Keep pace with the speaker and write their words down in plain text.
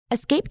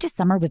Escape to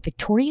summer with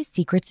Victoria's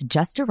Secret's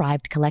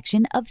just-arrived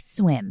collection of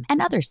swim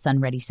and other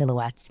sun-ready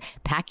silhouettes.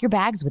 Pack your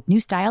bags with new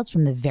styles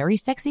from the Very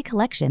Sexy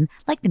collection,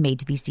 like the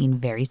made-to-be-seen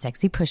Very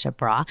Sexy push-up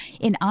bra,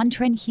 in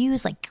on-trend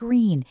hues like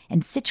green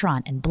and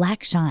citron and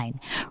black shine.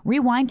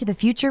 Rewind to the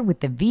future with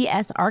the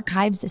VS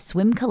Archives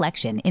swim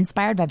collection,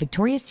 inspired by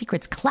Victoria's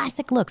Secret's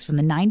classic looks from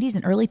the 90s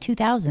and early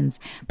 2000s.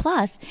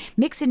 Plus,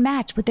 mix and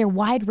match with their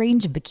wide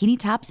range of bikini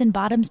tops and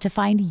bottoms to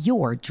find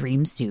your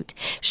dream suit.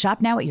 Shop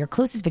now at your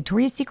closest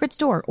Victoria's Secret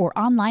store or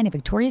online at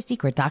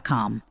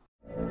victoriassecret.com.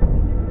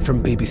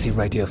 From BBC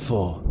Radio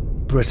 4,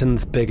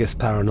 Britain's biggest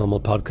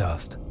paranormal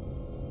podcast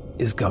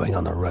is going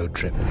on a road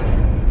trip.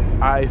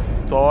 I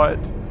thought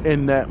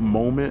in that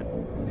moment,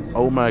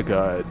 oh my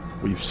God,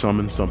 we've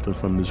summoned something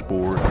from this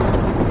board.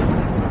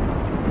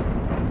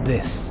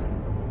 This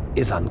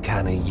is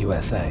Uncanny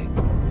USA.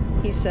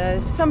 He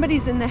says,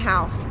 somebody's in the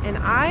house, and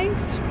I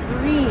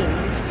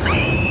screamed.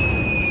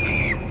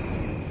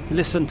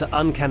 Listen to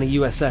Uncanny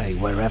USA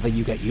wherever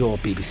you get your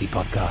BBC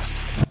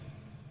podcasts,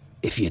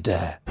 if you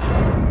dare.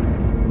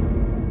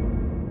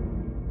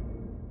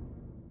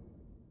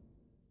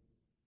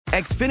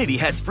 Xfinity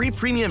has free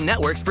premium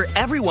networks for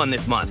everyone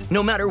this month,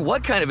 no matter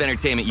what kind of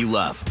entertainment you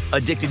love.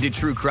 Addicted to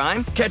true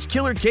crime? Catch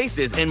killer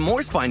cases and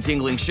more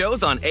spine-tingling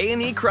shows on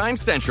A&E Crime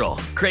Central.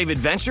 Crave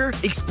adventure?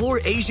 Explore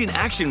Asian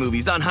action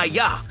movies on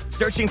Hayya.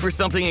 Searching for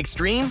something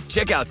extreme?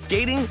 Check out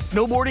skating,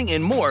 snowboarding,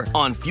 and more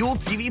on Fuel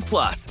TV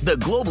Plus, the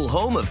global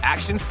home of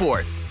action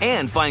sports.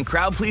 And find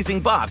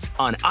crowd-pleasing bops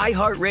on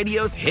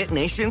iHeartRadio's Hit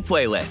Nation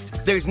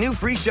playlist. There's new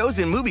free shows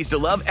and movies to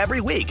love every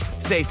week.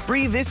 Say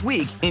free this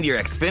week in your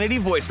Xfinity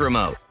voice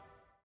remote.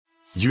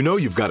 You know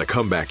you've got a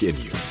comeback in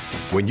you.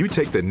 When you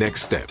take the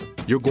next step,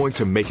 you're going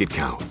to make it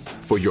count.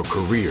 For your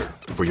career,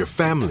 for your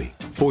family,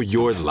 for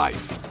your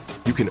life.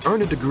 You can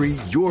earn a degree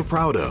you're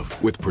proud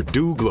of with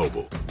Purdue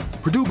Global.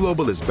 Purdue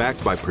Global is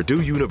backed by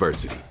Purdue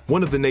University,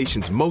 one of the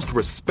nation's most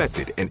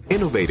respected and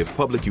innovative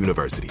public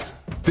universities.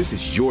 This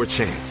is your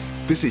chance.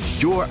 This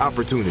is your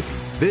opportunity.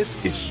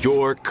 This is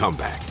your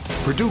comeback.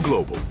 Purdue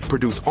Global,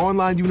 Purdue's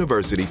online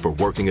university for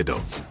working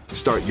adults.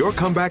 Start your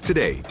comeback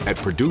today at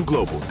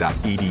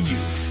purdueglobal.edu.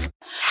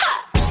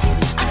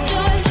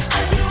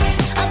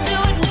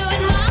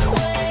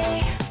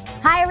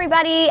 Hi,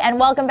 everybody, and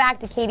welcome back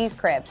to Katie's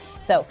Crib.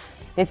 So,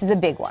 this is a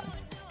big one.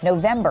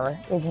 November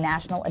is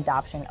National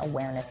Adoption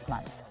Awareness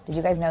Month. Did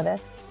you guys know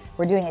this?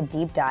 We're doing a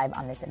deep dive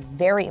on this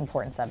very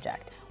important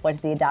subject. What's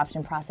the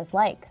adoption process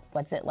like?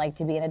 What's it like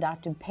to be an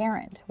adoptive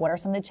parent? What are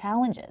some of the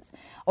challenges?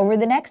 Over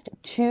the next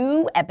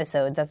 2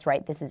 episodes, that's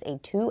right, this is a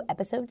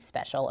 2-episode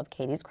special of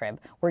Katie's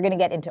Crib, we're going to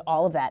get into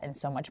all of that and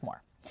so much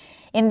more.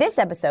 In this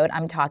episode,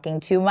 I'm talking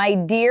to my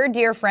dear,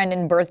 dear friend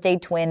and birthday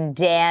twin,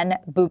 Dan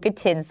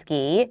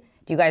Bucatinsky.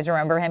 Do you guys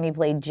remember him? He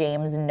played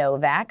James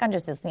Novak on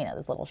just this,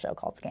 this little show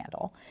called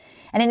Scandal.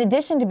 And in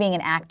addition to being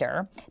an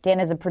actor, Dan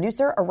is a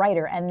producer, a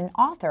writer, and an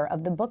author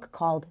of the book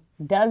called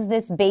Does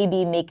This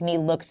Baby Make Me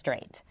Look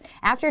Straight?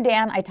 After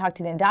Dan, I talked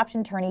to the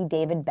adoption attorney,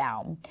 David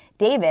Baum.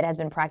 David has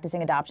been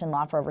practicing adoption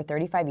law for over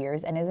 35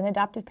 years and is an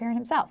adoptive parent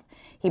himself.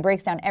 He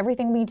breaks down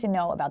everything we need to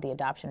know about the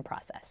adoption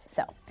process.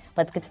 So,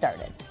 let's get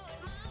started.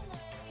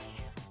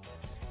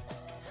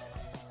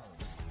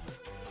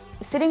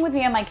 Sitting with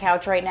me on my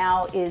couch right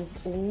now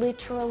is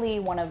literally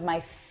one of my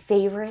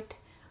favorite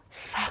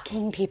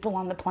fucking people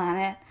on the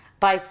planet.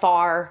 By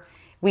far,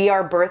 we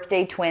are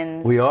birthday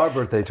twins. We are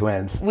birthday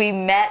twins. We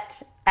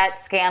met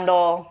at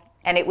Scandal,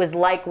 and it was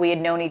like we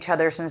had known each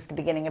other since the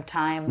beginning of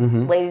time.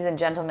 Mm-hmm. Ladies and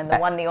gentlemen, the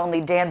one, the only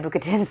Dan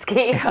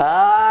Bucatinsky.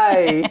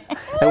 Hi!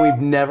 And we've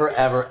never,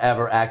 ever,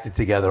 ever acted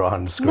together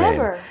on screen.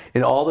 Never.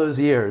 In all those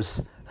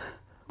years.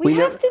 We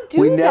have to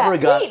do that. Never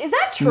got, wait, is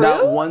that true?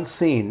 Not one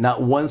scene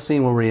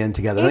were we in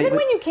together. Even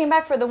when you came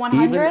back for the 100th?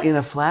 Even in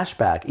a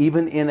flashback,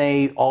 even in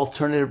a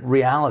alternative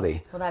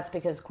reality. Well, that's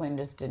because Quinn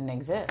just didn't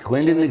exist.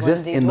 Quinn didn't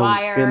exist in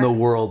the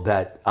world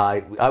that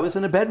I was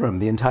in a bedroom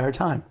the entire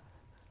time.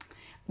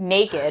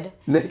 Naked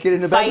in a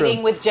bedroom.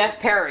 Fighting with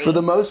Jeff Perry. For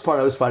the most part,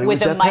 I was fighting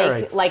with Jeff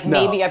Perry. With a mic,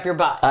 maybe up your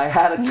butt. I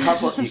had a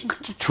couple,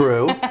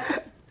 true.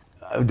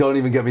 Don't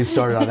even get me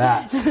started on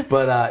that.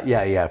 But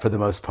yeah, for the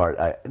most part.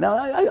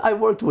 I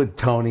worked with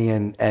Tony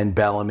and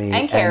Bellamy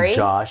and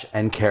Josh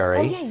and Carrie.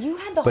 Oh, yeah, you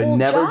had the but whole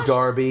never Josh.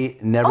 Darby,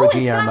 never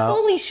Guillermo. Scott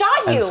Foley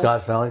shot you. And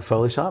Scott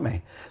Foley shot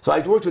me. So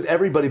I worked with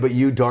everybody but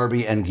you,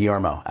 Darby, and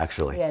Guillermo,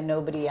 actually. Yeah,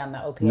 nobody on the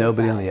OPS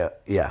Nobody side. on the,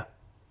 yeah.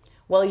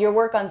 Well, your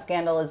work on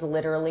Scandal is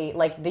literally,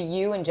 like, the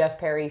you and Jeff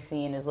Perry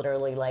scene is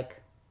literally, like,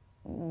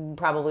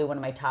 probably one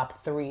of my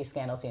top 3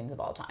 Scandal scenes of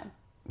all time.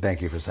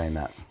 Thank you for saying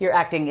that. Your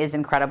acting is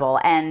incredible,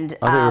 and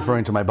I'll be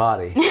referring to my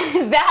body.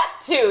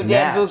 That too,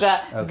 Dan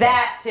Buca. Okay.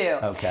 That too.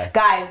 Okay.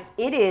 Guys,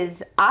 it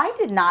is. I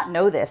did not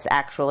know this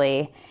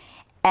actually,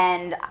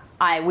 and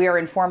we are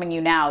informing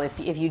you now. If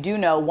you do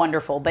know,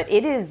 wonderful. But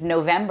it is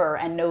November,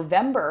 and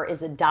November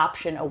is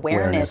Adoption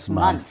Awareness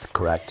Month.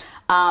 Correct.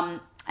 And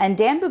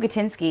Dan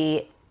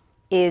Bucatinsky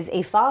is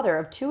a father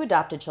of 2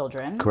 adopted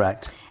children.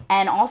 Correct.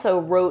 And also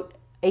wrote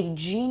a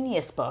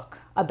genius book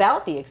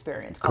about the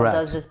experience called Correct.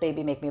 Does This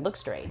Baby Make Me Look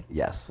Straight?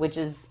 Yes. Which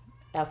is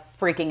a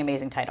freaking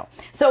amazing title.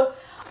 So,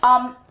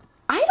 I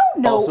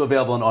don't know. Also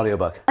available in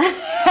audiobook.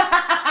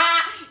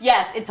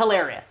 Yes, it's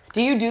hilarious.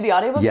 Do you do the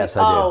audiobook? Yes,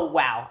 I do. Oh,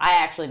 wow. I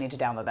actually need to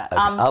download that.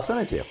 I'll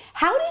send it to you.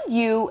 How did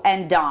you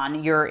and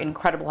Don, your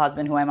incredible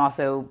husband, who I'm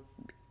also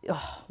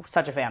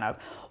such a fan of,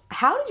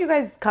 how did you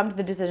guys come to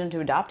the decision to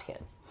adopt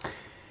kids?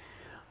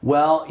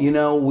 Well,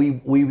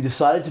 we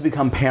decided to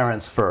become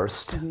parents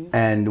first,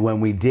 and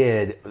when we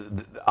did,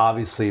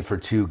 obviously for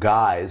two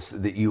guys,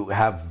 that you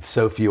have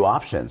so few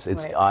options.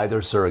 It's either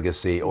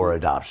surrogacy or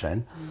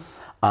adoption,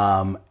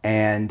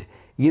 and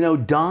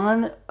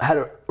Don had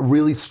a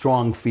really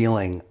strong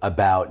feeling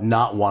about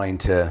not wanting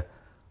to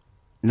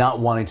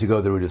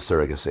go the route of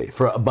surrogacy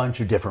for a bunch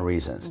of different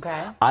reasons.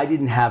 Okay. I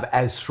didn't have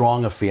as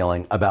strong a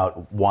feeling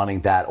about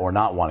wanting that or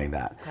not wanting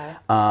that.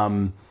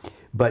 Okay.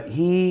 But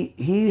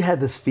he had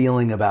this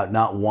feeling about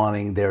not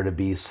wanting there to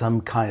be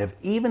some kind of,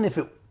 even if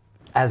it,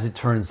 as it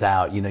turns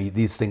out,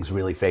 these things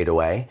really fade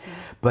away.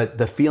 But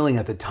the feeling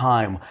at the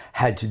time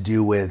had to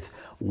do with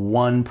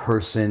one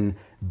person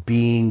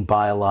being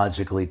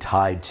biologically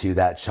tied to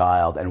that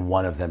child and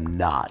one of them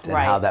not, and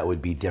how that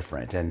would be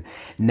different. And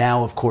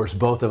now, of course,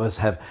 both of us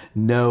have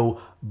no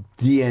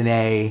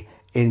DNA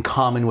in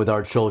common with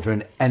our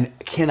children and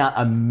cannot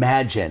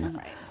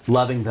imagine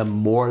loving them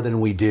more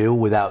than we do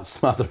without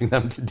smothering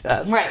them to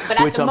death. Right, but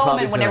at the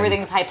moment when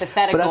everything's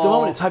hypothetical. But at the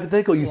moment it's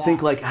hypothetical, you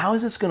think like, how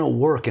is this going to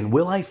work? And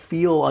will I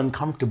feel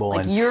uncomfortable?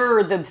 Like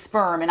you're the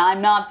sperm and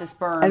I'm not the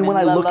sperm. And when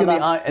I look in the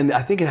eye, and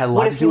I think it had a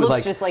lot to do with like. What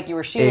if he looks just like you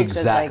or she looks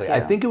just like you?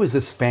 Exactly. I think it was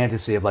this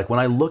fantasy of like, when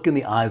I look in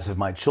the eyes of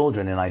my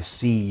children and I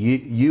see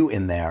you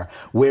in there,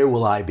 where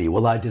will I be?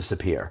 Will I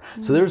disappear?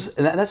 So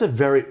that's a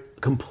very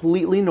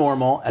completely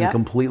normal and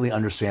completely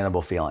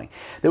understandable feeling.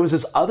 There was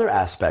this other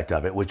aspect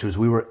of it, which was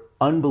we were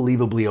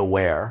unbelievably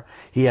aware.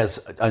 He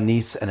has a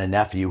niece and a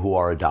nephew who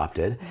are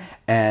adopted,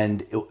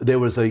 and there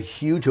was a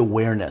huge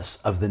awareness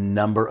of the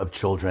number of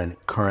children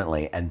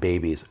currently and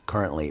babies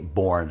currently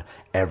born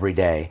every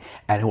day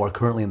and who are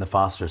currently in the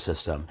foster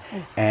system.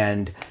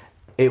 And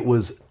it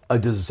was a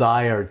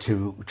desire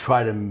to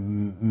try to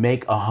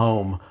make a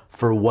home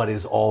for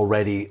what's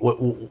already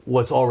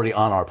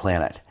on our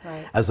planet,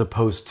 as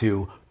opposed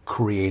to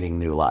creating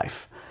new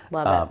life,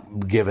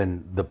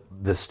 given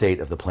the state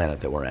of the planet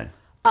that we're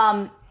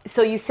in.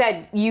 So you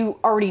said you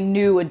already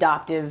knew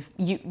adoptive.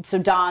 So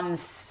Don's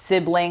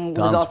sibling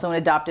was also an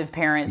adoptive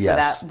parent, so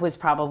that was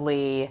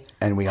probably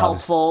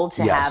helpful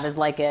to have as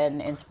like an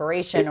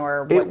inspiration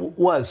or what? It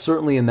was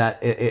certainly in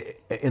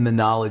the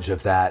knowledge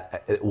of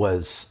that. It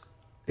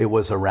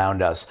was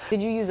around us.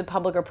 Did you use a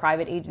public or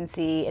private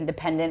agency,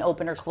 independent,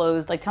 open or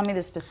closed? Like, tell me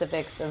the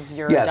specifics of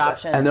your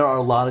adoption. And there are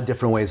a lot of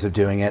different ways of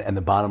doing it. And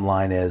the bottom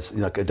line is,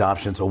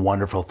 adoption's a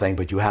wonderful thing,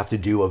 but you have to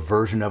do a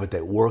version of it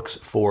that works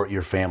for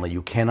your family.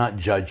 You cannot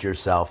judge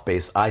yourself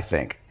based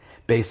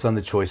on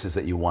the choices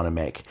that you want to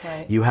make.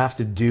 Right. You have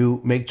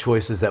to make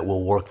choices that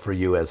will work for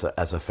you as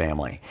a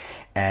family.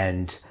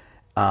 And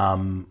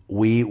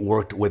we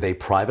worked with a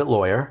private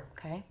lawyer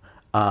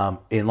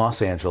in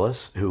Los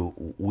Angeles,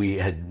 who we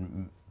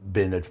had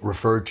been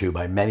referred to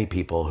by many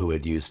people who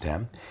had used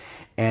him.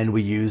 And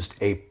we used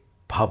a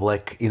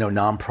public,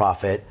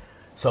 nonprofit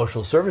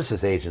social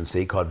services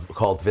agency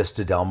called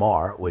Vista Del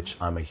Mar, which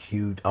I'm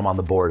on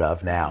the board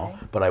of now,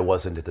 but I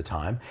wasn't at the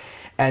time.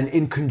 And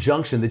in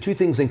conjunction, the two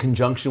things in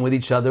conjunction with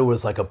each other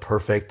was like a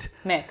perfect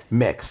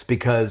mix,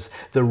 because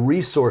the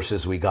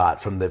resources we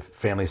got from the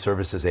Family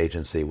Services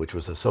Agency, which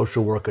was a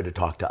social worker to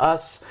talk to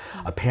us,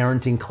 a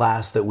parenting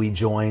class that we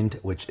joined,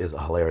 which is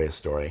a hilarious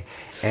story,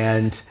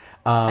 and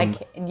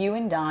you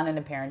and Don in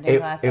a parenting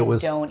class, it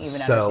was don't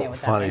even so understand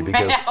what's funny happening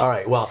because right now. all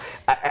right, well,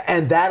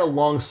 and that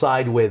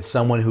alongside with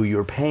someone who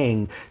you're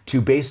paying to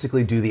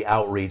basically do the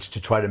outreach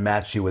to try to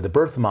match you with a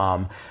birth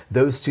mom,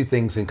 those two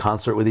things in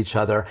concert with each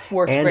other,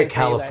 and a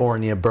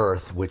California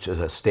birth, which is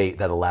a state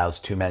that allows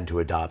two men to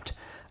adopt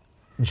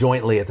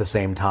jointly at the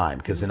same time,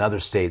 because in other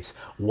states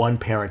one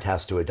parent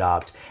has to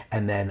adopt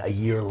and then a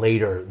year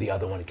later the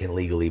other one can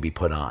legally be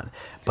put on.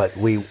 But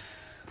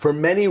for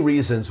many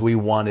reasons, we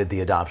wanted the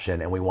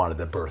adoption and we wanted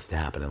the birth to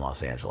happen in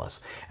Los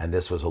Angeles. And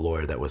this was a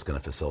lawyer that was going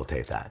to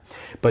facilitate that.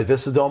 But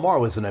Vista Del Mar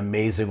was an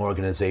amazing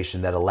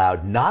organization that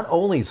allowed not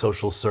only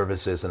social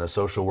services and a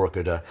social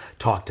worker to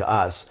talk to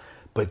us,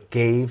 but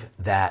gave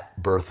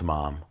that birth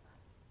mom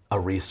a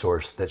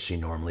resource that she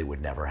normally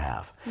would never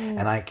have.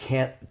 And I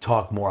can't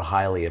talk more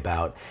highly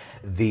about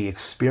the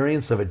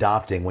experience of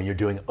adopting when you're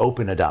doing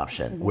open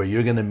adoption, where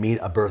you're going to meet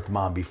a birth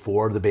mom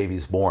before the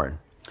baby's born.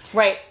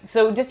 Right.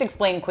 So just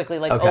explain quickly,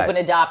 open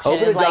adoption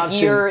is like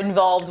you're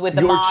involved with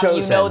the mom,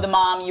 chosen. You know the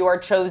mom, you are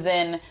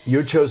chosen.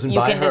 You're chosen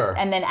by her.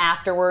 And then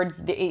afterwards,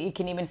 it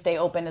can even stay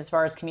open as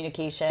far as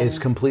communication. It's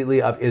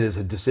completely up. It is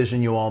a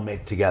decision you all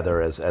make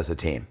together as a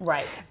team.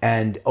 Right.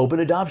 And open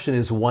adoption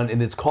is one,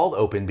 and it's called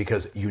open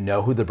because you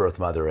know who the birth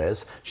mother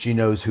is. She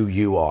knows who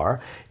you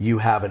are. You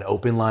have an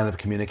open line of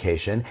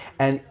communication.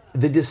 And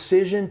the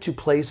decision to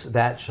place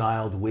that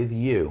child with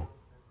you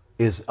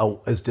is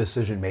a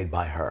decision made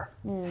by her.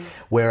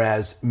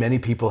 Whereas many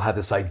people have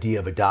this idea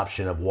of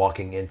adoption of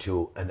walking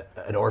into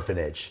an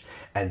orphanage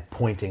and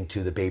pointing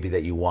to the baby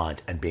that you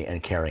want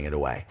and carrying it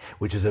away,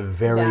 which is a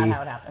very... Not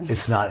how it happens.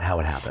 It's not how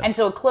it happens. And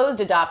so a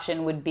closed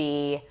adoption would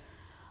be...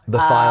 The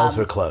files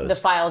are closed. The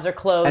files are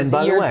closed. And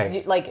by the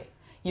way...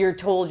 You're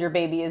told your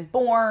baby is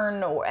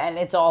born, and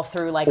it's all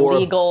through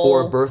legal...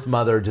 Or birth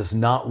mother does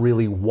not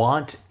really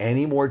want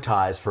any more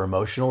ties for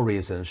emotional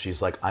reasons.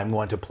 She's like, I'm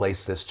going to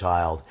place this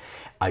child.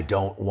 I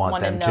don't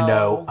want them to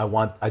know.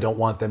 I don't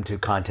want them to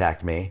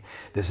contact me.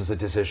 This is a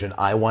decision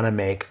I want to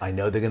make. I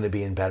know they're going to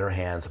be in better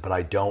hands, but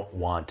I don't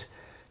want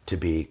to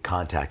be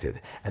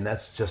contacted. And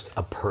that's just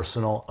a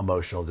personal,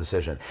 emotional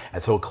decision.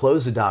 And so a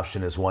closed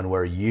adoption is one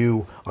where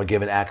you are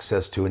given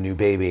access to a new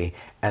baby,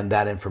 and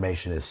that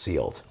information is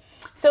sealed.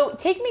 So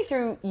take me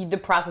through the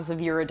process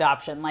of your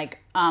adoption.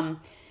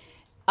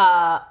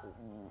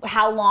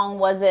 How long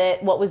was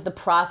it? What was the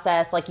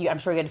process? I'm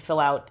sure you had to fill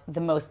out the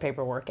most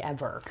paperwork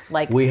ever.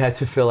 We had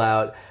to fill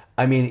out,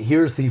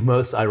 here's the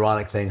most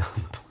ironic thing on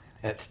the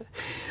planet,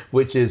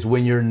 which is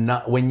when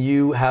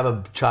you have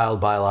a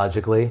child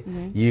biologically,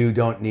 you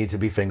don't need to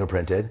be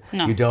fingerprinted.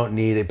 No. You don't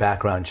need a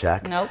background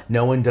check. Nope.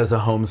 No one does a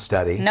home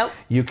study. Nope.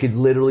 You could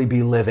literally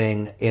be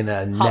living in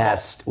a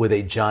nest with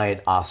a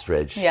giant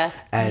ostrich.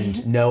 Yes.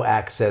 And no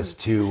access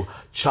to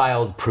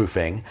child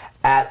proofing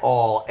at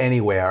all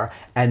anywhere,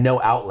 and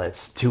no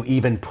outlets to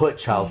even put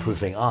child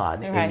proofing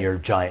on in your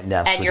giant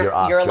nest with your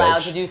ostrich. You're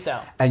allowed to do so.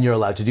 And you're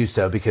allowed to do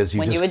so because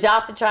when you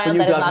adopt a child,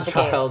 that is not the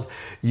case.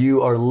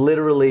 You are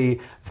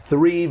literally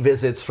 3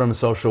 visits from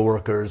social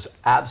workers,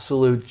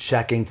 absolute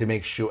checking to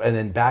make sure, and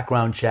then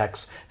background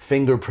checks,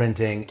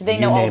 fingerprinting. Do they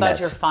know all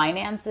about your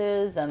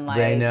finances and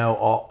They know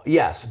all.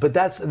 Yes, but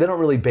they don't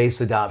really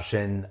base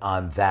adoption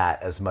on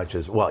that as much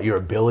as your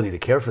ability to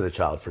care for the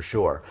child for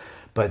sure.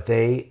 But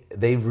they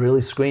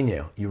really screen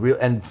you.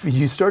 And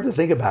you start to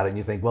think about it, and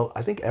you think, well,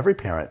 I think every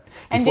parent.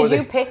 And did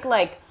you pick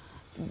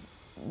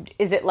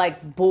is it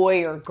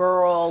boy or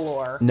girl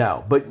or?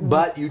 No,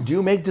 but you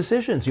do make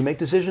decisions. You make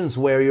decisions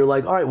where you're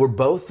like, all right, we're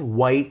both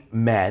white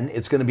men.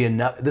 It's going to be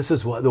enough. This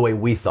is the way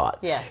we thought.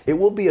 Yes. It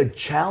will be a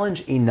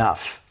challenge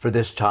enough for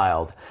this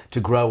child to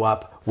grow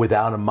up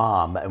without a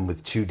mom and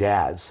with 2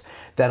 dads.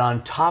 That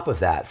on top of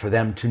that, for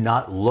them to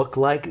not look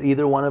like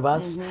either one of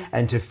us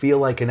and to feel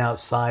like an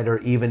outsider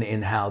even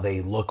in how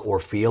they look or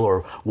feel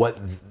or what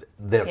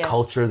their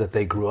culture that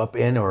they grew up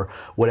in or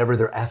whatever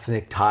their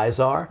ethnic ties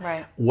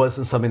are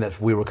wasn't something that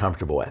we were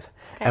comfortable with.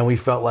 Okay. And we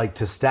felt like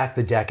to stack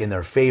the deck in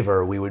their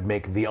favor, we would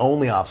make the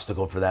only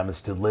obstacle for them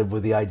is to live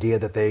with the idea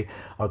that they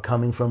are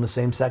coming from a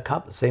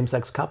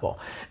same-sex couple.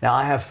 Now,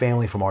 I have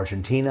family from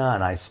Argentina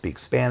and I speak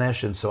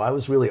Spanish, and so I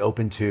was really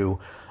open to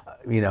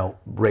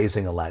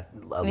raising a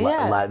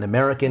Latin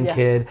American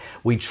kid.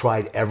 We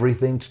tried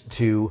everything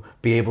to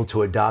be able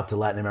to adopt a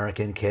Latin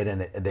American kid,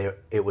 and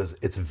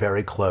it's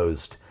very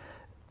closed.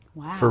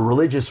 Wow. For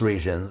religious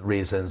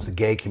reasons, the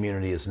gay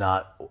community is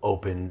not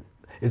open.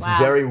 It's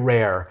very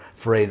rare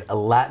for a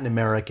Latin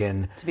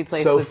American, to be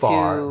placed with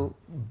two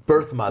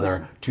birth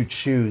mother to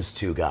choose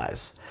 2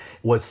 guys.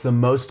 What's the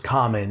most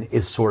common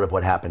is sort of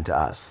what happened to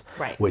us,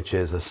 which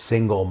is a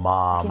single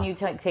mom. Can you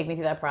take me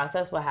through that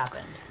process? What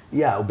happened?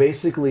 Yeah,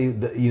 basically,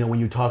 when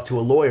you talk to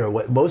a lawyer,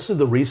 most of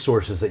the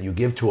resources that you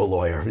give to a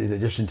lawyer, in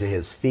addition to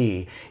his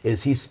fee,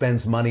 is he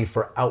spends money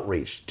for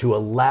outreach to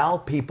allow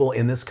people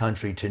in this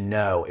country to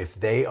know if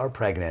they are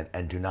pregnant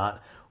and do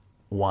not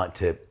want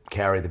to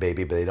carry the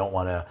baby, but they don't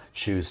want to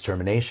choose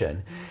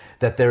termination,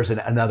 that there's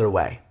another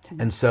way.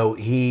 And so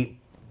he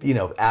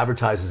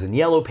advertises in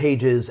Yellow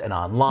Pages and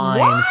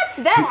online. What?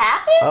 That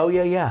happened? Oh,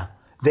 yeah.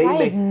 I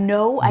had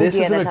no idea. This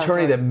is an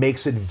attorney that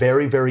makes it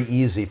very, very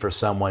easy for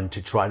someone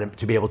to try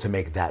to be able to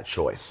make that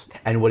choice.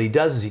 And what he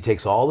does is he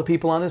takes all the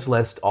people on his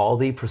list, all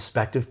the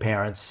prospective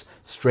parents,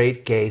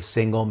 straight, gay,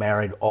 single,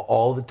 married,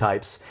 all the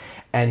types,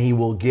 and he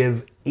will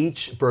give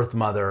each birth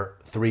mother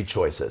 3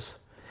 choices.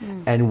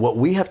 And what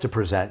we have to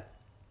present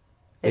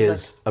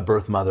is a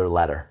birth mother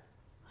letter.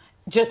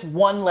 Just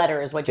one letter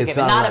is what you're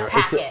giving, not a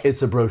packet.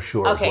 It's a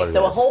brochure. Okay,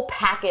 so a whole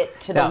packet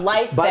to the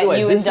life that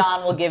you and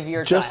Don will give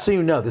your child. Just so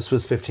you know, this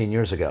was 15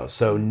 years ago.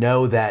 So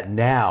know that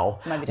now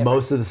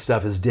most of the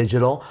stuff is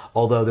digital.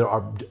 Although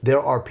there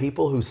are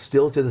people who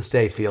still to this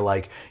day feel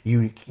like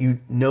you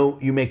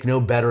make no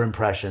better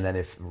impression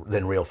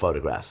than real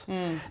photographs.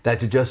 That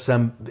to just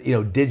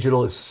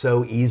digital is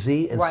so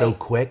easy and so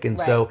quick and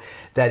so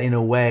that in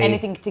a way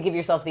anything to give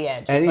yourself the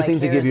edge. Anything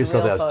to give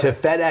yourself the edge. To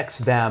FedEx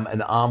them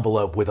an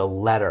envelope with a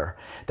letter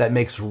that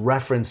makes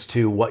reference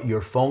to what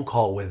your phone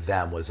call with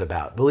them was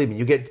about. Believe me,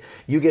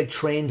 you get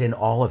trained in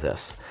all of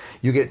this.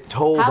 You get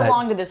told How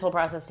long did this whole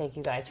process take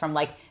you guys? From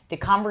the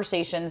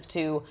conversations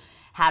to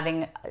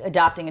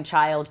adopting a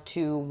child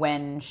to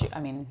when she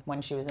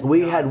was in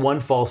We had one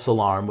false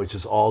alarm, which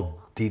is all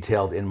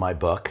detailed in my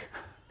book.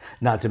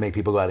 Not to make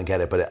people go out and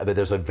get it, but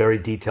there's a very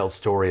detailed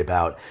story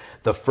about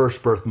the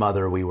first birth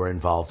mother we were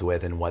involved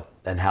with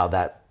and how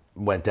that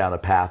went down a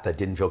path that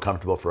didn't feel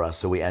comfortable for us,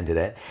 so we ended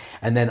it.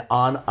 And then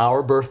on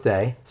our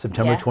birthday,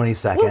 September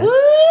 22nd,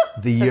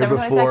 the year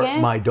before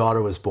my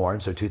daughter was born,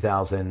 so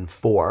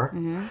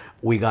 2004,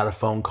 we got a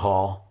phone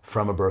call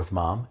from a birth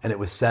mom, and it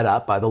was set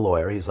up by the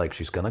lawyer. He's like,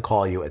 she's going to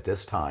call you at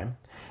this time.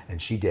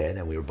 And she did,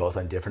 and we were both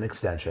on different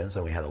extensions,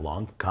 and we had a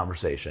long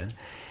conversation.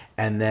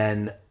 And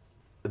then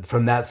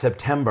from that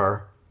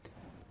September,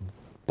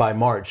 by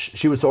March,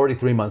 she was already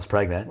 3 months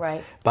pregnant.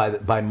 Right.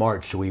 By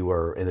March, we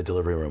were in the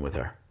delivery room with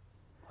her.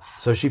 Wow.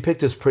 So she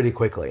picked us pretty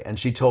quickly, and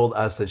she told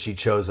us that she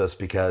chose us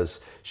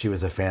because she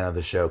was a fan of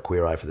the show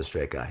Queer Eye for the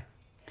Straight Guy.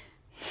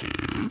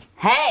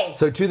 Hey!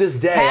 So to this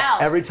day,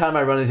 counts. every time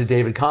I run into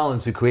David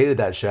Collins, who created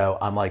that show,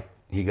 I'm like,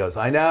 he goes,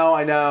 I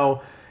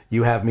know,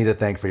 you have me to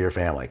thank for your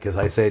family, because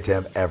I say it to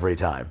him every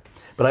time.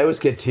 But I always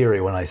get teary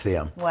when I see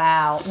him.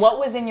 Wow. What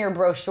was in your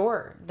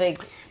brochure?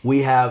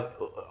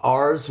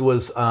 Ours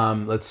was,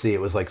 let's see, it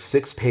was like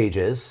 6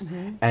 pages,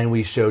 and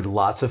we showed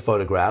lots of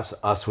photographs,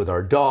 us with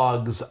our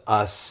dogs,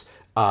 us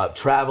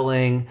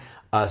traveling,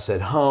 us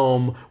at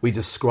home. We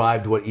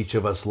described what each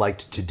of us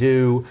liked to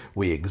do.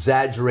 We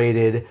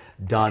exaggerated.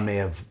 Dawn may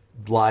have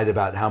lied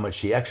about how much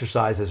she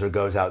exercises or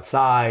goes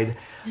outside,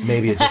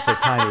 maybe just a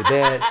tiny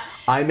bit.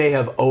 I may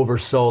have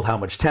oversold how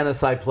much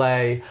tennis I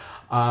play.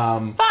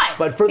 Fine.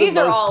 But for These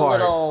the are most all part,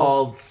 little...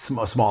 all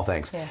small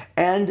things. Yeah.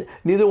 And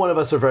neither one of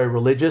us are very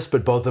religious,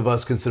 but both of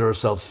us consider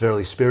ourselves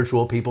fairly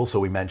spiritual people, so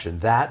we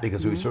mentioned that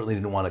because we certainly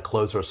didn't want to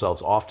close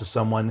ourselves off to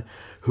someone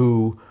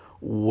who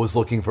was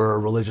looking for a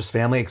religious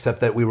family, except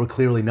that we were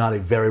clearly not a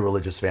very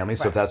religious family,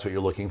 so if that's what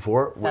you're looking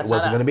for, it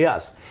wasn't going to be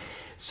us.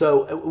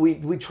 So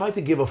we tried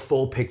to give a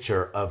full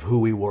picture of who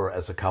we were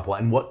as a couple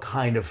and what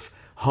kind of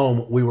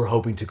home we were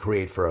hoping to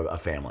create for a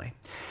family.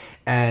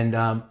 And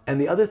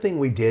the other thing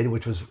we did,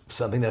 which was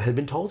something that had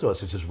been told to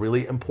us, which is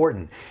really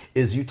important,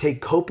 is you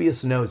take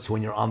copious notes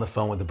when you're on the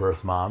phone with the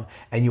birth mom,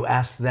 and you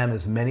ask them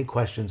as many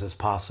questions as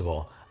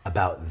possible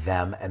about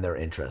them and their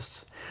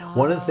interests.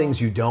 One of the things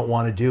you don't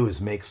want to do is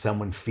make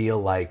someone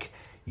feel like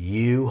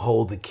you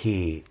hold the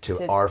key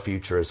to our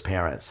future as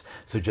parents.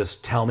 So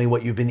just tell me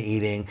what you've been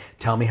eating,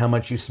 tell me how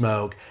much you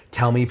smoke,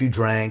 tell me if you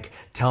drank,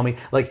 tell me,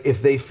 like,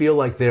 if they feel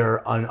like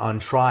they're on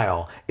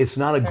trial, it's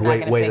not a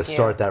great way to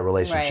start that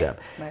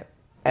relationship. Right.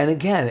 And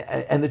again,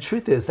 and the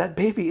truth is that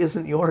baby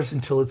isn't yours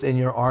until it's in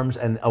your arms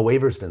and a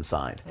waiver's been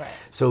signed. Right.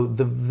 So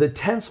the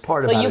tense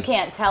part about it. So you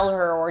can't tell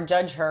her or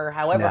judge her,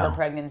 however her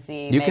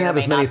pregnancy You may can or have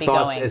may as many not be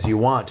thoughts going. as you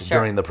want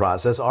during the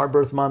process. Our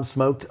birth mom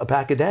smoked a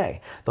pack a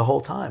day the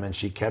whole time, and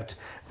she kept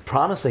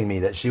promising me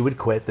that she would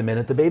quit the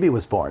minute the baby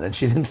was born. And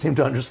she didn't seem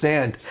to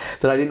understand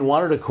that I didn't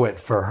want her to quit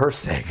for her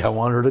sake. I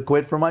wanted her to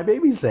quit for my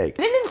baby's sake.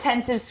 Is it an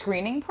intensive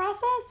screening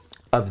process?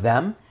 Of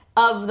them?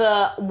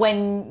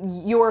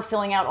 When you're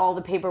filling out all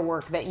the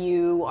paperwork that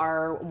you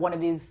are one of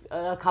these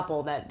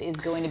couple that is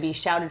going to be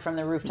shouted from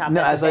the rooftop.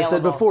 No, as I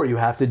said before, you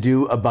have to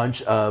do a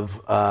bunch of,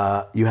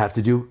 you have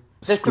to do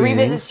the 3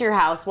 visits to your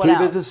house. What else?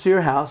 3 visits to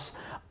your house,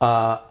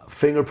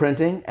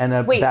 fingerprinting, and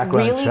a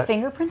background check. Wait,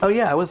 really? Fingerprinting? Oh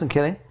yeah, I wasn't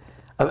kidding.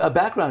 A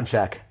background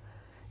check.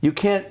 You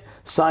can't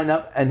sign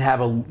up and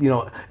have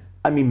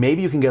I mean,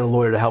 maybe you can get a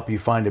lawyer to help you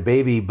find a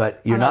baby, but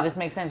you're not. This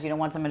makes sense. You don't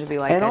want someone to be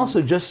like. And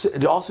also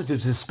to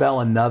dispel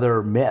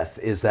another myth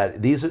is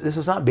that this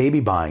is not baby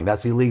buying.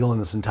 That's illegal in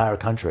this entire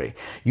country.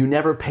 You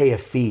never pay a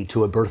fee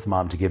to a birth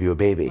mom to give you a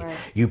baby. Right.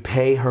 You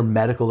pay her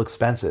medical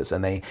expenses,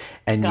 and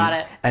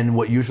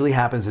what usually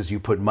happens is you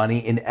put money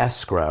in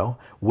escrow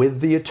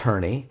with the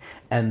attorney,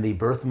 and the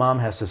birth mom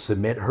has to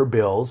submit her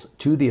bills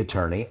to the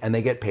attorney, and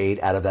they get paid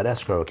out of that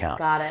escrow account.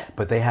 Got it.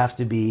 But they have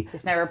to be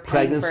pregnancy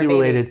pregnancy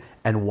related.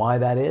 And why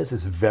that is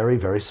very,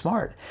 very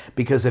smart.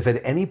 Because if at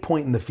any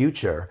point in the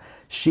future,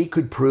 she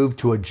could prove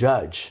to a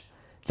judge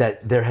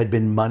that there had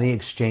been money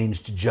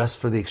exchanged just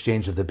for the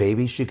exchange of the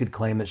baby, she could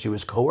claim that she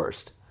was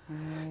coerced.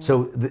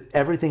 So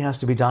everything has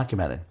to be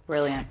documented.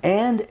 Brilliant.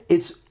 And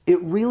it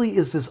really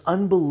is this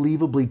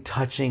unbelievably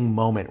touching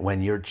moment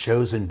when you're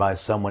chosen by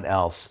someone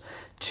else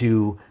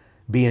to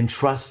be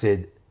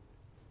entrusted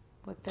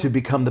to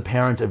become the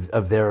parent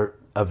of their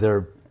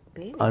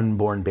baby.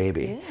 Unborn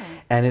baby. Yeah.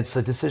 And it's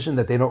a decision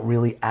that they don't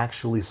really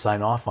actually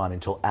sign off on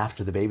until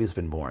after the baby's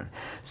been born.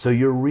 So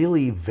you're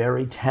really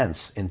very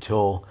tense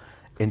until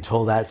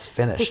that's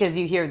finished. Because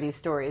you hear these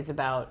stories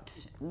about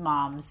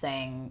moms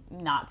saying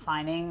not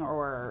signing,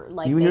 or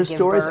like you they hear give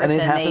stories birth and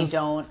they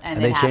don't,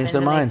 and they change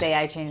their mind. They say,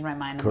 I changed my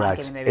mind. Correct.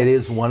 I'm not giving baby. It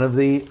is one of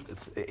the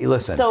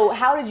listen. So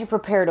how did you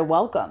prepare to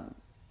welcome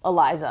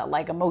Eliza,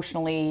 like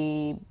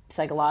emotionally,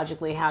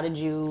 psychologically? How did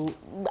you?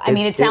 I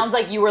mean, it sounds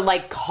like you were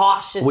like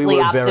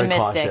cautiously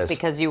optimistic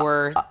because you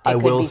were. I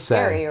will be say,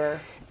 scary or...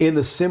 in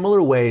the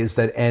similar ways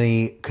that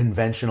any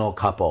conventional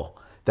couple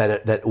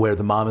that where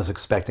the mom is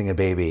expecting a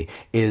baby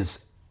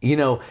is.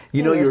 Your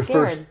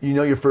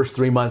first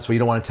 3 months where you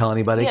don't want to tell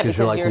anybody because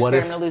you're like, what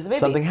if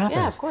something happens?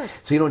 Yeah, of course.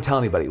 So you don't tell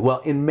anybody. Well,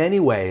 in many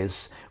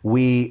ways,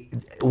 we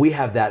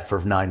have that for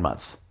 9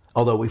 months.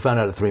 Although we found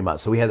out at 3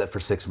 months, so we had that for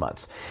 6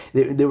 months.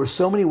 There were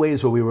so many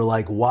ways where we were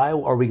like, why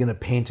are we going to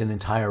paint an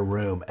entire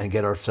room and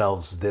get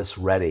ourselves this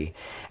ready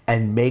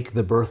and make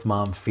the birth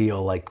mom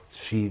feel like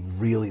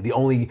the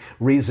only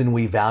reason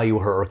we value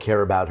her or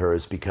care about her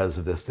is because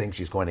of this thing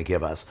she's going to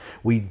give us.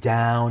 We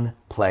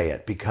downplay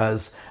it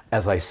because,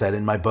 as I said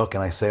in my book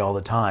and I say all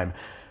the time,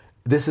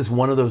 this is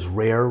one of those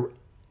rare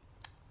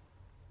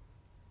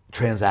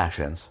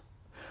transactions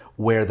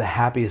where the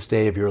happiest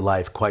day of your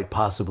life quite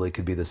possibly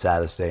could be the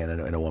saddest day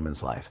in a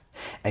woman's life.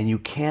 And you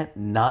can't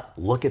not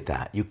look at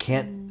that. You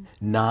can't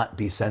not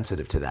be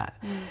sensitive to that.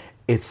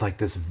 It's like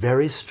this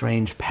very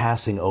strange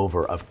passing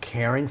over of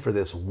caring for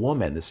this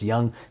woman, this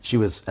young, she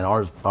was, and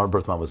our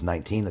birth mom was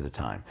 19 at the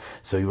time.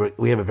 So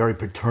we have a very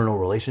paternal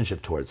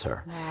relationship towards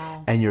her.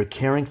 Wow. And you're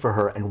caring for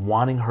her and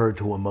wanting her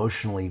to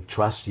emotionally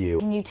trust you.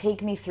 Can you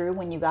take me through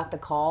when you got the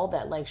call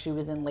that like she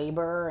was in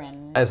labor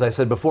and... As I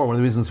said before, one of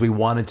the reasons we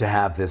wanted to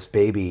have this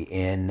baby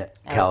in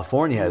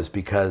California is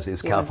because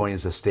California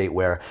is a state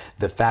where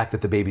the fact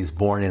that the baby's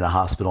born in a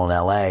hospital in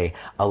LA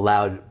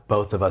allowed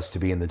both of us to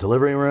be in the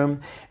delivery room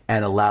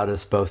and allowed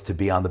us both to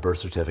be on the birth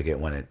certificate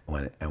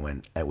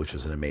which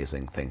was an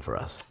amazing thing for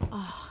us.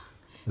 Oh,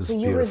 it was so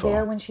you beautiful. were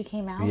there when she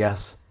came out?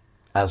 Yes,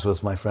 as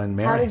was my friend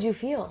Mary. How did you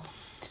feel?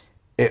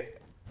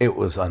 It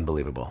was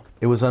unbelievable.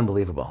 It was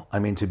unbelievable. I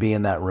mean, to be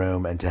in that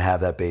room and to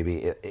have that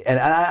baby, and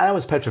I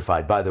was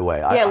petrified, by the way.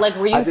 Yeah,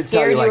 were you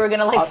scared you were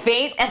gonna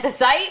faint at the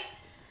sight?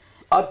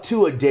 Up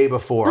to a day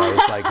before, I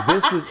was like,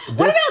 this is...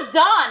 What about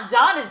Don?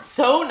 Don is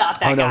so not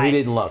that guy. Oh, no, he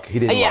didn't look. He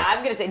didn't look. Yeah, I'm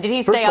going to say, did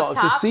he First stay of all, up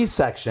top? it's a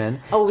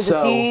C-section. Oh, it was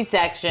a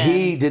C-section.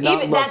 He did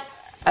not look.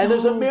 And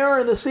there's a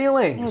mirror in the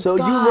ceiling. So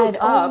you look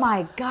up. Oh,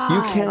 my God.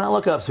 You cannot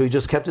look up. So he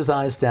just kept his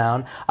eyes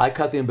down. I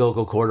cut the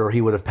umbilical cord or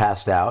he would have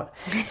passed out.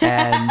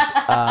 And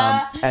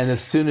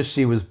as soon as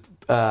she was...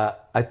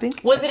 I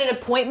think... Was it an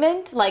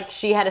appointment? Like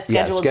she had a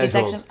scheduled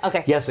C-section?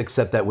 Okay. Yes,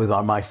 except that with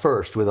my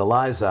first, with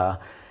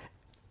Eliza...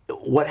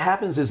 What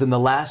happens is in the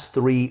last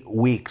 3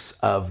 weeks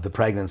of the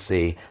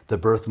pregnancy, the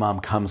birth mom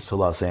comes to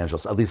Los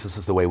Angeles. At least this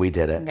is the way we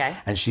did it. Okay.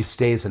 And she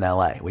stays in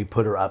LA. We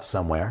put her up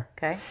somewhere.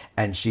 Okay.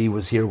 And she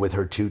was here with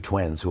her 2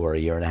 twins who are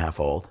 1.5 years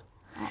old.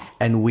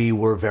 And we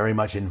were very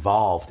much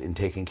involved in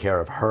taking care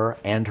of her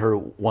and her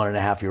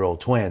 1.5-year-old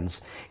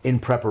twins in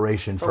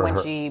preparation for when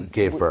her she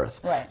gave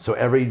birth. Right. So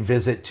every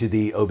visit to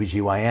the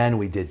OBGYN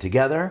we did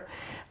together.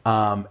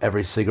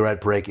 Every cigarette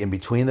break in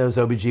between those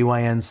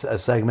OBGYN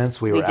segments,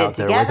 we were out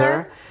there with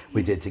her.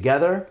 We did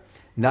together.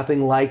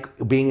 Nothing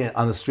like being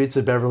on the streets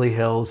of Beverly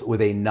Hills with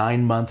a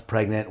 9-month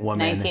pregnant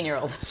woman.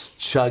 19-year-old.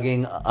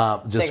 Chugging,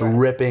 just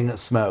ripping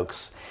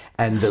smokes.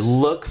 And the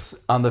looks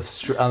on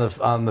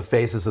the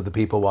faces of the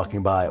people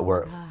walking by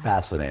were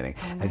fascinating.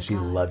 And she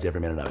loved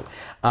every minute of it.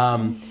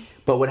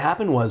 But what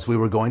happened was we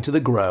were going to the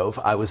Grove.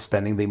 I was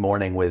spending the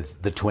morning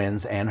with the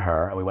twins and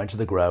her. And we went to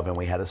the Grove and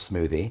we had a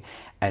smoothie.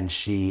 And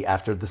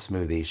after the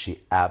smoothie, she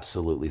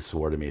absolutely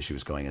swore to me she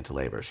was going into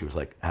labor. She was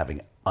like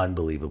having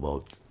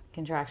unbelievable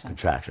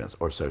contractions,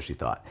 or so she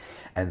thought.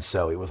 And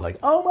so it was like,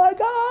 oh my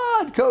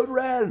God, code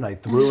red. And I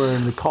threw her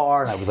in the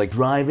car and I was like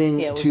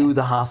driving to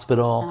the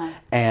hospital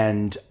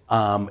and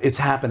it's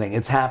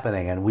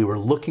happening. And we were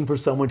looking for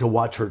someone to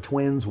watch her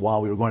twins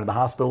while we were going to the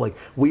hospital. Like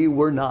we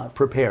were not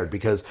prepared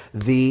because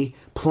the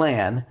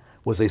plan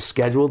was a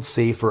scheduled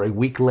C for a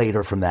week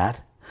later from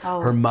that. Oh.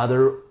 Her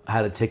mother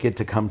had a ticket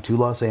to come to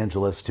Los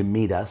Angeles to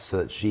meet us so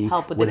that she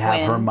would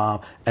have her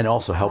mom and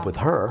also help with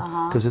her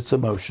because it's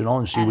emotional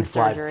and she would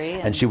fly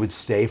and she would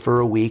stay for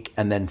a week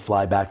and then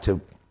fly back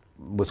to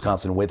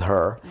Wisconsin with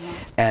her.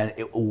 And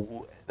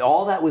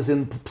all that was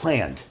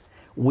planned.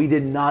 We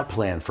did not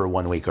plan for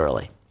 1 week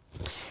early.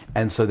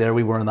 And so there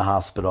we were in the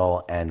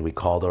hospital and we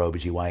called our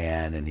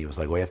OBGYN and he was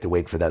like, we have to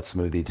wait for that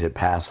smoothie to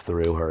pass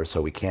through her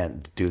so we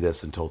can't do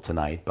this until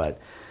tonight. But,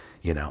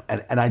 and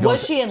I don't...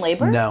 Was she in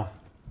labor? No.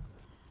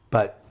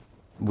 But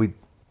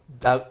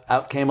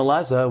out came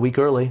Eliza a week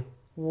early.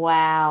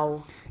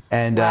 Wow.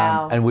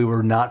 And we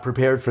were not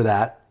prepared for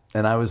that.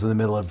 And I was in the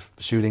middle of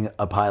shooting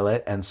a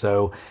pilot, and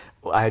so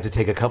I had to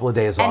take a couple of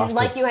days off. And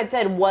like you had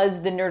said,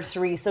 was the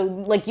nursery, so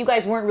like you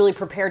guys weren't really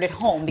prepared at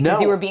home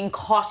because you were being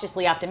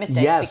cautiously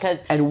optimistic. Yes.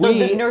 Because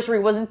the nursery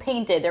wasn't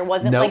painted. There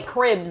wasn't like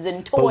cribs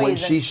and toys. But when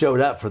she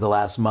showed up for the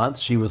last month,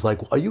 she was like,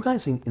 are you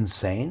guys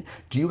insane?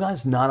 Do you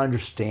guys not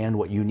understand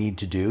what you need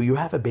to do? You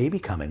have a baby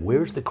coming.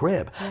 Where's the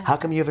crib? Yeah. How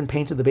come you haven't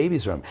painted the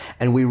baby's room?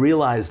 And we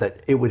realized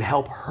that it would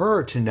help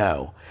her to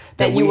know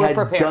that we had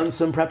done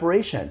some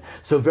preparation.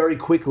 So very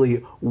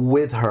quickly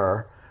with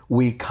her,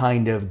 we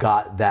kind of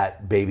got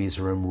that baby's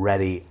room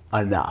ready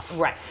enough.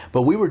 Right.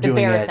 But we were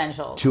doing it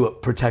essentials. to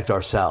protect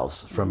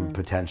ourselves from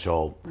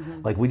potential,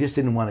 like we just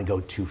didn't want to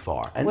go too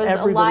far. And was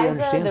everybody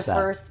Eliza understands the that.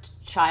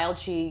 first child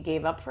she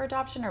gave up for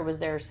adoption, or was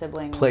there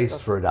siblings?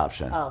 Placed for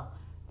adoption. Oh.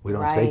 We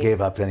don't say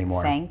gave up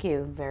anymore. Thank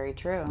you. Very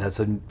true. That's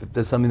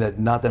something that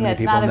not that many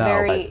people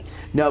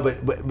know. But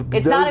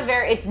it's not a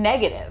very. It's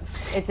negative.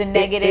 It's a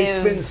negative.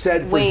 It's been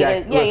said for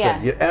decades.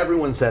 Listen,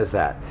 everyone says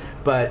that,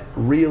 but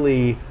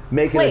really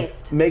make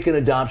an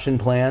adoption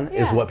plan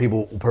is what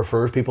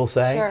people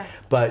say. Sure.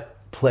 But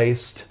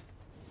placed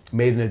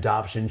made an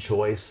adoption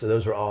choice. So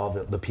those are all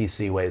the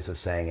PC ways of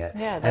saying it.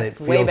 Yeah, and it that's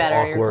feels way better.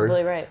 awkward. You're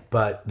completely right.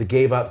 But the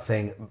gave up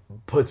thing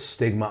puts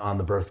stigma on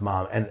the birth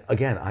mom. And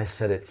again, I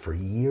said it for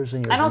years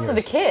and years. And also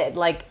years. the kid,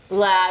 like,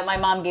 my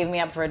mom gave me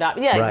up for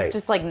adoption. Yeah, right. it's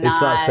just like not.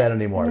 It's not said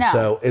anymore. No.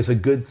 So it's a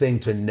good thing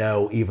to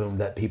know, even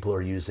that people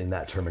are using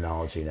that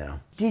terminology now.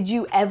 Did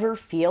you ever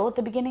feel at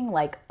the beginning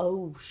like,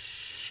 oh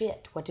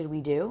shit, what did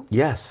we do?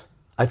 Yes.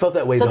 I felt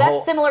that way. So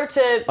that's similar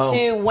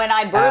to when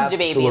I birthed a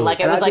baby. Like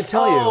I was like,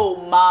 oh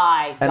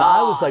my God. And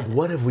I was like,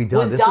 what have we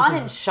done? Was Don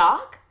in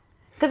shock?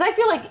 Because I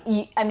feel like,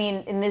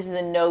 and this is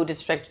in no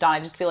disrespect to Don, I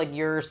just feel like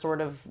you're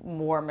sort of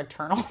more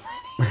maternal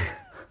than him.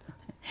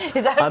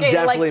 Is that okay? I'm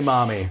definitely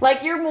mommy.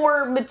 Like you're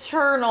more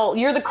maternal.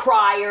 You're the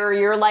crier.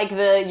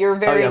 You're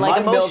very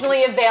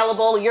emotionally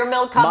available. Your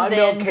milk comes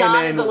in.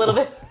 Don is a little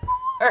bit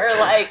more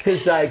like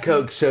his Diet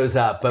Coke shows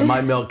up, but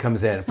my milk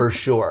comes in for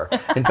sure.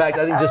 In fact,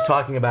 I think just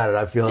talking about it,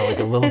 I feel like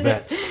a little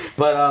bit.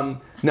 But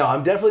no,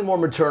 I'm definitely more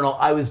maternal.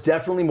 I was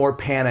definitely more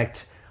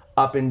panicked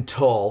up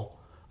until.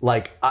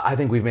 Like, I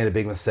think we've made a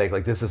big mistake.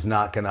 Like, this is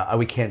not gonna,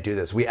 we can't do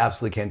this. We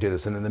absolutely can't do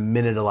this. And then the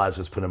minute Eliza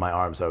was put in my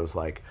arms, I was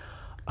like,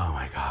 oh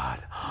my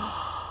God.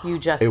 You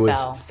just fell. It was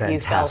fell.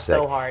 fantastic. You fell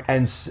so hard.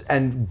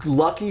 And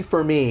lucky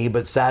for me,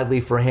 but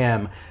sadly for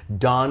him,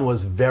 Don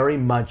was very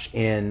much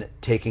in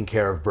taking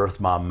care of birth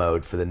mom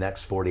mode for the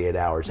next 48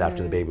 hours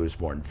after the baby was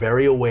born.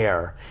 Very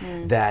aware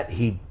that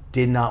he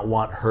did not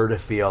want her to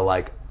feel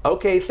like,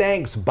 okay,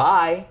 thanks,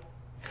 bye.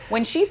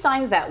 When she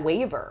signs that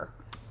waiver,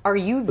 are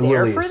you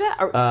there for that?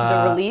 Or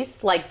the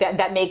release? Like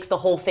that makes the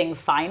whole thing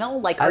final?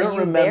 Like, are you there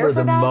for that? I don't remember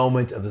the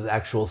moment of the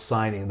actual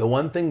signing. The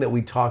one thing that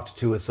we talked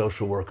to a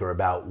social worker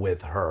about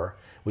with her,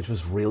 which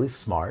was really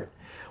smart,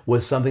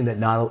 was something that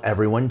not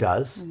everyone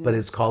does, but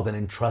it's called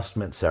an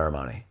entrustment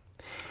ceremony.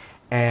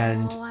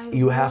 And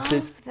you have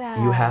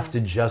to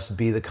just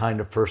be the kind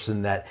of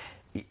person that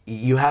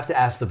you have to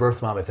ask the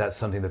birth mom if that's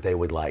something that they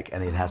would like,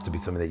 and it has to be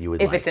something that you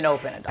would like. If it's an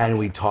open adoption. And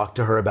we talked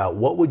to her about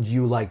what would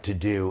you like to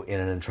do in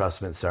an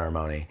entrustment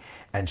ceremony,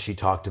 and she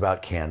talked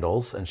about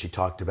candles, and she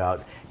talked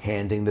about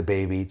handing the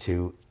baby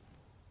to.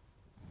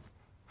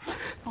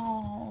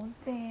 Oh,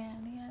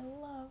 Danny, I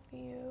love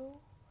you.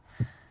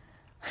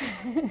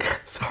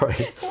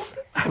 Sorry,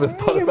 I haven't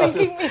thought about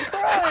this. Me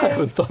cry. I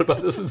haven't thought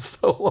about this in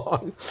so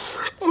long.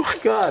 Oh my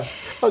God.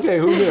 Okay,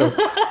 who knew?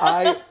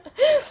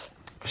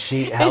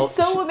 It's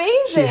so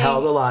amazing. She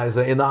held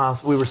Eliza in the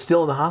hospital. We were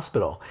still in the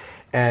hospital.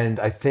 And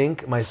I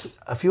think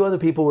a few other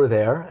people were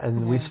there,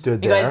 and we stood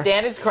there. You guys,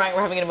 Dan is crying.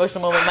 We're having an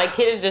emotional moment. My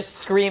kid is just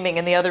screaming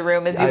in the other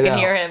room as you can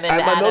hear him.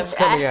 And my milk's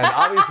coming in.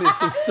 Obviously, it's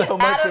just so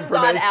much Adam's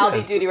information. on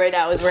Albie duty right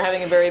now as we're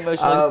having a very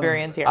emotional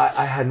experience here.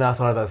 I had not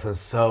thought about this in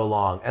so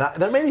long. And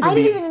that made me I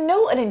didn't even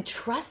know an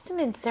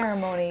entrustment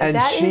ceremony.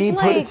 And she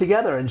put it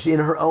together, and she,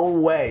 in her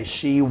own way,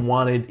 she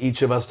wanted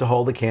each of us to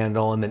hold a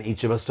candle, and then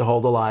each of us to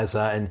hold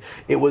Eliza. And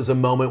it was a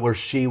moment where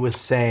she was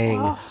saying,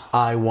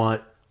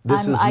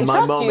 this is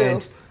my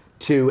moment.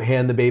 To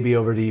hand the baby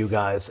over to you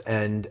guys,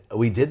 and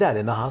we did that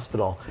in the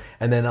hospital.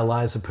 And then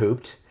Eliza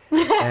pooped,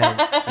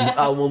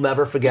 and we'll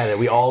never forget it.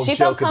 We all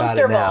joke about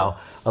it now.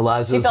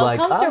 Eliza was like,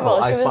 "Oh,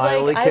 I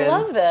finally can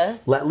love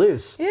this. Let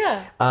loose."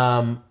 Yeah.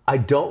 I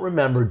don't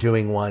remember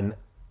doing one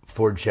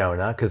for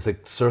Jonah because the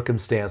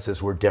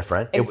circumstances were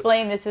different.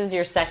 Explain. This is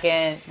your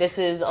second. This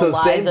is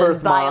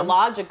Eliza's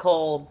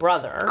biological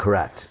brother.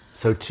 Correct.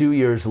 So 2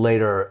 years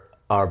later,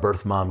 our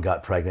birth mom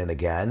got pregnant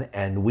again,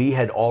 and we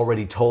had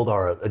already told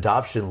our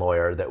adoption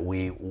lawyer that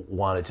we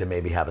wanted to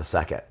maybe have a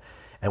second.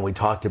 And we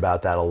talked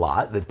about that a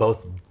lot, that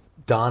both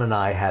Don and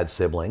I had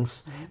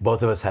siblings,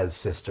 both of us had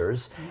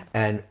sisters,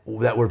 and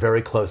that were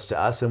very close to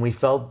us. And we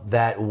felt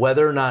that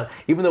whether or not,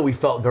 even though we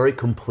felt very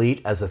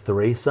complete as a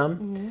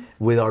threesome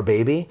with our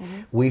baby,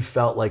 we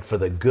felt like for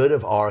the good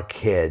of our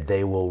kid,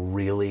 they will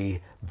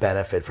really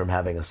benefit from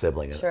having a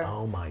sibling. And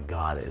oh my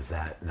God, is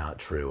that not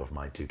true of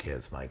my two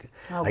kids? I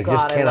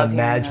just can't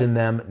imagine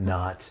them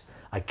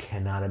I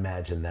cannot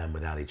imagine them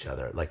without each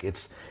other. Like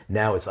it's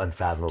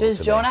unfathomable. Does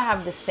Jonah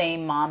have the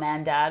same mom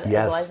and dad as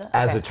Eliza? Yes,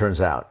 as it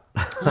turns out.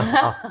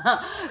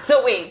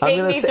 So wait,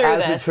 take me through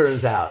this. As it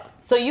turns out.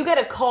 So you get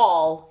a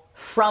call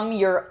from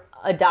your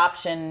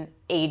adoption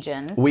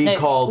agent. We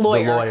called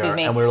lawyer, the lawyer,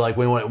 and we were like,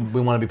 we want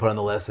to be put on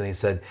the list. And he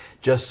said,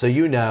 just so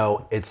you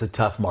know, it's a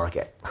tough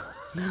market.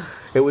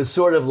 It was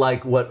sort of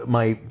like what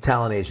my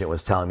talent agent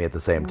was telling me at the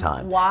same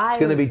time. Why? It's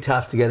going to be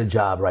tough to get a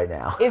job right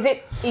now.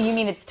 You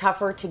mean it's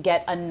tougher to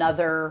get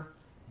another...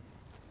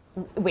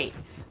 Wait,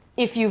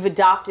 if you've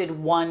adopted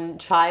one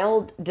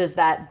child, does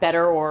that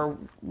better or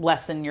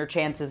lessen your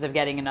chances of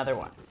getting another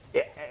one?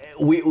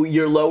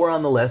 You're lower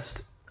on the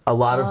list. A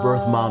lot of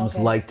birth moms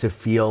like to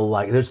feel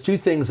like... There's two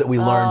things that we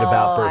learned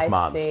about birth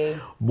moms. See.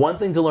 One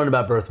thing to learn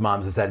about birth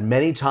moms is that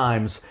many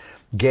times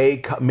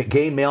gay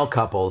male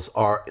couples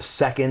are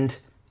second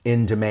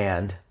in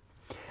demand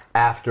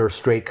after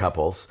straight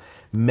couples,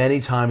 many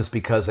times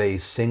because a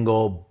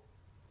single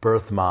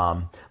birth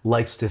mom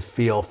likes to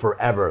feel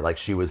forever like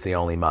she was the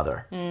only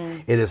mother.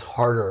 It is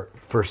harder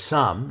for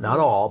some, not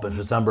all, but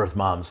for some birth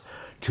moms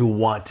to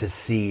want to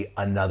see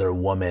another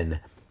woman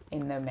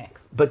in the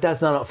mix. But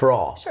that's not for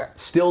all. Sure.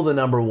 Still, the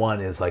number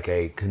one is like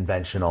a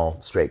conventional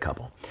straight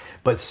couple.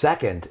 But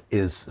second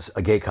is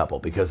a gay couple,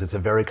 because it's a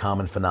very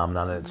common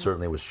phenomenon, and it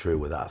certainly was true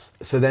with us.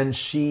 So then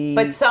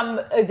But some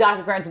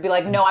adoptive parents would be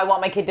like, no, I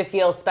want my kid to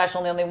feel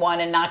special and the only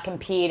one and not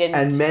compete.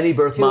 And many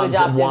birth moms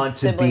want to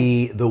siblings.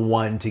 be the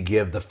one to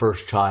give the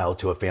first child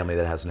to a family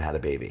that hasn't had a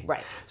baby.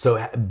 Right.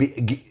 So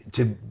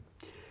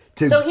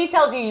So he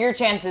tells you your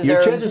chances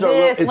are slim to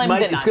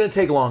none. It's going to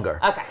take longer.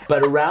 Okay.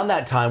 But around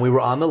that time, we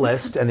were on the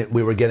list, and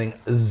we were getting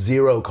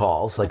 0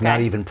 calls, like not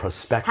even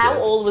prospective. How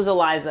old was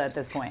Eliza at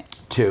this point?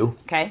 2.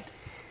 Okay.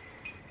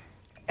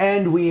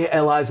 And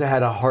Eliza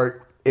had a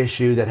heart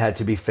issue that had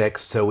to be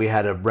fixed, so we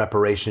had a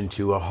reparation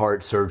to a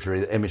heart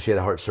surgery. I mean, she had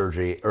a heart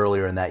surgery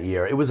earlier in that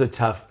year. It was a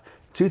tough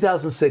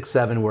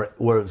 2006-07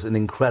 was an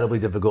incredibly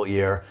difficult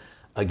year.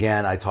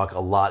 Again, I talk a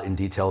lot in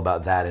detail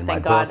about that in my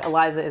book. Thank God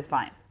Eliza is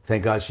fine.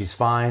 Thank God she's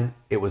fine.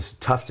 It was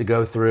tough to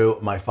go through.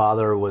 My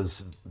father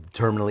was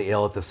terminally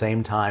ill at the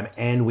same time,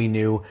 and we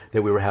knew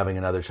that we were having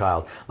another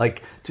child.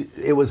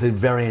 It was a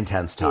very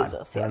intense time.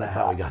 Jesus, I don't know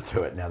how we got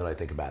through it now that I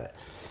think about it.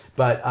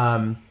 But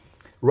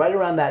right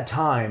around that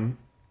time,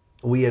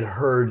 we had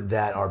heard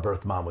that our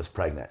birth mom was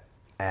pregnant.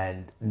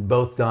 And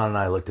both Don and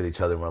I looked at each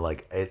other and were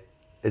like,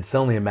 it's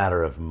only a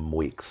matter of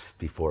weeks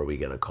before we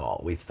get a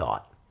call, we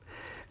thought.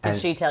 Did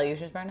she tell you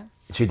she was pregnant?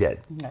 She did.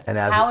 Okay. And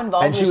how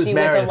involved was she with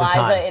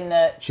Eliza in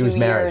the 2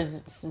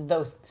 years?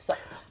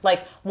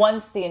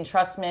 Once the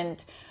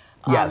entrustment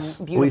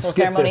beautiful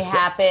ceremony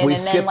happened, we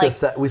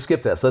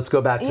skipped this. Let's go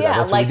back to that.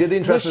 That's when we did the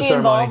entrustment was she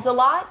ceremony. Involved a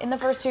lot in the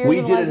first 2 years? We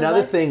of did Eliza's another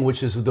life? thing,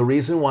 which is the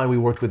reason why we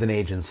worked with an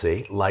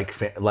agency like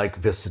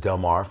Vista Del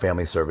Mar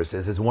Family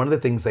Services. Is one of the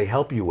things they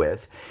help you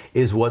with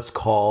is what's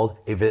called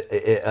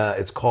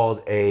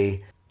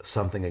a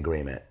something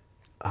agreement.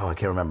 Oh, I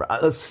can't remember.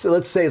 Let's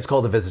say it's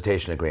called a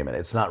visitation agreement.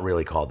 It's not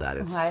really called that.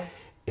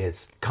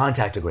 It's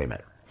contact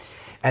agreement.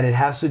 And it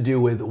has to do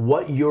with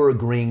what you're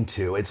agreeing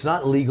to. It's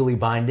not legally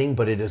binding,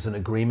 but it is an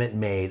agreement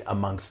made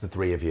amongst the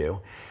 3 of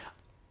you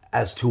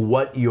as to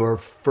what your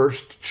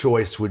first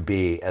choice would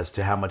be as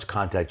to how much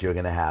contact you're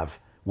going to have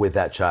with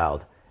that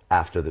child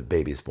after the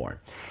baby's born.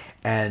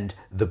 And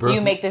do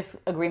you make this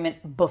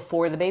agreement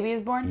before the baby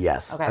is born?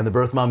 Yes. Okay. And the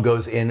birth mom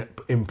goes in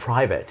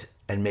private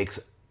and makes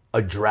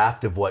a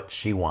draft of what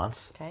she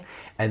wants. Okay.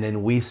 And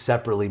then we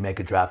separately make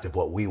a draft of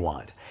what we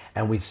want.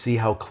 And we see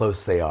how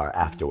close they are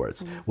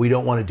afterwards. Mm-hmm. We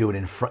don't want to do it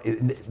in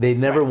front. They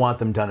never want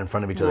them done in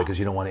front of each other because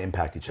you don't want to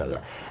impact each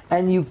other. Yeah.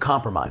 And you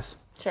compromise.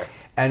 Sure.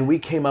 And we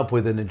came up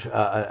with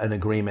an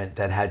agreement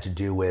that had to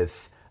do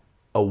with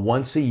a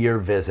once-a-year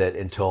visit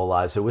until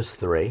Eliza was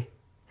 3.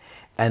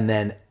 And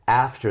then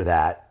after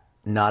that,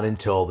 not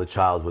until the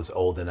child was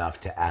old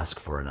enough to ask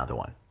for another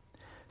one.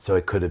 So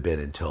it could have been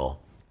until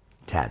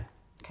 10.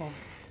 Okay.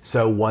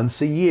 So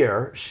once a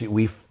year,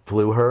 we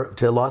flew her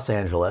to Los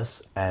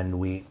Angeles, and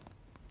we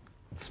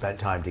spent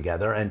time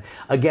together. And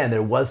again,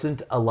 there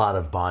wasn't a lot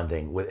of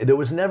bonding. There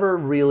was never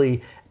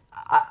really.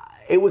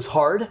 It was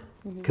hard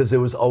because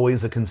there was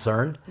always a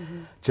concern.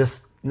 Mm-hmm.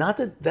 Just not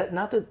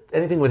that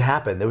anything would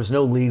happen. There was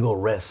no legal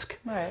risk.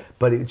 Right.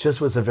 But it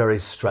just was a very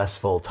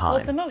stressful time. Well,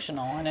 it's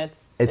emotional, and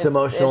it's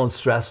emotional and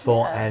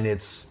stressful,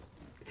 and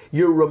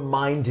you're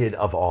reminded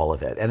of all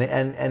of it.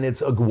 And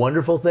it's a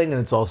wonderful thing,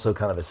 and it's also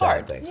kind of a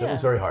sad thing. So it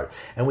was very hard.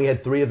 And we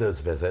had 3 of those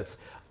visits.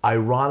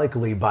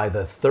 Ironically, by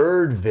the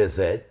 3rd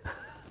visit,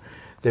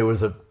 there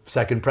was a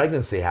second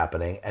pregnancy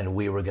happening, and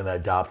we were going to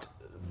adopt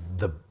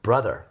the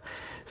brother.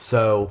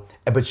 So,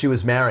 but she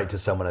was married to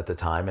someone at the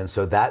time, and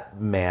so that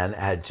man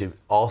had to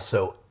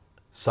also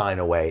sign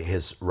away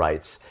his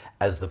rights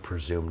as the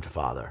presumed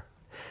father.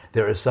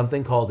 There is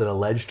something called an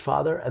alleged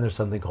father, and there's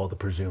something called the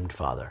presumed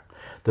father.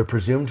 The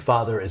presumed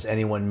father is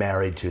anyone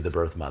married to the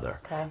birth mother.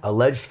 Okay.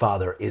 Alleged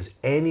father is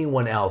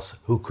anyone else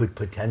who could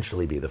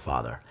potentially be the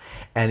father.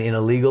 And in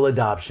a legal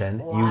adoption,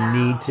 you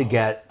need to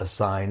get a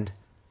signed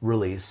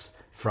release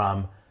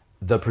from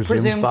the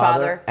presumed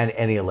father and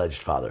any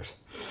alleged fathers.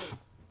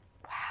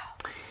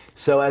 Wow.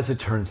 So as it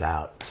turns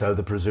out,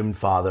 the presumed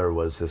father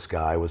was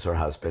her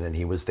husband, and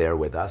he was there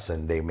with us,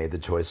 and they made the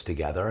choice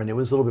together, and it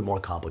was a little bit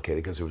more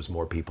complicated because there was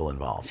more people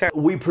involved. Sure.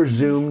 We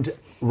presumed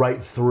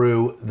right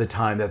through the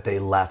time that they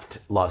left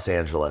Los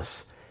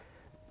Angeles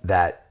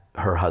that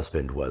her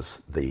husband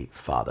was the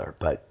father,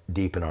 but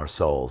deep in our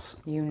souls,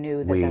 you knew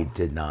that we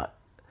did not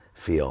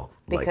feel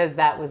because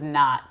that was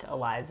not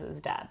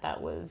Eliza's dad.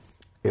 That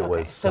was. It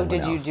was so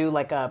did you else. do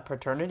like a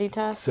paternity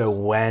test? So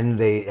when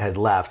they had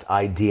left,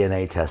 I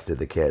DNA tested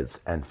the kids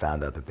and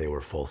found out that they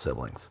were full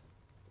siblings.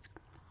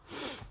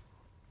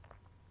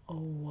 Oh,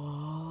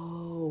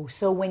 whoa.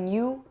 So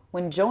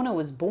when Jonah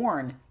was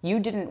born,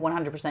 you didn't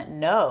 100%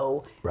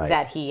 know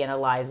that he and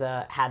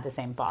Eliza had the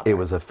same father. It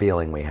was a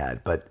feeling we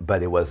had, but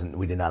it wasn't,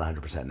 we did not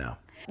 100% know.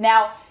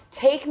 Now,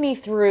 take me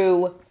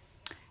through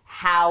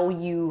how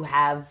you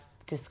have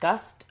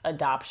discussed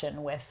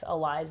adoption with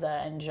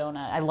Eliza and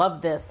Jonah. I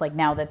love this, like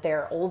now that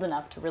they're old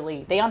enough to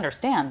really, they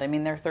understand. I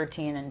mean, they're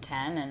 13 and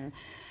 10, and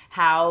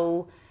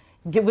how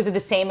Was it the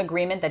same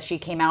agreement that she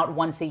came out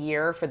once a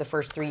year for the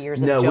first 3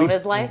 years of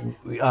Jonah's life?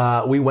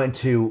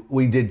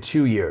 We did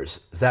 2 years.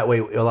 That way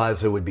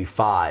Eliza would be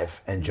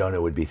 5 and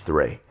Jonah would be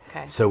 3.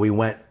 Okay. So we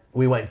went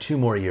 2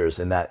 more years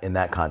in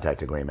that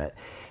contact agreement.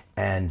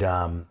 And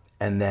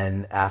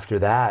then after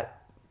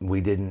that,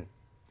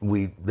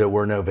 there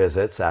were no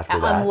visits after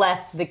that.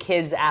 Unless the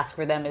kids ask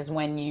for them is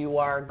when you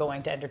are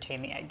going to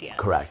entertain the idea.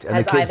 Correct. And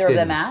Has the kids either of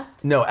them didn't.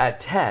 asked? No, at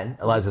 10,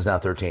 Eliza's now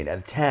 13.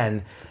 At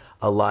 10,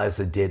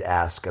 Eliza did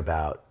ask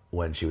about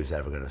when she was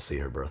ever going to see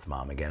her birth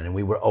mom again. And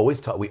we were always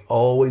taught, we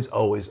always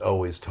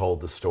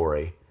told the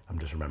story. I'm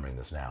just remembering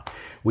this now.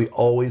 We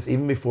always,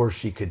 even before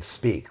she could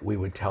speak, we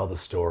would tell the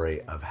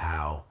story of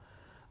how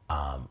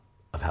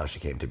she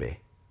came to be.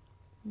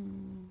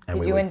 And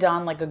did you and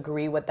Don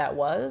agree what that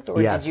was?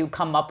 Or Yes. did you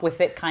come up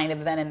with it kind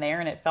of then and there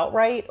and it felt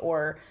right?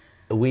 Or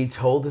we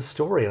told the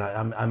story,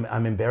 and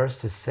I'm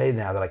embarrassed to say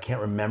now that I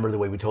can't remember the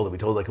way we told it. We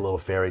told like a little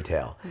fairy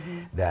tale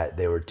that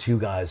there were 2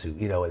 guys who,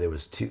 there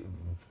was 2,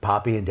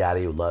 Poppy and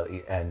Daddy, who love,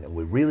 and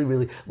we really,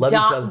 really love each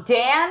other.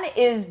 Dan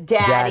is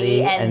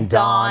Daddy and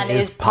Don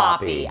is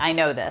Poppy. I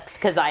know this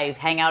because I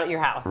hang out at your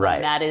house. Right.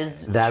 And that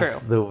is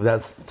true.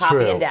 That's Poppy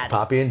true. and Daddy.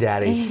 Poppy and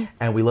Daddy.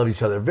 And we loved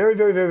each other very,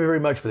 very, very, very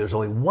much. But there's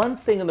only one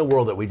thing in the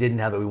world that we didn't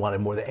have that we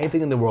wanted more than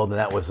anything in the world, and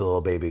that was a little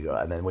baby girl.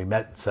 And then we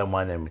met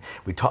someone, and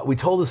we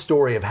told the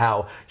story of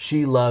how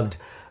she loved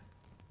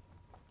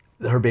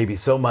her baby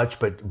so much,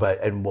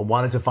 and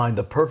wanted to find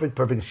the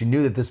perfect. She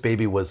knew that this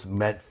baby was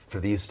meant for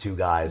these 2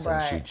 guys,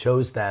 and she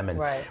chose them. And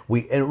and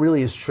it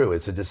really is true.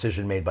 It's a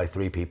decision made by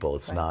 3 people.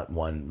 It's not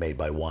one made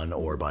by 1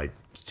 or by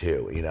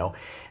 2.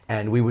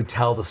 And we would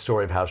tell the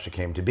story of how she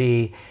came to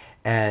be,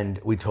 and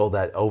we told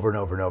that over and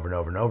over and over and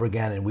over and over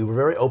again. And we were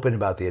very open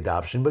about the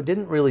adoption, but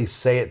didn't really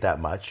say it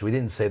that much. We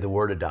didn't say the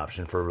word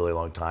adoption for a really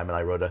long time. And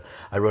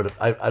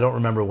I don't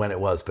remember when it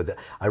was, but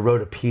I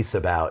wrote a piece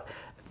about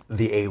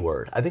the A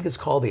word. I think it's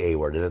called the A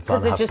word, and it's on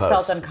HuffPost. Because it just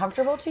felt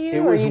uncomfortable to you? It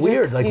was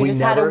weird. You just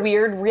had a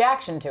weird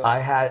reaction to it? I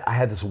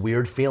had this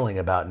weird feeling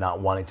about not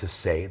wanting to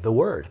say the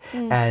word.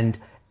 And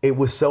it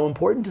was so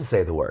important to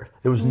say the word.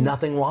 There was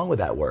nothing wrong with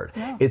that word.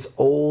 No. It's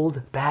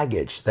old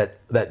baggage that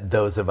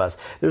those of us,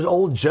 there's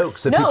old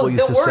jokes that people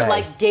used to say. No,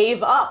 the word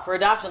gave up for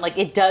adoption.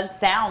 It does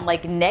sound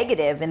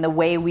negative in the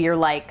way we are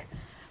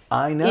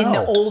I know. In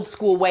the old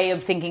school way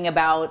of thinking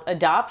about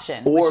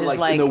adoption. Or which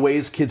is in the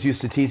ways kids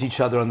used to tease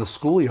each other on the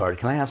schoolyard.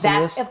 Can I have some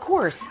of this? Of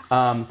course.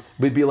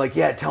 We'd be like,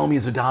 yeah, tell him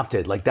he's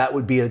adopted. That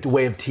would be a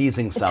way of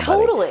teasing somebody.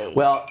 Totally.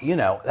 Well,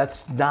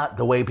 that's not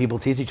the way people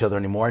tease each other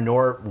anymore,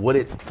 nor would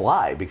it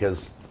fly,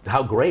 because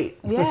how great.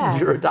 Yeah.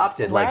 You're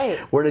adopted. Right.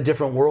 We're in a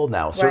different world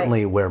now,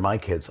 certainly where my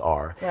kids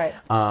are. Right.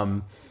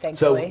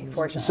 Thankfully,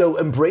 fortunately. So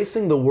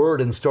embracing the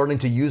word and starting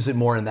to use it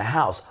more in the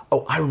house.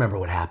 Oh, I remember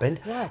what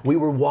happened. What? We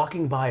were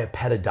walking by a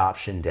pet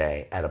adoption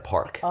day at a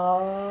park.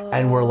 Oh.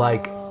 And we're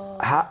like,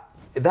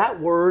 that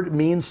word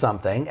means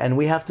something, and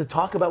we have to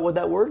talk about what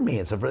that word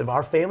means. If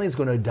our family is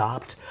going to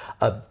adopt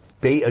a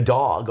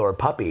dog or a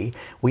puppy,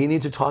 we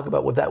need to talk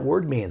about what that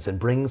word means and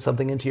bring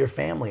something into your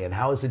family, and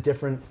how is it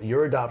different,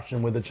 your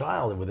adoption with a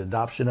child and with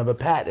adoption of a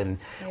pet. And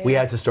we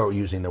had to start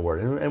using the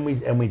word, and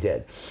we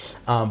did.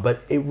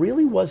 But it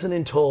really wasn't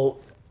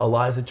until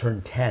Eliza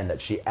turned 10 that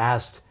she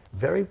asked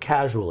very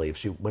casually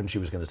when she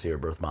was going to see her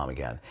birth mom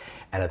again.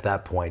 And at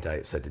that point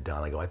I said to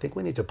Don, I think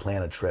we need to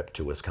plan a trip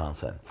to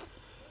Wisconsin.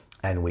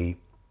 And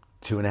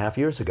 2.5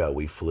 years ago,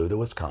 we flew to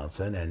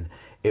Wisconsin, and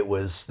it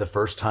was the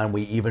first time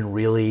we even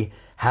really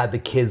had the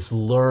kids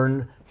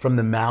learn from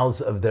the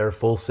mouths of their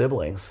full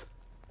siblings,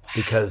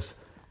 because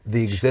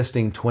the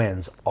existing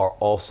twins are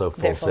also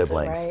full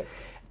siblings. Right.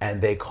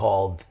 And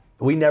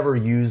we never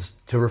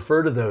used to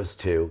refer to those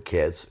 2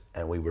 kids,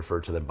 and we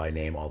refer to them by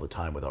name all the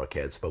time with our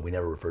kids, but we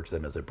never refer to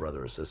them as a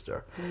brother or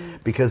sister.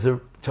 Because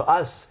to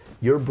us,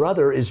 your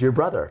brother is your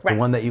brother, the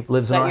one that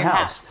lives in our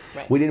house.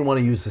 Right. We didn't want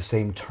to use the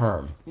same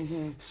term.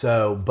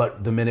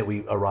 But the minute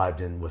we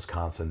arrived in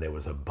Wisconsin, there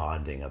was a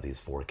bonding of these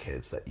 4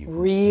 kids that you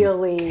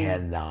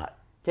cannot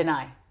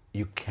deny.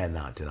 You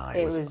cannot deny.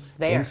 It was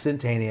there.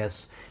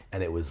 Instantaneous,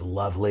 and it was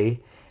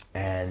lovely.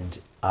 And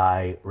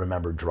I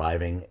remember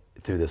driving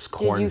through this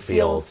cornfield. Did you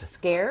feel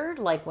scared,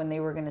 when they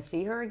were going to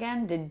see her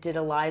again? Did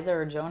Eliza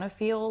or Jonah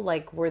feel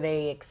were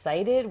they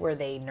excited? Were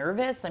they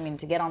nervous?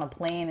 To get on a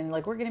plane and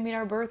we're going to meet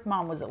our birth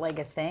mom, was it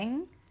a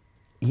thing?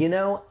 They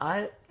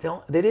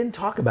didn't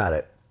talk about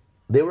it.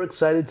 They were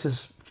excited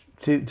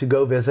to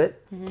go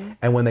visit.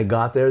 And when they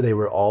got there, they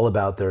were all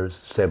about their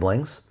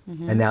siblings.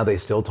 And now they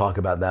still talk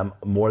about them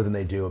more than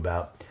they do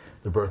about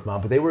the birth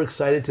mom. But they were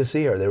excited to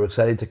see her. They were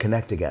excited to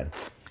connect again.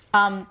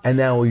 And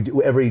now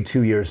every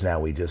 2 years now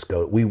we just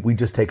go. We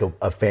just take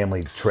a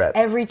family trip.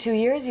 Every 2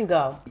 years you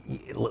go.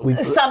 We've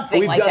done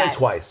it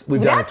twice.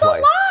 We've done it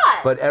twice. A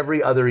lot. But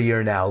every other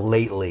year now,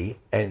 lately,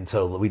 and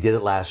so we did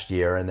it last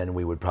year, and then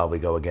we would probably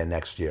go again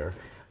next year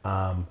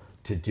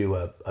to do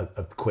a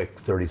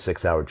quick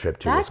 36-hour trip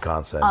to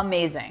Wisconsin.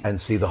 Amazing.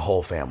 And see the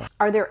whole family.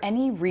 Are there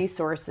any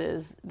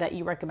resources that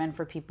you recommend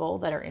for people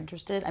that are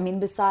interested?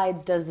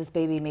 Besides Does This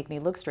Baby Make Me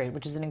Look Straight,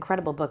 which is an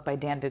incredible book by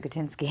Dan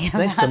Bukatinsky.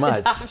 Thanks so much.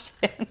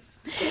 Adoption.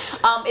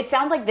 It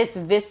sounds like this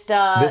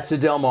Vista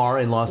Del Mar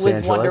in Los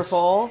Angeles was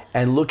wonderful.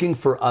 And looking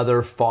for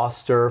other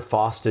foster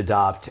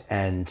adopt,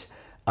 and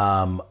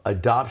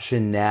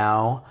Adoption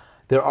Now.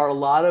 There are a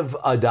lot of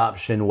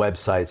adoption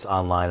websites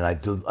online,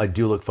 and I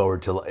do look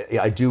forward to.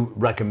 I do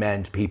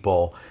recommend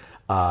people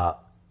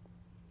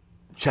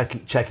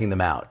checking them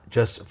out,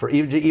 just for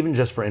even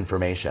just for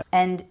information.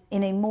 And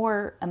in a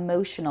more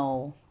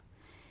emotional,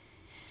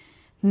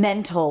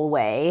 mental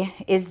way,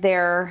 is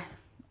there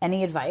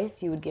any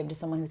advice you would give to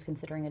someone who's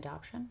considering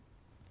adoption?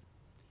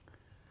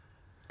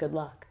 Good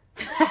luck.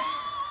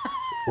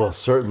 Well,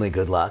 certainly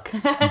good luck,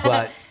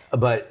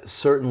 but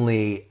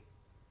certainly.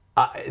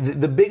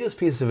 The biggest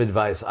piece of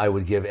advice I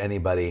would give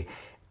anybody,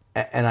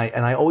 and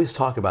I always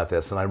talk about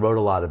this, and I wrote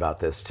a lot about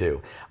this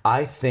too.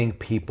 I think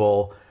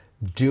people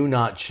do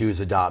not choose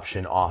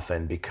adoption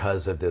often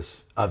because of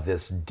this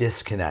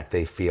disconnect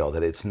they feel,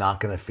 that it's not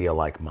going to feel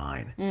like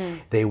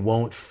mine. They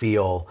won't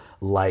feel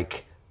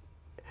like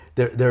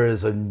there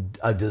is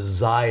a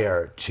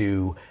desire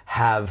to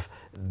have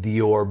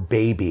your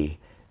baby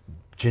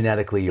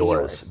genetically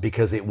yours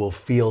because it will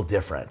feel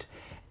different.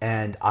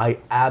 And I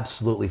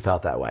absolutely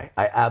felt that way.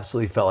 I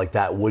absolutely felt like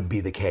that would be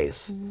the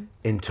case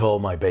until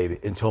my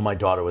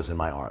daughter was in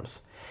my arms.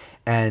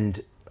 And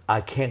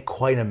I can't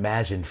quite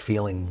imagine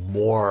feeling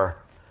more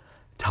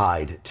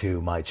tied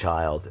to my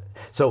child.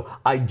 So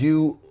I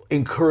do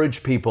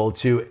encourage people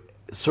to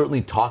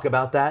certainly talk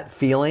about that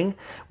feeling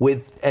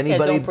with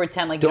anybody. Yeah, don't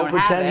pretend like you don't have it.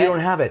 Don't pretend you don't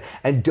have it.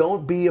 And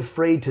don't be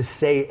afraid to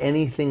say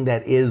anything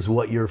that is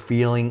what you're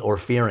feeling or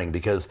fearing,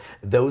 because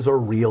those are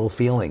real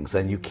feelings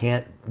and you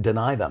can't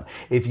deny them.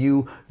 If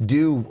you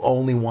do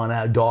only want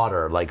a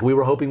daughter, like we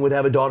were hoping we'd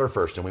have a daughter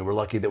first and we were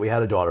lucky that we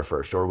had a daughter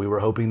first, or we were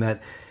hoping that,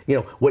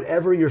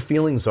 whatever your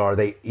feelings are,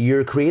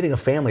 you're creating a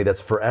family that's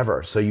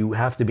forever. So you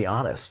have to be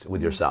honest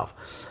with yourself.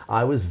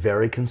 I was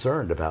very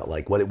concerned about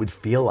what it would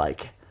feel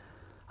like.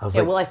 I was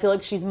will I feel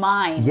like she's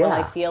mine? Yeah. Will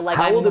I feel like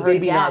How I'm will the her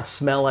baby dad? not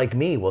smell like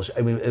me? Well,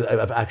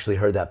 I've actually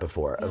heard that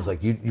before. I was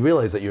like, you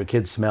realize that your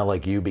kids smell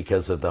like you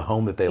because of the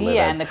home that they live in.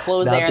 Yeah, and the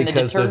clothes there and the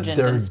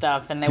detergent and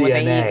stuff, and what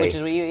they eat, which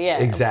is what you,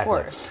 exactly.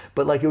 Of course.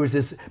 But it was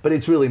this, but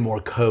it's really more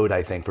code,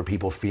 I think, for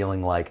people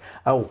feeling like,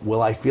 oh,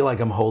 will I feel like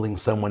I'm holding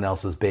someone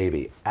else's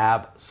baby?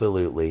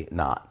 Absolutely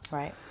not.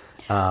 Right.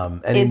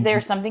 And is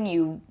there something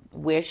you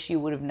wish you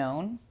would have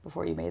known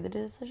before you made the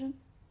decision?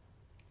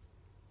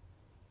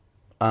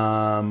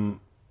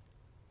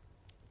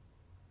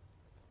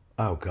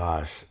 Oh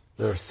gosh,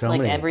 there are so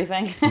many. Like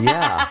everything?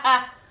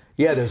 Yeah.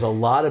 Yeah, there's a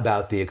lot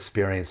about the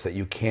experience that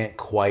you can't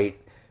quite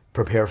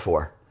prepare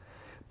for.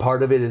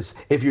 Part of it is,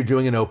 if you're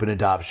doing an open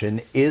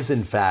adoption, is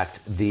in fact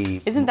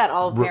the... Isn't that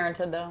all of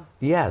parenthood, though?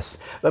 Yes.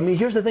 I mean,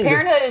 here's the thing.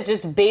 Parenthood is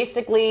just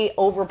basically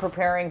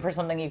over-preparing for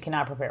something you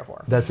cannot prepare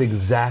for. That's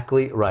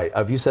exactly right.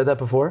 Have you said that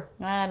before?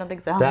 I don't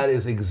think so. That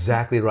is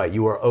exactly right.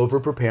 You are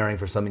over-preparing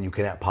for something you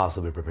cannot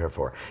possibly prepare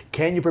for.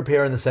 Can you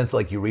prepare in the sense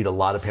you read a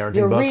lot of parenting books?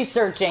 You're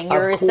researching,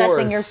 you're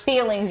assessing your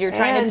feelings, you're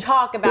trying to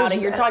talk about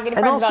it, you're talking to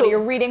friends about it, you're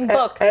reading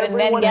books, and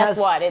then guess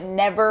what? It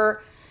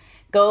never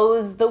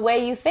goes the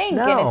way you think,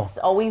 and it's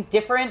always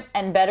different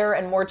and better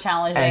and more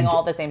challenging all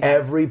at the same time.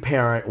 Every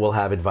parent will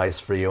have advice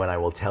for you, and I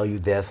will tell you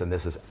this, and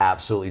this is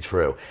absolutely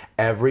true.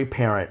 Every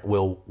parent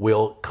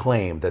will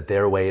claim that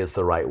their way is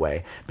the right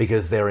way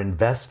because they're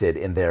invested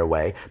in their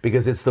way,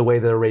 because it's the way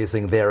they're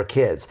raising their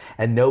kids.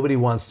 And nobody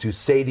wants to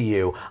say to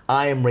you,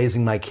 I am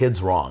raising my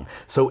kids wrong.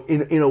 So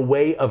in a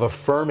way of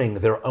affirming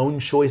their own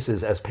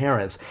choices as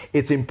parents,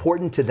 it's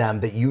important to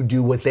them that you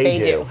do what they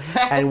do.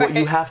 And what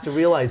you have to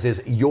realize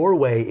is your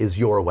way is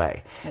your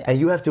way. Yeah. And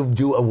you have to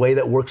do a way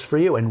that works for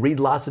you and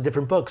read lots of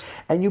different books.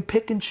 And you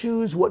pick and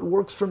choose what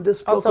works from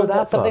this book or that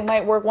book. Something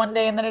might work one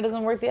day and then it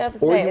doesn't work the other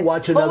day. Or you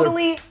watch another...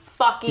 Totally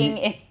fucking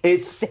insane.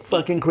 It's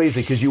fucking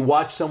crazy because you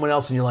watch someone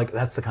else and you're like,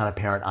 that's the kind of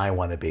parent I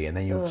want to be. And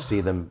then you see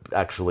them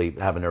actually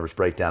have a nervous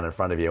breakdown in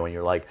front of you and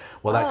you're like,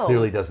 well, that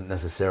clearly doesn't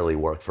necessarily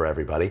work for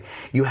everybody.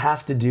 You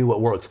have to do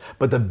what works.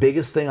 But the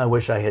biggest thing I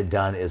wish I had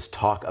done is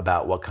talk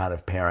about what kind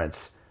of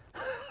parents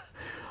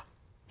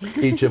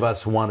each of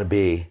us want to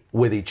be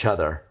with each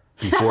other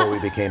before we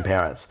became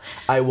parents.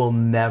 I will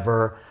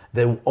never,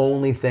 the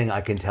only thing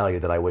I can tell you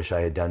that I wish I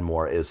had done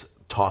more is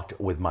talked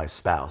with my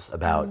spouse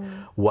about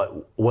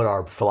what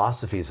our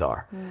philosophies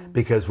are,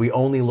 because we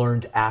only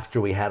learned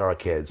after we had our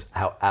kids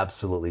how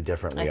absolutely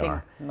different we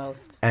are.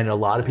 Most. And a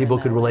lot of people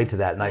could relate to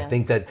that. And I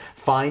think that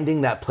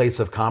finding that place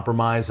of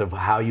compromise of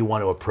how you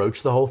want to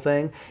approach the whole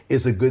thing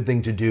is a good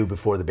thing to do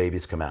before the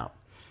babies come out.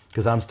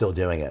 Because I'm still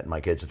doing it.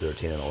 My kids are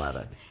 13 and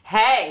 11.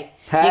 Hey,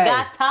 you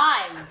got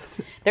time.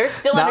 They're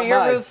still under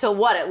your roof till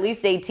what? At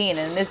least 18,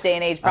 and in this day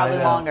and age, probably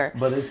longer.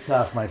 But it's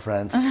tough, my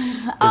friends.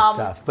 It's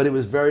tough. But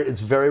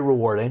it's very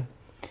rewarding.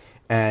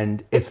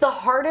 And it's the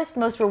hardest,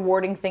 most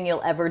rewarding thing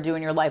you'll ever do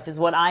in your life is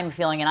what I'm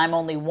feeling, and I'm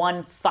only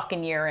one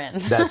fucking year in.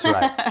 That's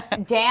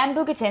right. Dan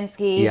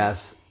Bukatinsky.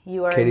 Yes.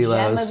 You are Katie a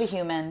gem Lowe's. of a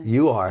human.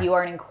 You are. You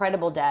are an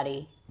incredible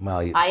daddy.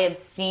 Well, I have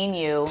seen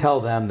you.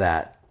 Tell them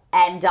that.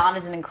 And Don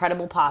is an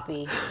incredible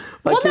poppy.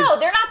 No,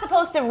 they're not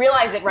supposed to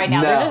realize it right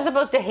now. No. They're just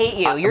supposed to hate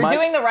you. You're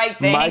doing the right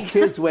thing. My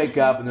kids wake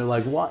up and they're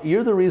like, "What?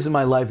 You're the reason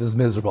my life is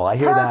miserable." I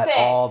hear that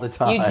all the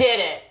time. You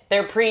did it.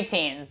 They're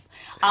preteens.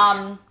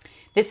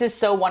 This is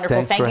so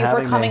wonderful. Thank you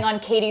for coming on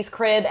Katie's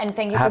Crib, and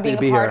thank you for being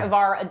a part of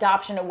our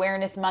Adoption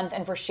Awareness Month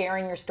and for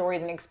sharing your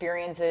stories and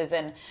experiences.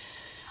 And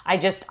I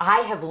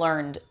have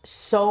learned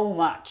so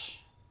much.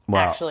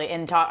 Wow. Actually,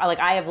 and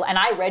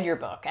I read your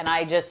book, and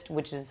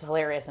which is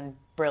hilarious and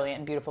brilliant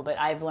and beautiful, but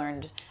I've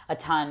learned a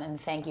ton, and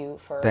thank you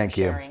for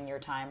sharing your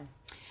time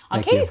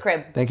on Katie's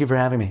Crib. Thank you for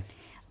having me.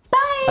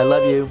 Bye. I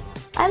love you.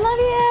 I love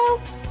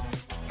you.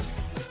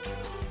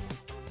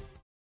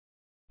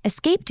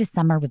 Escape to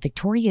summer with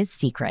Victoria's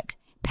Secret.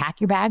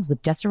 Pack your bags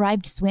with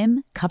just-arrived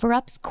swim,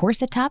 cover-ups,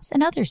 corset tops,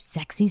 and other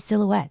sexy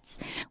silhouettes.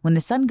 When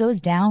the sun goes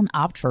down,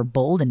 opt for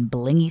bold and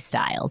blingy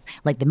styles,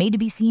 like the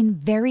made-to-be-seen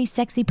Very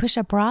Sexy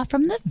Push-Up Bra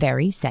from the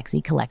Very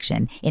Sexy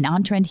Collection, in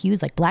on-trend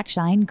hues like black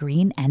shine,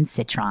 green, and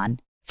citron.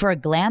 For a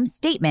glam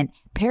statement,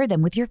 pair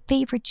them with your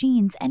favorite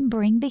jeans and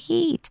bring the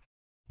heat.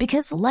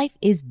 Because life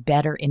is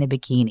better in a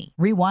bikini.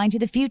 Rewind to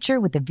the future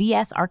with the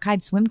VS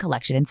Archive Swim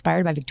Collection,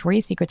 inspired by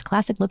Victoria's Secret's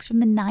classic looks from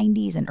the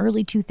 90s and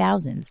early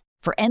 2000s.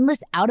 For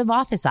endless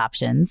out-of-office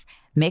options,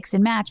 mix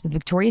and match with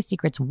Victoria's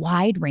Secret's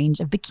wide range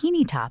of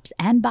bikini tops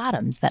and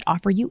bottoms that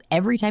offer you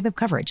every type of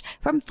coverage,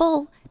 from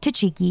full to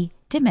cheeky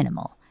to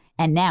minimal.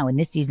 And now in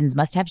this season's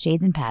must-have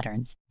shades and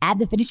patterns, add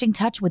the finishing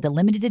touch with the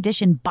limited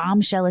edition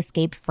Bombshell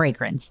Escape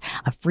fragrance,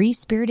 a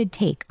free-spirited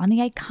take on the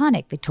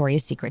iconic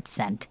Victoria's Secret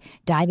scent.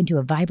 Dive into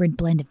a vibrant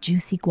blend of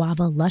juicy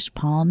guava, lush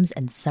palms,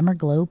 and summer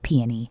glow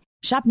peony.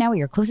 Shop now at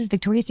your closest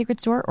Victoria's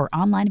Secret store or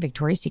online at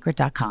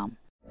victoriassecret.com.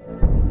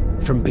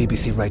 From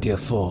BBC Radio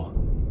 4,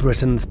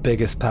 Britain's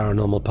biggest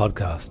paranormal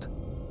podcast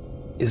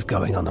is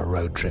going on a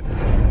road trip.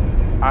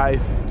 I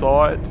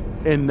thought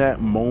in that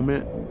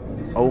moment,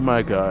 oh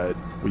my God,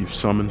 we've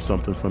summoned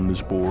something from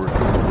this board.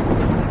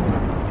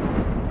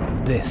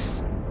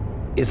 This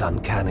is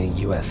Uncanny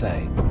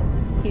USA.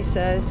 He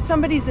says,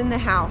 somebody's in the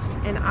house,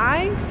 and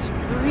I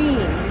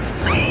screamed.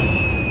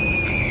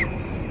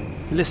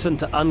 Listen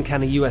to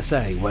Uncanny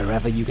USA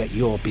wherever you get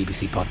your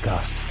BBC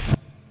podcasts,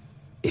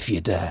 if you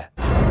dare.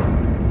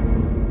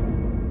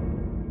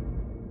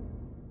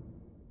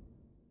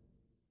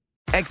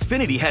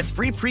 Xfinity has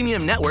free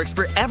premium networks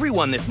for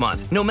everyone this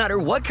month, no matter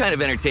what kind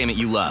of entertainment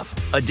you love.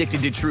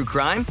 Addicted to true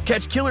crime?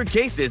 Catch killer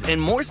cases and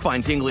more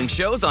spine-tingling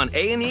shows on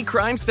A&E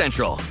Crime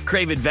Central.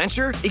 Crave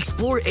adventure?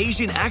 Explore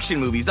Asian action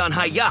movies on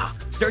Hi-YAH.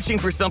 Searching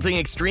for something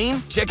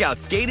extreme? Check out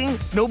skating,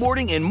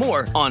 snowboarding, and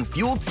more on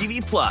Fuel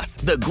TV Plus,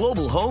 the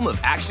global home of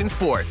action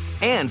sports.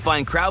 And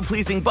find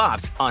crowd-pleasing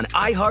bops on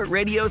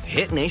iHeartRadio's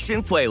Hit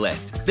Nation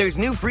playlist. There's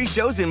new free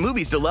shows and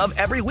movies to love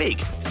every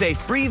week. Say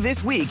free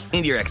this week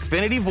in your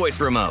Xfinity voice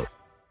remote.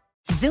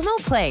 Xumo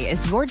Play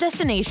is your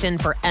destination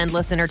for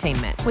endless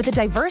entertainment. With a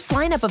diverse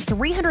lineup of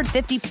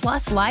 350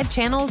 plus live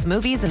channels,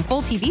 movies, and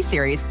full TV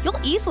series, you'll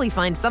easily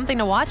find something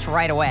to watch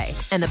right away.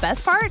 And the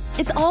best part?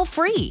 It's all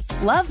free.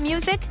 Love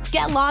music?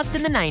 Get lost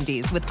in the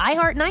 90s with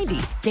iHeart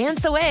 90s,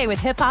 dance away with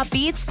hip-hop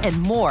beats, and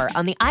more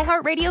on the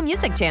iHeartRadio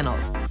music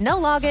channels. No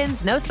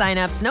logins, no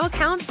signups, no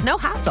accounts, no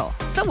hassle.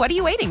 So what are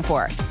you waiting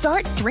for?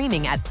 Start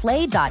streaming at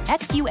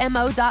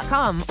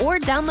play.xumo.com or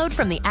download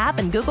from the app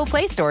and Google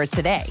Play stores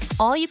today.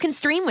 All you can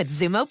stream with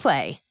Xumo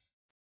Play.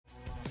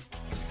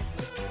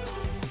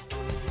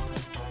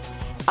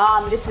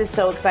 This is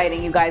so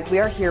exciting, you guys. We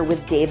are here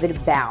with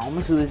David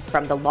Baum, who's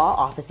from the law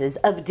offices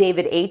of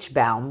David H.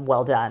 Baum.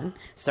 Well done,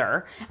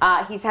 sir.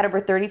 He's had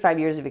over 35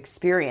 years of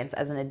experience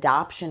as an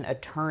adoption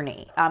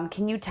attorney.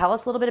 Can you tell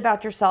us a little bit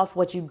about yourself,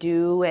 what you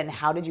do, and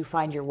how did you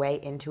find your way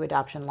into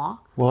adoption law?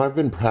 Well, I've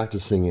been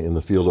practicing in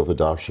the field of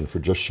adoption for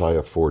just shy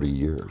of 40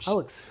 years.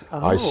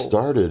 I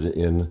started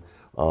in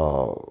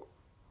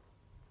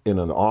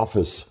an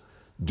office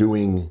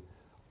doing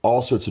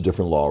all sorts of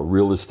different law,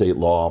 real estate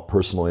law,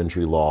 personal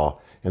injury law,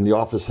 and the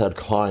office had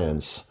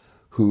clients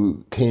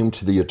who came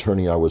to the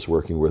attorney I was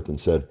working with and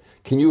said,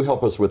 can you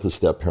help us with a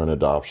step-parent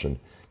adoption?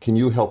 Can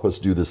you help us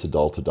do this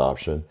adult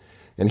adoption?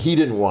 And he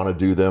didn't want to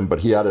do them, but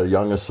he had a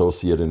young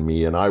associate in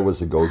me, and I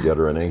was a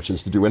go-getter and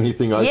anxious to do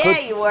anything I could. Yeah,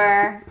 you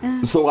were.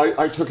 So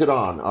I took it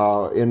on.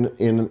 In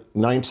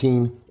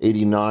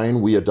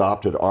 1989, we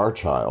adopted our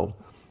child,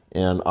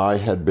 and I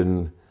had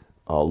been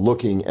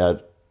looking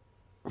at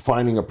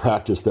finding a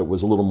practice that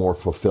was a little more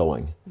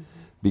fulfilling,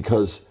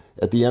 because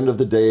at the end of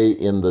the day,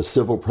 in the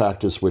civil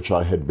practice which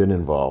I had been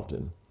involved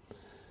in,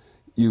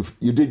 you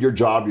did your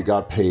job, you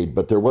got paid,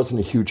 but there wasn't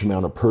a huge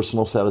amount of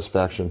personal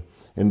satisfaction,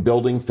 and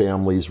building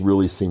families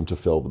really seemed to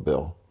fill the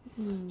bill.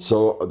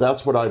 So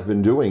that's what I've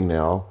been doing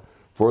now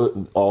for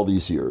all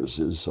these years,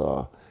 is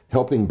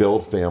helping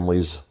build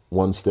families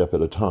one step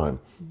at a time.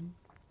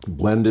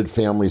 Blended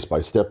families by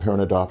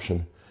step-parent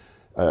adoption,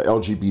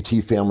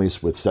 LGBT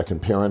families with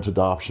second-parent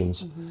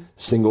adoptions,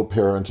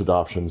 single-parent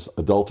adoptions,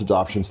 adult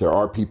adoptions. There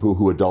are people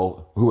who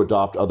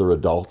adopt other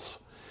adults.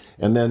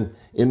 And then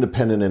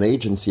independent and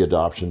agency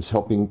adoptions,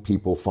 helping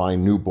people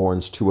find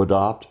newborns to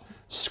adopt,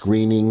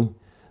 screening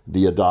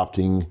the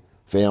adopting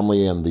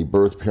family and the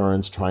birth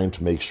parents, trying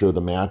to make sure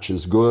the match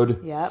is good,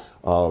 Yep.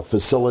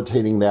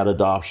 Facilitating that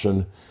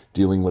adoption,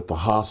 dealing with the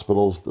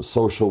hospitals, the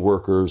social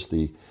workers,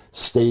 the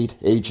state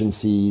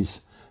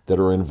agencies that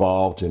are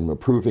involved in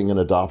approving an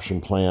adoption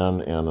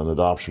plan and an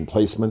adoption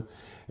placement,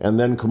 and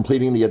then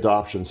completing the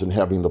adoptions and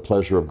having the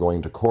pleasure of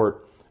going to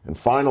court and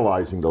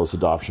finalizing those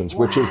adoptions,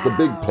 which is the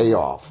big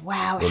payoff.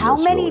 Wow. How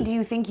many do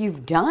you think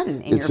you've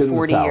done in your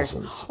 40 years?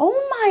 It's in the thousands.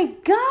 Oh my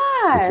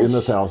gosh. It's in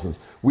the thousands.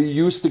 We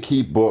used to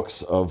keep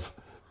books of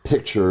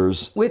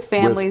pictures with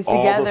families with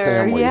together. All the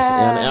families.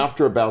 Yeah. And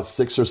after about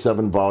 6 or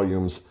 7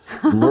 volumes,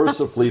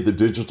 mercifully the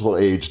digital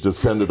age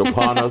descended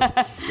upon us.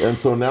 And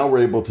so now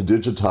we're able to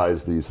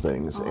digitize these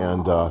things.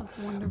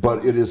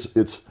 But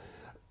it's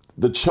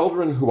the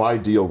children who I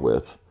deal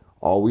with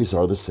always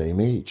are the same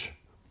age.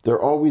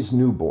 They're always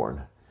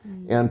newborn.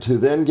 And to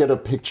then get a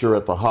picture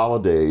at the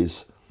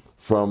holidays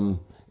from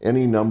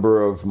any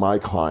number of my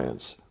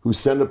clients who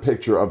send a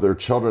picture of their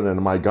children, and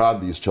my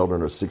God, these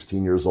children are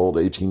 16 years old,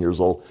 18 years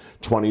old,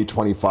 20,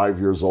 25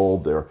 years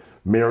old. They're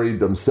married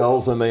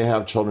themselves and they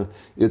have children.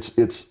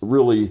 It's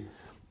really,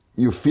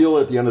 you feel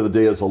at the end of the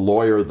day as a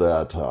lawyer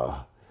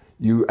that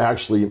you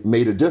actually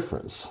made a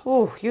difference.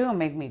 Oh, you're gonna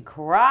make me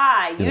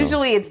cry.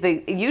 Usually it's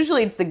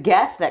the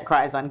guest that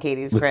cries on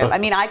Katie's Crib. I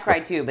mean, I cry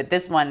too, but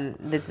this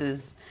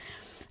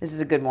is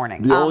a good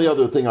morning. The only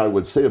other thing I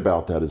would say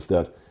about that is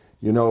that,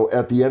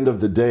 at the end of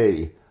the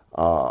day,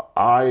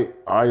 I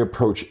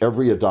approach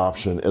every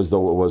adoption as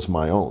though it was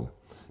my own.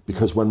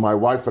 Because when my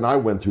wife and I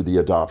went through the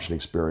adoption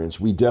experience,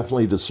 we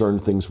definitely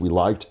discerned things we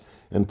liked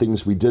and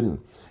things we didn't.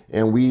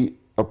 And we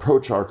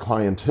approach our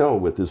clientele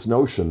with this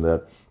notion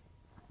that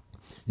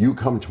you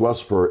come to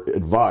us for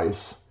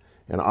advice,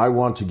 and I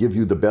want to give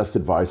you the best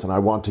advice, and I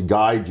want to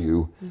guide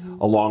you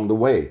along the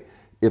way.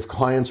 If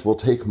clients will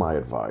take my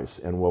advice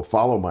and will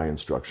follow my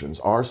instructions,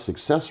 our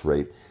success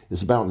rate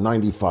is about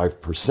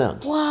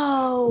 95%.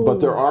 Whoa! But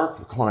there are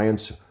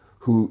clients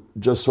who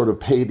just sort of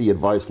pay the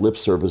advice lip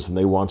service and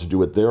they want to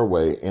do it their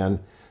way, and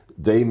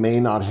they may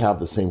not have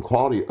the same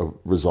quality of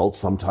results.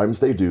 Sometimes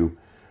they do.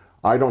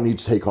 I don't need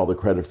to take all the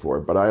credit for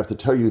it, but I have to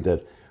tell you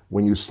that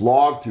when you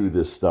slog through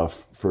this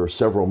stuff for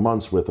several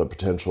months with a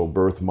potential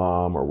birth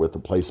mom or with a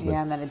placement,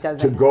 and then it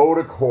doesn't. To go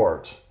to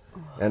court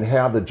and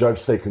have the judge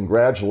say,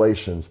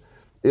 congratulations,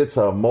 it's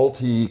a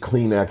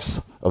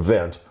multi-Kleenex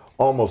event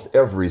almost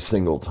every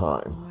single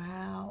time.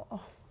 Wow.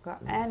 Oh, God.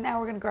 And now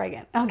we're going to cry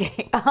again.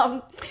 Okay.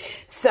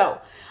 So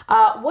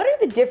what are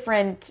the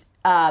different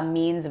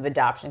means of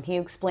adoption? Can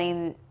you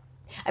explain?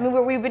 I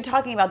mean, we've been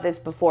talking about this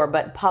before,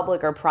 but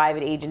public or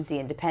private agency,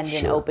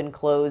 independent, Sure. open,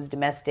 closed,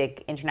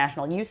 domestic,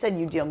 international. You said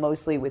you deal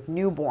mostly with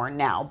newborn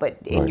now, but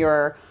in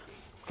your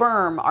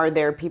firm, are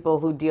there people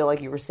who deal, like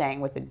you were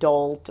saying, with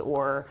adult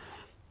or?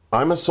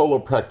 I'm a solo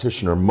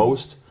practitioner.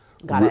 Most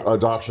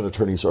adoption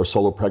attorneys are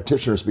solo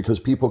practitioners because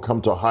people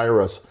come to hire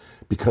us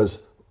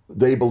because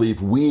they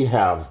believe we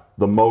have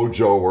the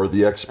mojo or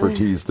the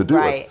expertise to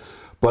do it.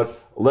 But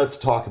let's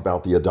talk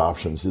about the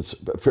adoptions. It's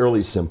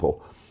fairly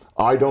simple.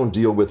 I don't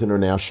deal with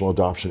international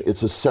adoption.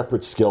 It's a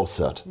separate skill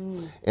set.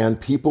 And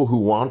people who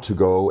want to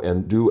go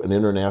and do an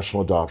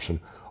international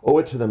adoption owe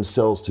it to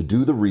themselves to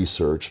do the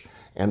research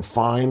and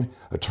find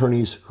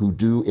attorneys who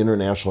do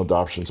international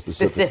adoption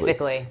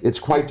specifically. It's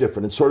quite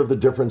different. It's sort of the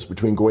difference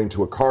between going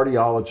to a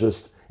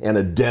cardiologist and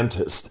a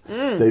dentist.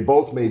 They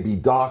both may be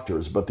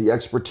doctors, but the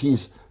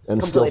expertise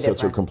and skill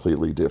sets are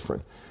completely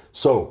different.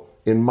 So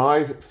in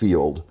my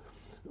field,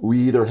 we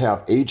either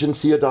have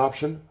agency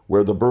adoption,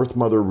 where the birth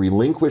mother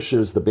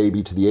relinquishes the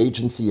baby to the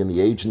agency and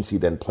the agency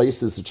then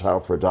places the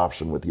child for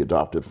adoption with the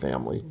adoptive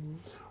family.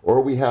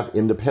 Or we have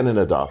independent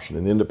adoption.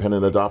 In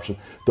independent adoption,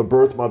 the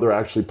birth mother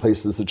actually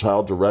places the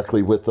child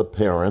directly with the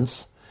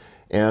parents,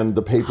 and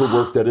the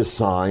paperwork that is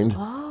signed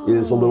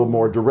is a little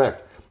more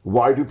direct.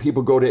 Why do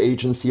people go to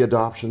agency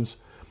adoptions?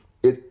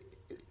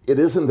 It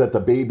isn't that the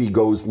baby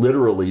goes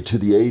literally to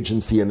the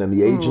agency and then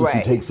the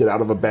agency takes it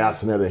out of a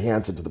bassinet and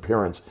hands it to the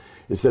parents.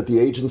 It's that the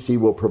agency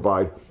will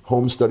provide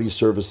home study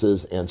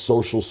services and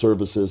social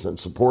services and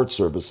support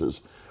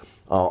services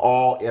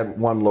all at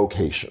one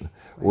location.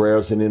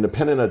 Whereas in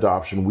independent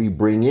adoption, we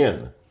bring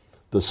in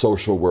the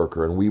social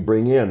worker and we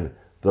bring in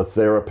the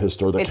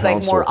therapist or the counselor.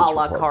 It's like more a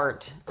la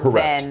carte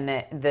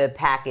than the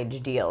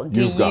package deal.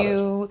 Do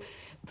you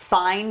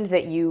find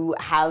that you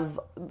have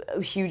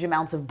huge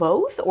amounts of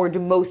both, or do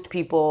most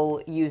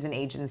people use an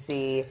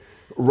agency?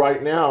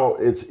 Right now,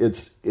 it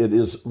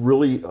is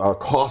really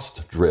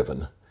cost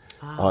driven.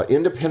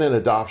 Independent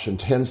adoption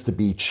tends to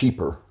be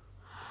cheaper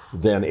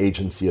than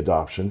agency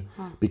adoption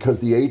because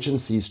the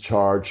agencies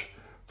charge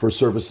for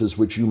services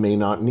which you may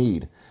not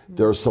need.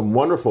 There are some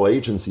wonderful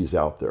agencies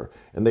out there,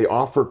 and they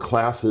offer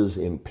classes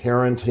in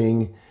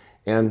parenting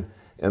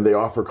and they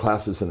offer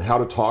classes in how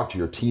to talk to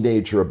your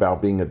teenager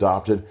about being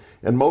adopted.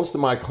 And most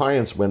of my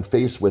clients, when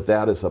faced with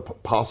that as a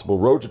possible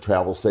road to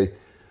travel, say,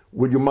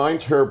 would you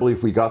mind terribly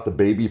if we got the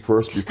baby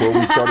first before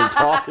we started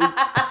talking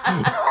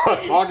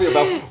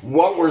about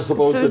what we're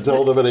supposed to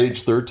tell them at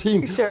age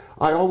 13? Sure.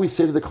 I always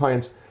say to the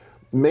clients,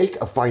 make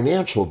a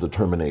financial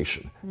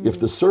determination. If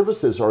the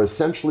services are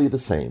essentially the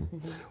same,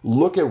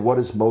 look at what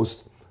is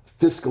most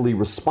fiscally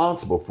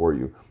responsible for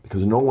you,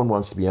 because no one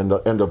wants to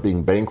end up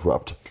being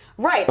bankrupt.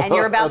 Right, and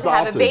you're about to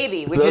have a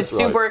baby, which That's is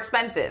super right.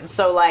 expensive.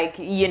 So, like,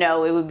 you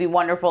know, it would be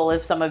wonderful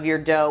if some of your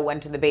dough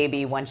went to the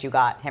baby once you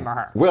got him or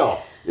her.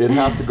 Well, it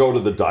has to go to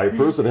the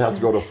diapers, it has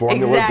to go to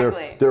formula.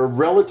 Exactly. There are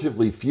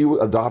relatively few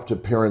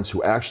adoptive parents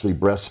who actually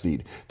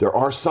breastfeed. There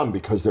are some,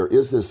 because there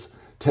is this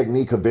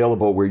technique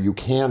available where you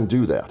can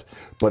do that,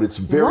 but it's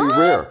very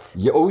rare.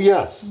 Yeah, oh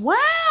yes. Wow.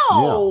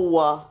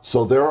 Yeah.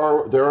 So there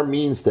are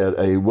means that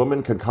a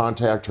woman can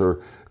contact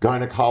her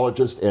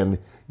gynecologist and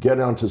get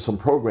onto some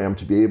program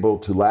to be able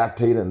to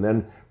lactate and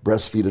then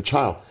breastfeed a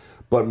child.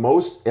 But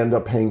most end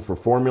up paying for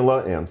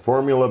formula, and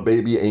formula,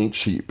 baby, ain't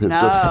cheap. It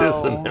just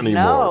isn't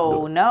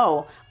anymore.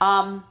 No.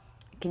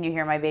 Can you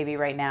hear my baby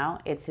right now?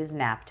 It's his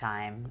nap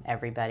time,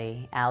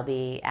 everybody.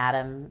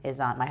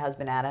 my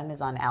husband Adam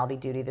is on Albie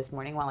duty this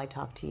morning while I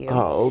talk to you.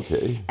 Oh,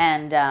 okay.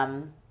 And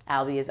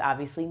Albie is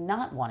obviously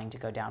not wanting to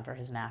go down for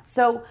his nap.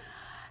 So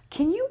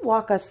can you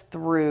walk us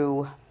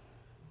through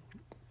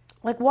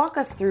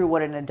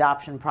what an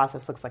adoption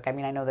process looks like? I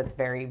mean, I know that's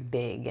very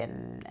big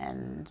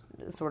and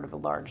sort of a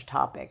large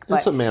topic. But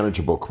it's a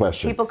manageable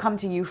question. People come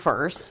to you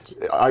first.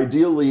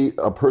 Ideally,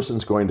 a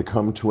person's going to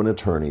come to an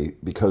attorney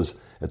because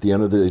at the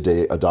end of the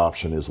day,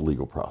 adoption is a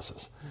legal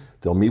process.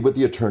 They'll meet with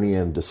the attorney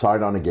and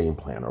decide on a game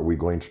plan. Are we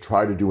going to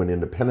try to do an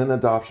independent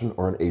adoption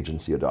or an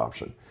agency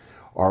adoption?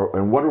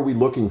 And what are we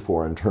looking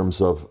for in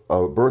terms of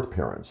birth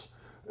parents?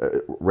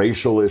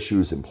 Racial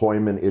issues,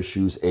 employment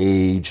issues,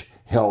 age,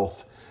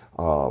 health,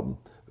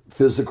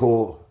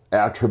 physical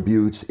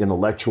attributes,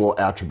 intellectual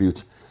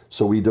attributes.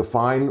 So we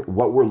define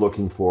what we're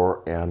looking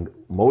for, and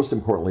most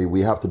importantly,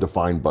 we have to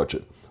define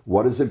budget.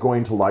 What is it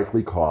going to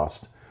likely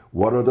cost?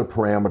 What are the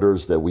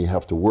parameters that we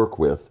have to work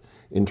with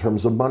in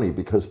terms of money?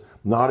 Because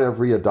not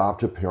every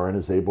adoptive parent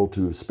is able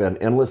to spend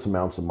endless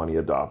amounts of money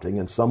adopting,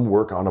 and some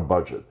work on a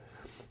budget.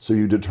 So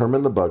you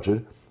determine the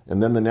budget,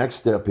 and then the next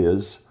step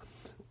is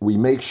we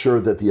make sure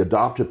that the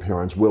adoptive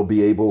parents will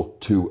be able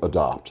to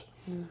adopt.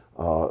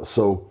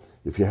 So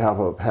if you have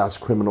a past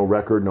criminal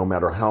record, no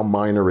matter how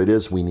minor it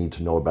is, we need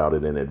to know about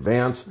it in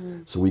advance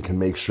so we can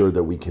make sure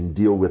that we can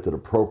deal with it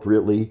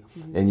appropriately,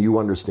 and you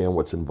understand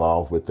what's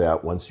involved with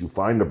that once you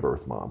find a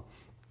birth mom.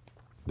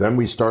 Then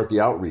we start the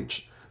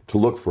outreach to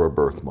look for a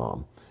birth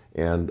mom,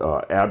 and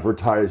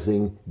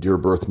advertising, Dear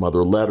Birth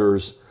Mother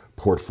letters,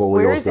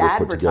 portfolios that are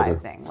put together. Where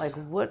is advertising? Like,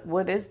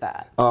 what is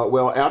that?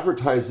 Well,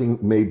 advertising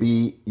may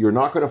be, you're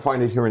not going to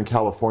find it here in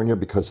California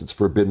because it's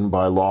forbidden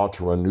by law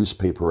to run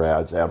newspaper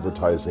ads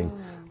advertising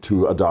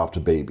to adopt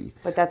a baby.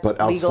 But that's But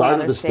legal outside in of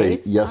the other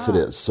state, states? yes, it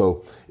is.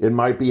 So it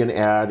might be an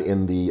ad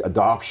in the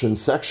adoption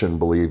section,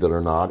 believe it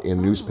or not,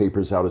 in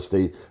newspapers out of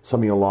state,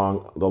 something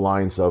along the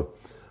lines of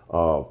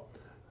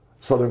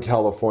Southern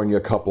California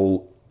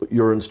couple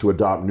yearns to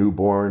adopt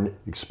newborn,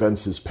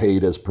 expenses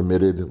paid as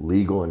permitted,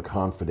 legal and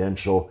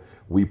confidential.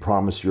 We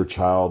promise your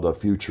child a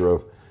future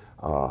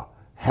of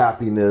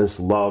happiness,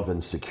 love,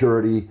 and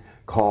security.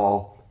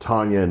 Call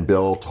Tanya and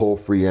Bill toll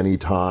free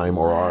anytime,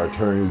 or our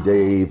attorney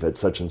Dave at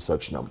such and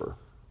such number.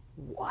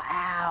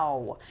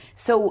 Wow.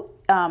 So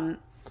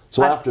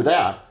after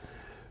that,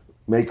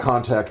 make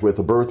contact with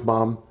a birth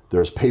mom.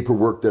 There's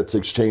paperwork that's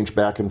exchanged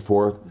back and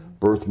forth.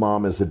 Birth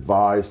mom is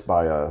advised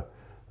by a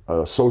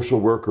social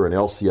worker, an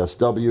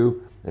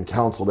LCSW, and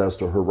counseled as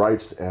to her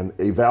rights and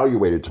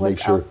evaluated to make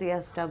sure.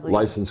 LCSW?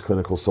 Licensed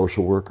clinical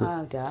social worker.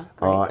 Oh, duh.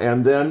 Great.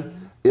 And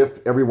then if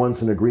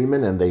everyone's in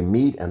agreement and they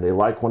meet and they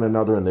like one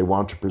another and they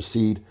want to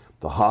proceed,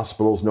 the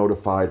hospital's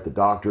notified, the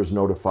doctor's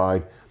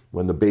notified.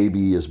 When the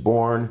baby is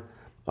born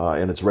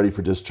and it's ready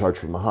for discharge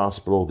from the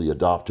hospital, the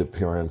adoptive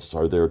parents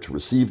are there to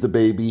receive the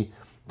baby.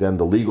 Then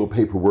the legal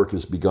paperwork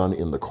is begun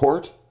in the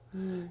court.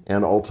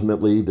 And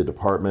ultimately, the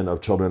Department of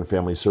Children and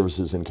Family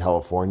Services in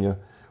California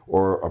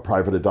or a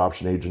private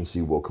adoption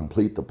agency will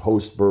complete the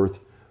post-birth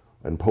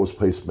and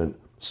post-placement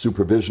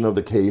supervision of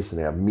the case and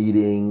have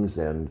meetings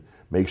and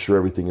make sure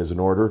everything is in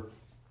order.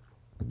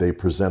 They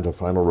present a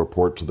final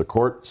report to the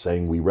court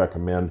saying we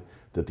recommend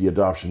that the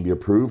adoption be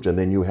approved, and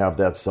then you have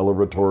that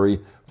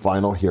celebratory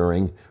final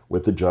hearing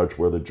with the judge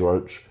where the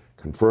judge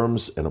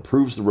confirms and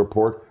approves the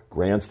report,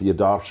 grants the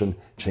adoption,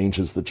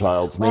 changes the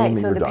child's name, and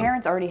so you're the done.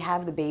 parents already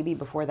have the baby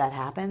before that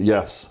happens?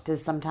 Yes.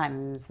 Does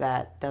sometimes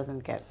that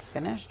doesn't get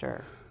finished,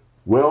 or?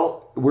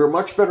 Well, we're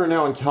much better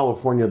now in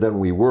California than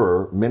we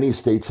were. Many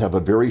states have a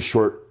very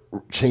short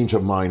change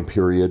of mind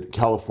period.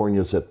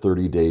 California's at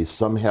 30 days.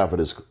 Some have it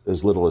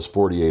as little as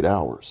 48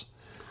 hours.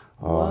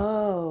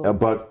 Whoa.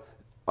 But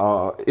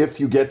if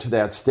you get to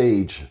that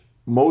stage,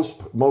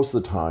 most of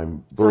the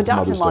time, So birth adoption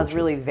mothers laws don't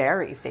really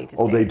vary state to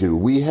state? Oh, they do.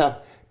 We have,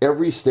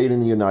 every state in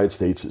the United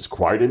States is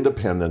quite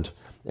independent,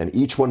 and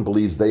each one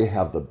believes they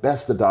have the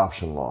best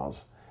adoption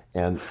laws.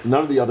 And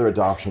none of the other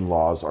adoption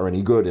laws are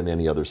any good in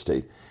any other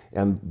state.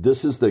 And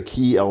this is the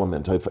key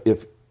element.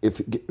 If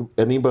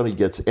anybody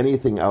gets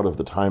anything out of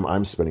the time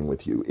I'm spending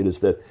with you, it is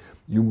that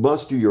you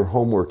must do your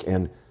homework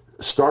and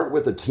start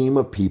with a team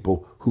of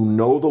people who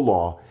know the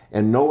law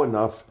and know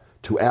enough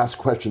to ask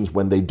questions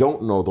when they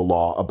don't know the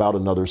law about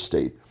another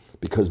state,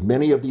 because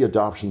many of the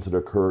adoptions that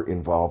occur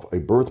involve a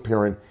birth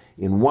parent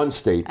in one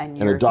state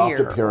and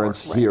adoptive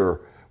parents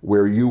here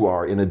where you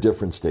are in a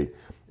different state.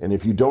 And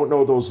if you don't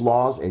know those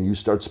laws and you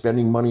start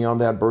spending money on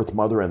that birth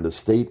mother and the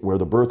state where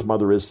the birth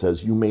mother is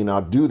says you may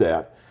not do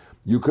that,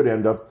 you could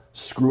end up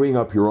screwing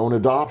up your own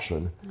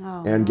adoption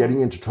and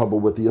getting into trouble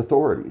with the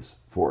authorities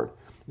for it.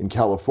 In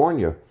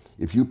California,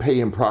 if you pay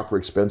improper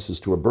expenses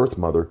to a birth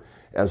mother,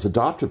 as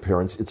adoptive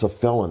parents, it's a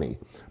felony,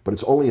 but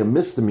it's only a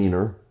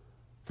misdemeanor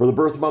for the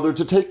birth mother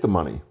to take the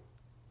money.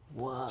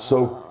 Whoa.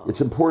 So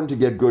it's important to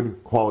get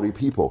good quality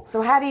people.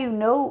 So how do you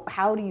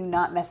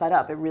not mess that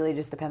up? It really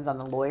just depends on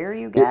the lawyer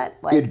you get?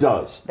 It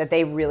does. That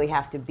they really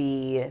have to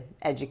be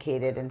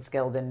educated and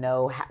skilled and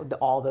know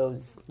all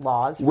those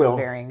laws from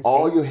varying states?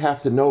 All you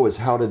have to know is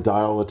how to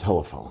dial a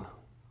telephone.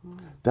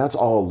 That's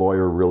all a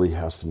lawyer really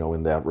has to know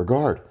in that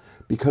regard.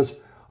 Because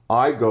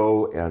I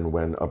go, and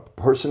when a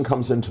person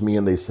comes into me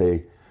and they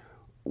say,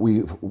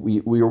 we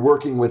are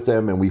working with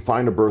them and we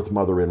find a birth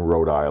mother in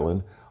Rhode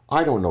Island,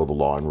 I don't know the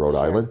law in Rhode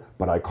Island,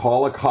 but I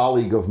call a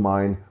colleague of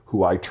mine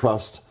who I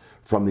trust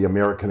from the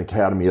American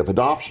Academy of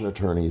Adoption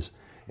Attorneys,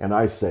 and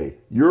I say,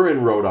 you're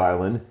in Rhode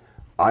Island,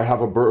 I have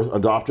a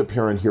adoptive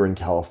parent here in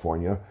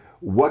California,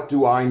 what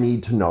do I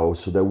need to know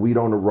so that we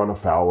don't run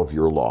afoul of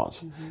your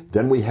laws?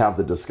 Then we have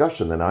the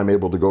discussion, then I'm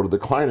able to go to the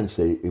client and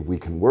say, if we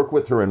can work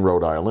with her in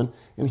Rhode Island,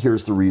 and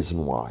here's the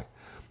reason why.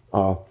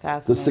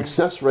 The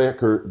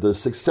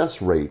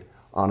success rate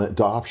on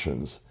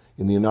adoptions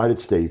in the United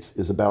States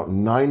is about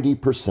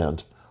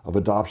 90% of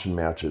adoption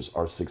matches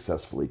are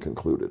successfully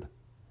concluded.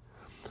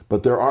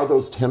 But there are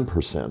those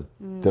 10%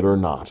 that are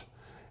not.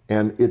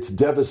 And it's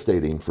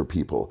devastating for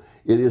people.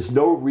 It is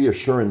no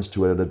reassurance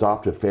to an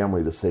adoptive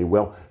family to say,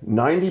 well,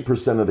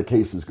 90% of the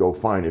cases go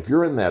fine. If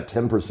you're in that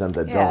 10%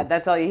 that don't. Yeah,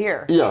 that's all you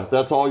hear. Yeah,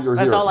 that's all you're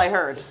hearing. That's all I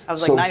heard. I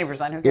was like,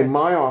 90%, who cares? In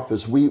my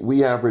office,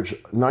 we average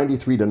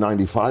 93 to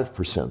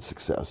 95%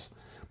 success.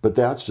 But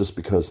that's just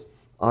because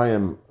I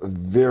am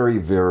very,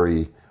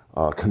 very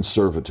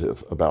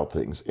conservative about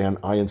things. And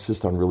I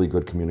insist on really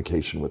good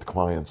communication with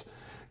clients.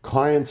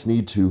 Clients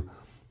need to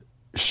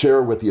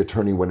share with the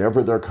attorney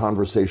whenever there are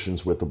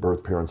conversations with the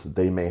birth parents that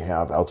they may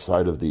have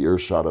outside of the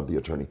earshot of the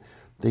attorney.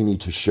 They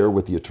need to share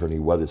with the attorney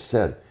what is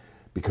said,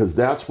 because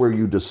that's where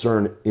you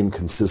discern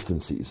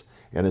inconsistencies.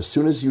 And as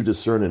soon as you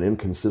discern an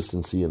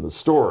inconsistency in the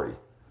story,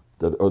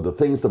 or the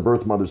things the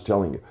birth mother's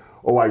telling you,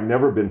 oh, I've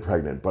never been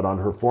pregnant, but on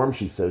her form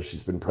she says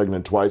she's been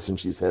pregnant twice and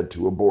she's had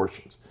 2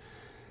 abortions.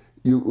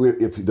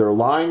 If they're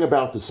lying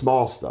about the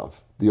small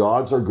stuff, the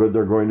odds are good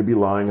they're going to be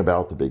lying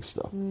about the big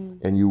stuff.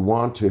 And you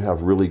want to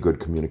have really good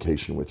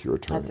communication with your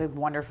attorney. That's a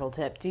wonderful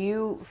tip. Do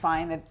you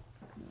find that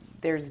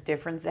there's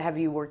difference? Have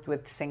you worked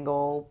with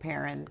single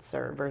parents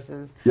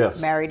versus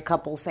married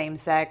couples,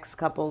 same-sex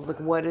couples?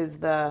 Like,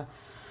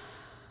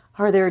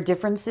 are there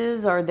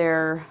differences?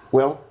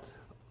 Well,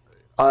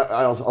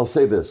 I'll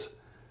say this.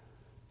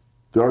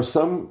 There are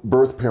some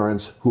birth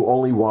parents who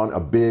only want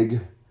a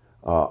big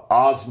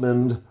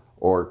Osmond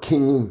or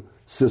King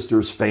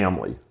sisters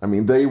family. I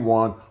mean, they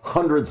want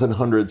hundreds and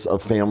hundreds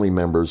of family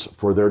members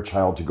for their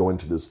child to go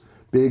into this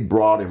big,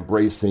 broad,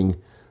 embracing,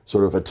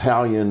 sort of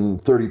Italian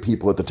 30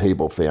 people at the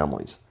table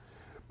families.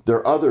 There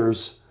are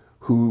others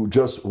who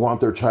just want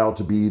their child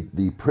to be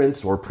the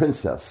prince or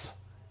princess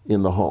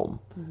in the home.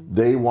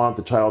 They want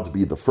the child to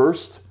be the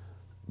first,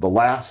 the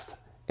last,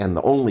 and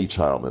the only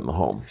child in the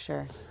home.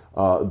 Sure.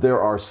 There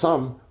are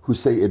some who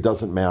say it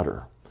doesn't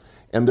matter.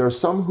 And there are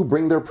some who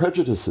bring their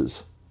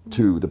prejudices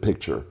to the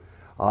picture.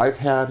 I've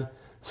had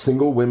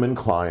single women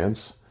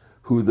clients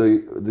who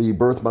the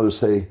birth mothers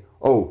say,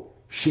 oh,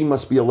 she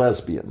must be a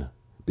lesbian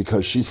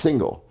because she's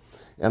single.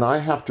 And I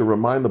have to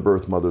remind the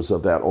birth mothers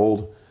of that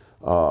old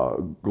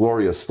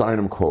Gloria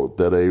Steinem quote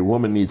that a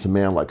woman needs a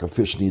man like a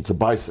fish needs a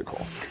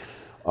bicycle.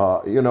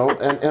 And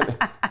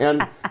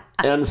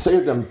say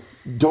to them,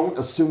 don't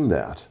assume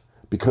that,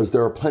 because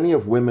there are plenty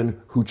of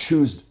women who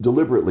choose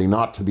deliberately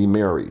not to be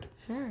married.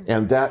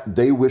 And that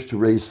they wish to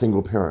raise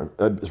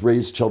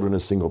children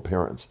as single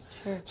parents.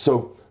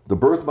 So the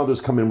birth mothers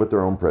come in with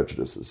their own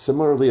prejudices.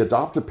 Similarly,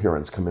 adoptive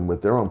parents come in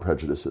with their own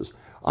prejudices.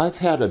 I've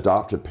had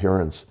adoptive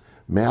parents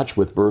match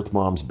with birth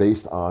moms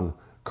based on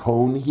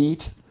cone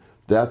heat.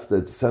 That's the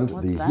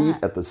heat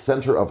at the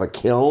center of a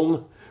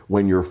kiln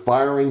when you're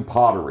firing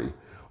pottery.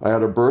 I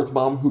had a birth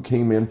mom who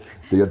came in.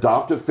 The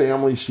adoptive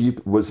family she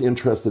was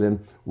interested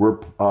in were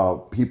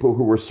people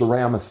who were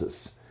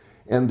ceramicists.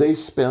 And they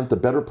spent the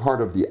better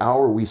part of the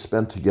hour we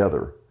spent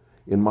together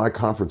in my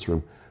conference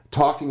room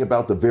talking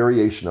about the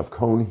variation of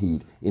cone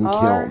heat in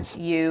kilns.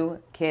 Are you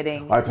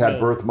kidding I've had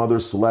birth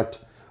mothers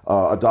select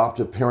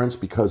adoptive parents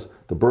because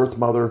the birth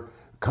mother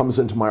comes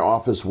into my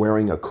office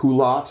wearing a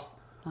culotte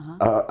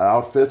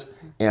outfit,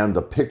 and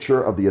the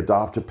picture of the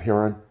adoptive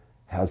parent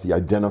has the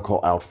identical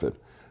outfit.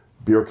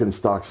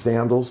 Birkenstock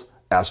sandals,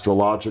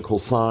 astrological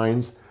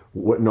signs,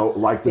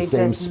 the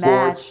same sports.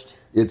 Matched.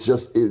 It's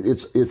just,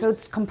 it's so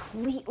it's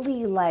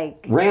completely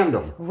like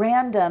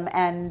random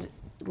and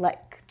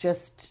like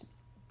just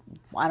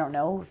I don't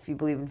know if you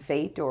believe in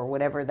fate or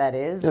whatever that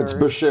is. Yeah, it's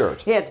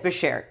beshert. Yeah, it's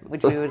beshert,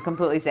 which we would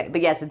completely say.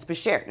 But yes, it's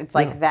beshert. It's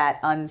like that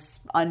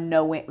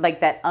unknowing,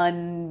 like that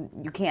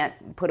you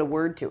can't put a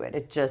word to it.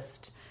 It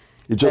just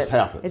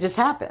happens. It just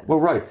happens. Well,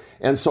 right.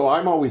 And so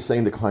I'm always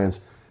saying to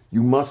clients,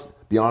 you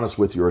must be honest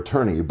with your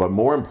attorney, but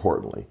more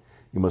importantly,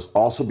 you must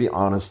also be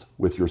honest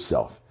with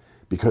yourself.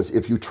 Because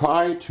if you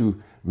try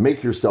to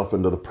make yourself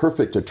into the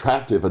perfect,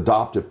 attractive,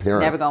 adoptive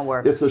parent, never gonna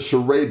work. It's a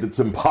charade that's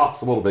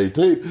impossible to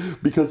maintain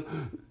because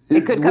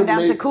it could come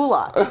down to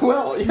culottes.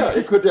 Well, yeah,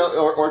 it could,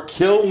 or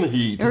kiln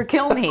heat. Or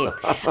kiln heat.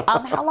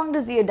 How long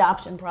does the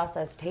adoption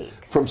process take?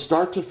 From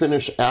start to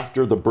finish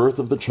after the birth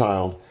of the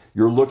child,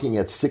 you're looking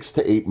at 6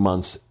 to 8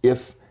 months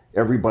if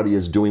everybody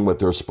is doing what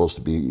they're supposed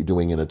to be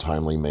doing in a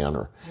timely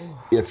manner.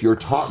 If you're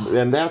taught,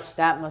 and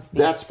that must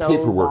be so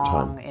paperwork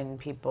long time in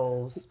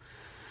people's.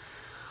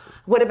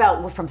 What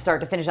about from start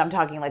to finish? I'm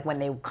talking like when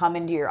they come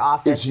into your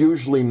office. It's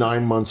usually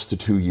 9 months to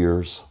 2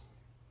 years.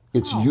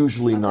 It's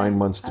usually 9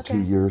 months to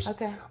 2 years.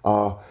 Okay.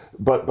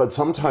 But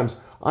sometimes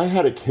I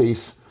had a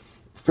case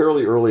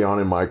fairly early on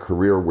in my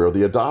career where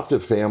the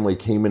adoptive family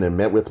came in and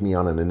met with me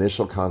on an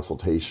initial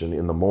consultation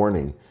in the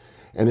morning.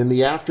 And in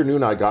the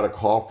afternoon, I got a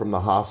call from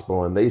the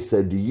hospital and they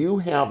said, do you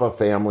have a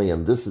family?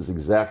 And this is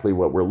exactly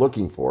what we're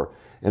looking for.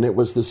 And it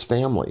was this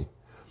family.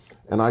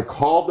 And I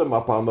called them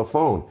up on the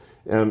phone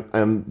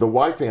and the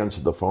wife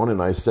answered the phone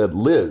and I said,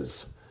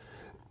 Liz,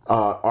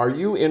 are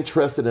you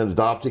interested in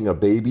adopting a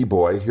baby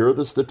boy? Here are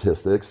the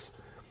statistics.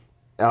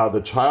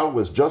 The child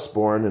was just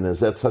born and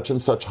is at such and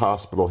such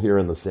hospital here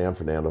in the San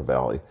Fernando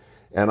Valley.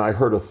 And I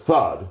heard a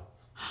thud,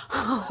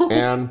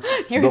 and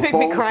the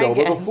phone fell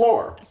to the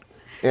floor.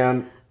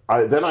 And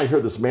then I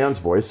heard this man's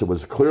voice. It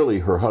was clearly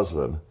her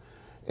husband.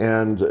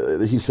 And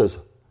he says,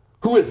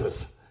 who is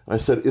this? I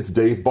said, it's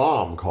Dave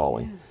Baum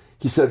calling.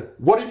 He said,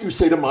 what did you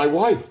say to my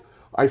wife?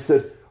 I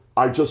said,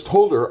 I just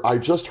told her, I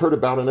just heard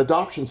about an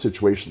adoption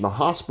situation. The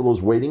hospital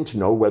is waiting to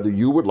know whether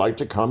you would like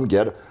to come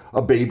get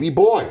a baby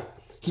boy.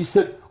 He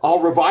said, I'll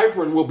revive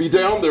her and we'll be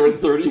down there in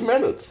 30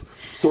 minutes.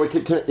 So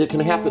it can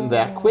happen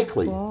that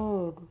quickly.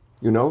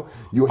 You know,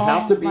 you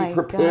have to be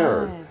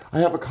prepared. God. I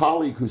have a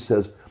colleague who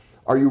says,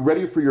 are you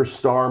ready for your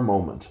star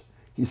moment?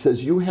 He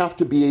says, you have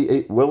to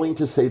be willing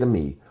to say to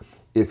me,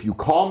 if you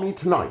call me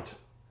tonight,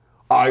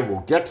 I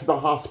will get to the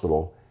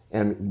hospital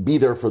and be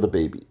there for the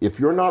baby. If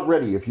you're not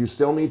ready, if you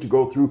still need to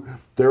go through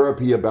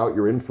therapy about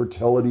your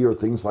infertility or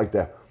things like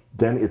that,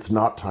 then it's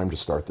not time to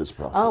start this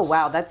process. Oh,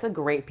 wow. That's a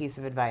great piece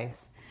of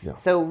advice. Yeah.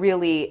 So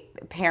really,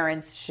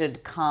 parents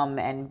should come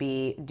and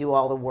do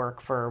all the work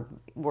for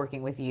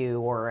working with you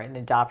or an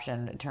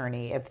adoption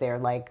attorney if they're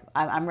like,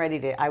 I'm ready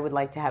to, I would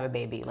like to have a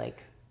baby,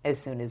 like, as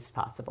soon as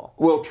possible.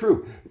 Well,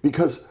 true.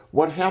 Because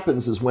what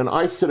happens is when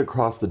I sit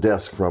across the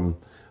desk from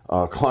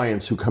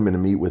clients who come in to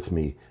meet with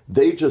me,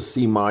 they just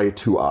see my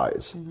 2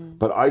 eyes,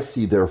 but I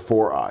see their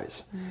 4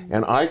 eyes.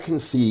 And I can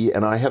see,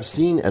 and I have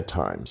seen at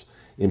times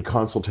in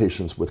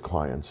consultations with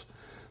clients,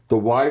 the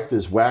wife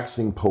is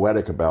waxing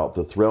poetic about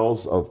the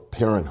thrills of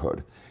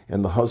parenthood,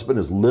 and the husband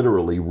is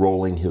literally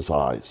rolling his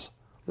eyes.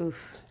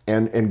 Oof.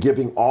 And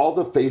giving all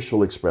the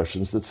facial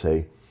expressions that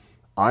say,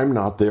 I'm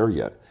not there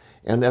yet.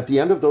 And at the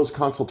end of those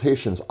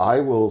consultations,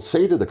 I will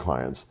say to the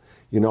clients,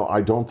 you know,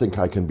 I don't think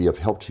I can be of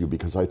help to you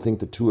because I think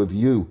the two of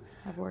you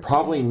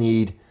probably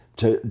need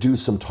to do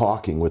some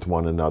talking with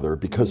one another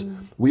because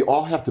we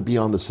all have to be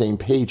on the same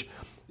page.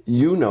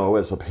 You know,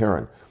 as a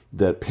parent,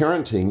 that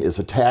parenting is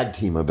a tag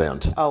team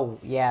event. Oh,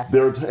 yes.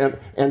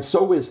 And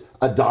so is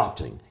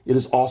adopting. It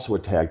is also a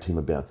tag team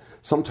event.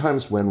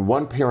 Sometimes when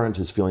one parent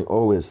is feeling,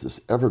 oh, is this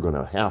ever going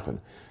to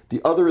happen?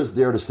 The other is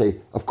there to say,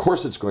 of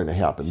course it's going to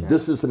happen. Sure.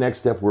 This is the next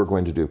step we're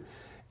going to do.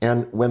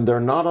 And when they're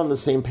not on the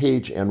same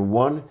page and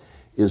one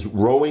is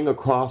rowing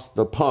across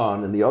the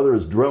pond and the other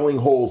is drilling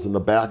holes in the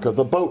back of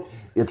the boat,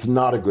 it's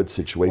not a good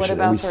situation. What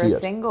about and we for see a it.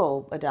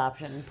 Single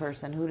adoption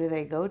person? Who do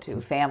they go to?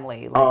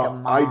 Family, like a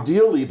mom?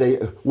 Ideally,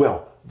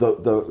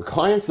 the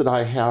clients that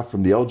I have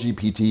from the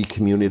LGBT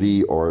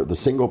community or the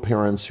single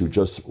parents who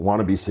just want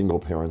to be single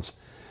parents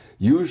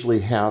usually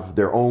have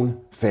their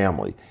own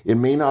family. It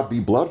may not be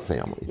blood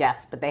family.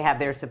 Yes, but they have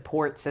their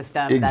support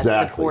system that's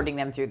supporting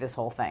them through this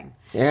whole thing.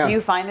 And do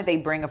you find that they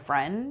bring a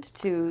friend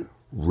to?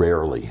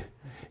 Rarely.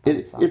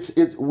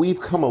 We've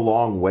come a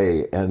long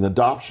way, and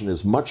adoption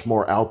is much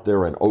more out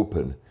there and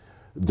open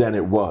than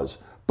it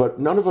was. But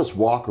none of us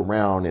walk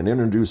around and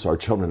introduce our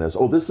children as,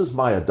 oh, this is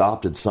my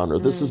adopted son or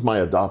this is my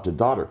adopted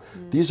daughter.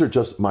 These are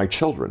just my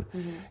children.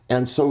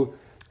 And so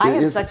I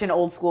have such an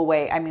old school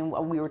way. I mean,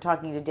 we were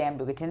talking to Dan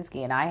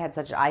Bugatinsky, and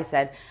I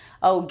said,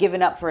 oh,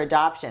 given up for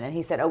adoption. And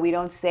he said, oh, we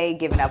don't say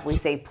given up, we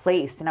say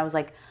placed. And I was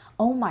like,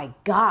 oh my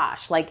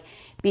gosh, like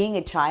being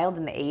a child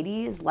in the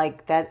 80s,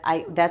 like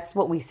that's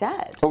what we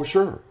said. Oh,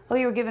 sure. Oh,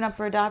 you were given up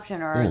for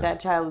adoption, or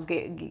that child was,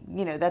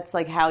 that's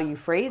like how you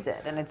phrase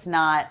it. And it's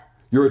not.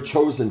 You're a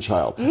chosen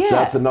child. Yeah.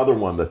 That's another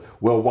one that,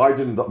 well, why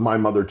didn't my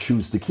mother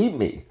choose to keep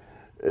me?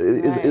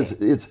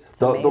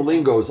 The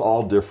lingo is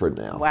all different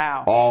now.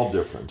 Wow. All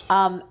different.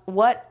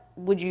 What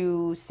would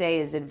you say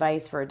is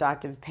advice for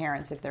adoptive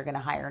parents if they're going to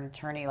hire an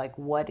attorney? Like,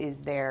 what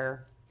is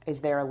there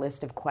a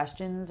list of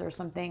questions or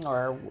something,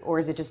 or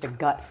is it just a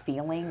gut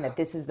feeling that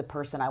this is the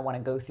person I want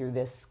to go through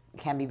this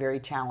can be very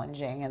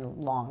challenging and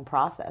long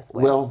process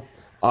with? Well,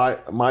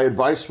 my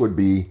advice would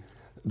be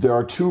there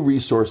are two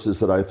resources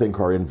that I think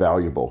are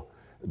invaluable.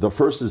 The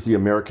first is the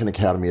American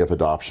Academy of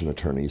Adoption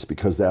Attorneys,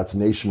 because that's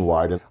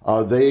nationwide.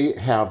 They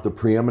have the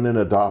preeminent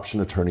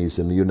adoption attorneys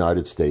in the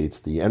United States.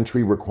 The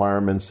entry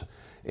requirements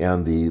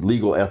and the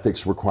legal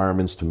ethics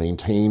requirements to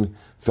maintain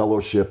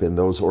fellowship in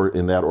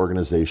that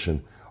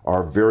organization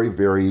are very,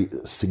 very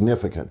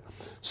significant.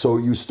 So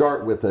you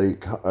start with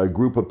a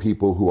group of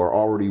people who are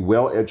already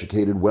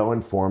well-educated,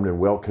 well-informed, and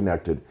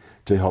well-connected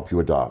to help you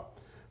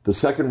adopt. The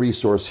second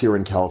resource here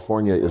in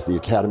California is the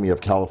Academy of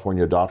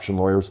California Adoption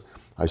Lawyers.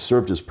 I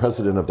served as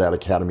president of that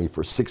academy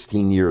for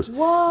 16 years.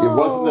 Whoa. It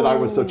wasn't that I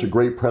was such a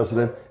great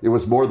president. It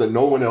was more that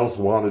no one else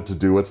wanted to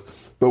do it.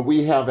 But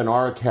we have in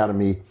our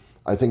academy,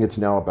 I think it's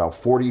now about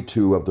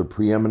 42 of the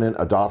preeminent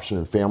adoption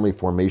and family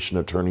formation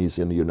attorneys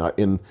in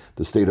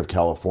the state of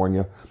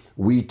California.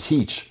 We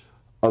teach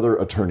other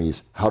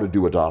attorneys how to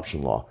do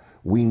adoption law.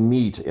 We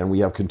meet and we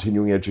have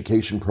continuing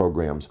education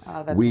programs.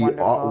 Oh, that's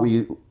wonderful.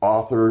 We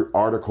author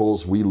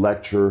articles, we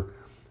lecture,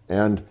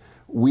 and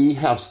we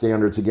have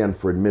standards, again,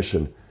 for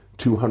admission.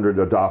 200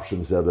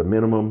 adoptions at a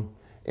minimum,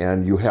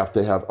 and you have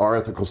to have, our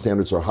ethical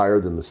standards are higher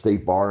than the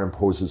state bar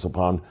imposes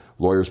upon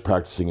lawyers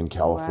practicing in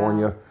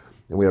California. Wow.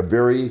 And we have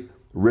very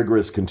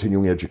rigorous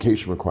continuing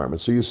education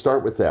requirements. So you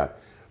start with that.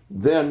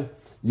 Then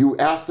you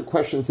ask the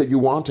questions that you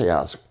want to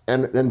ask,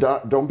 and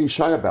don't be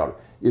shy about it.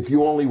 If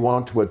you only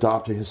want to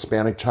adopt a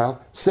Hispanic child,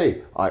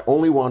 say, I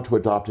only want to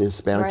adopt a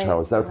Hispanic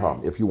child. Is that a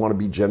problem? If you want to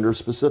be gender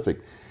specific,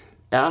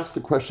 ask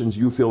the questions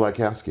you feel like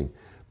asking.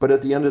 But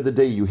at the end of the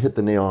day, you hit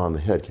the nail on the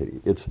head,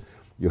 Katie.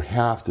 You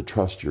have to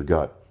trust your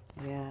gut.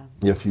 Yeah.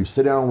 If you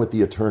sit down with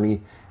the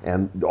attorney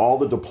and all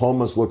the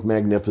diplomas look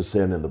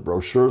magnificent and the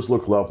brochures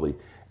look lovely,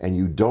 and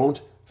you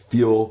don't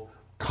feel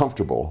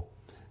comfortable,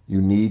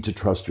 you need to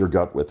trust your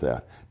gut with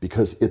that,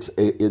 because it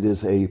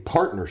is a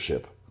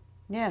partnership.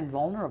 Yeah, and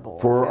vulnerable.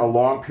 For a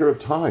long period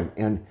of time.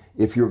 And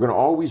if you're going to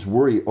always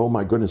worry, oh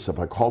my goodness, if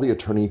I call the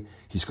attorney,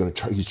 he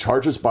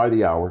charges by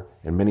the hour,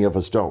 and many of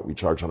us don't. We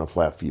charge on a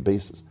flat fee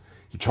basis.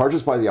 He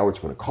charges by the hour, it's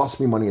going to cost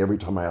me money every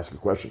time I ask a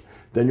question.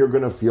 Then you're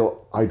going to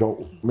feel,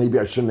 maybe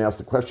I shouldn't ask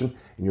the question,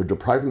 and you're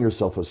depriving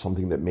yourself of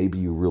something that maybe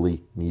you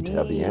really need to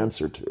have the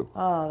answer to.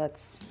 Oh,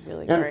 that's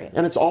really great.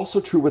 And it's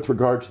also true with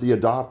regard to the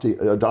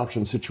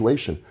adoption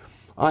situation.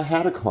 I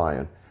had a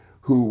client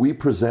who we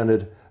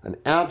presented an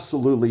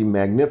absolutely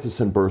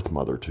magnificent birth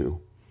mother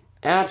to.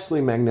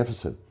 Absolutely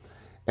magnificent.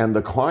 And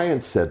the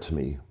client said to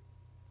me,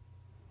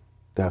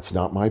 that's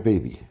not my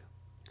baby.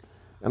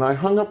 And I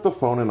hung up the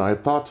phone and I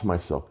thought to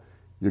myself,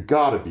 you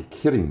gotta be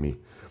kidding me.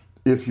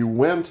 If you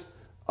went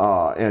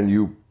and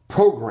you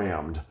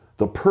programmed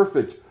the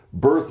perfect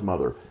birth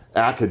mother,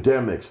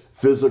 academics,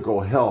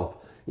 physical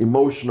health,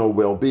 emotional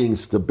well-being,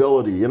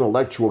 stability,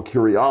 intellectual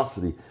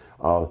curiosity,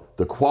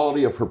 the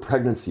quality of her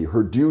pregnancy,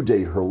 her due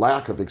date, her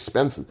lack of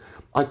expenses,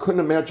 I couldn't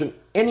imagine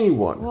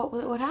anyone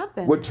what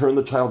happened? would turn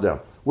the child down.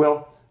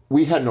 Well,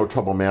 we had no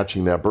trouble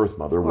matching that birth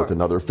mother with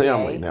another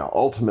family. Yay. Now,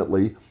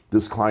 ultimately,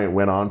 this client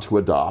went on to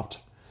adopt,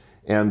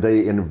 and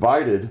they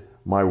invited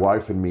my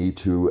wife and me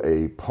to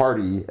a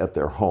party at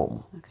their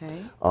home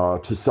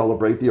to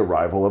celebrate the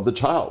arrival of the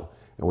child.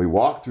 And we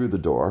walked through the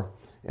door,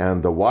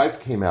 and the wife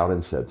came out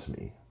and said to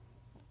me,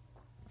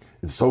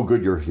 it's so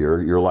good you're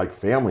here. You're like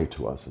family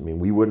to us. I mean,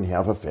 we wouldn't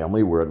have a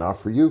family were it not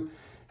for you.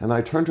 And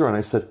I turned to her and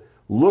I said,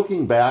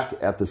 looking back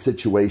at the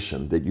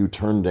situation that you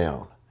turned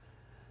down,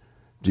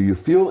 do you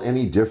feel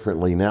any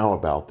differently now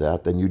about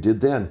that than you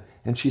did then?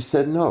 And she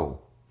said, no,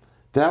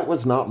 that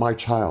was not my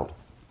child.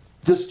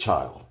 This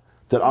child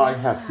that I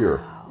have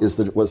here was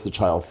the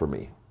child for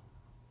me.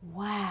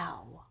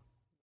 Wow.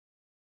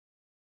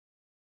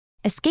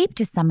 Escape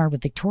to summer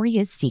with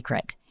Victoria's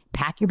Secret.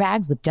 Pack your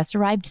bags with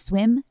just-arrived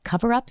swim,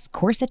 cover-ups,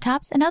 corset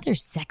tops, and other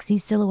sexy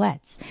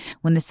silhouettes.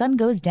 When the sun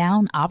goes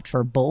down, opt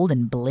for bold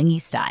and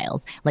blingy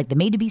styles, like the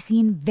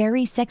made-to-be-seen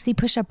Very Sexy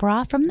Push-Up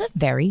Bra from the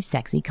Very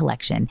Sexy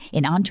Collection,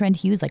 in on-trend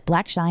hues like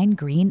black shine,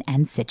 green,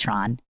 and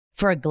citron.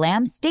 For a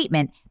glam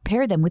statement,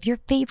 pair them with your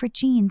favorite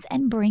jeans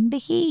and bring the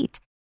heat.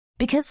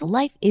 Because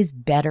life is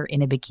better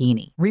in a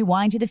bikini.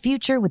 Rewind to the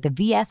future with the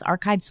VS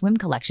Archive Swim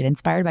Collection,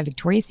 inspired by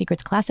Victoria's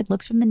Secret's classic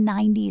looks from the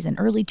 90s and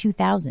early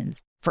 2000s.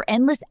 For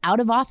endless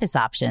out-of-office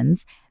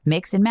options,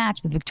 mix and match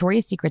with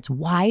Victoria's Secret's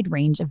wide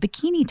range of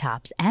bikini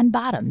tops and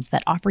bottoms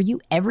that offer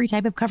you every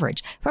type of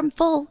coverage, from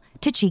full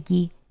to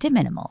cheeky to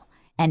minimal.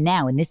 And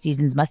now in this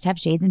season's must-have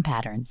shades and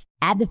patterns,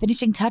 add the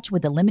finishing touch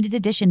with the limited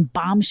edition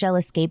Bombshell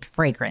Escape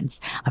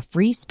fragrance, a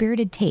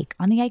free-spirited take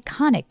on the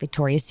iconic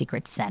Victoria's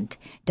Secret scent.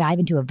 Dive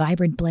into a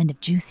vibrant blend of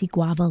juicy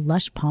guava,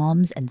 lush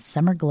palms, and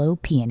summer glow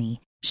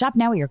peony. Shop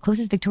now at your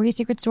closest Victoria's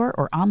Secret store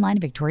or online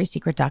at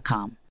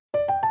victoriassecret.com.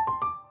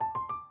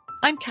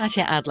 I'm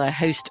Katya Adler,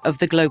 host of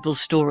The Global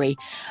Story.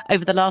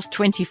 Over the last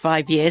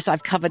 25 years,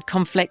 I've covered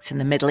conflicts in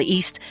the Middle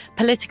East,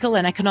 political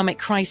and economic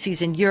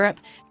crises in Europe,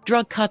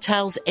 drug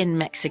cartels in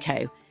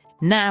Mexico.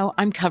 Now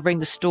I'm covering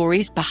the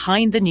stories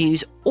behind the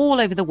news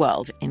all over the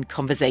world in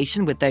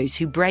conversation with those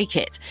who break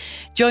it.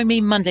 Join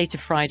me Monday to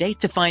Friday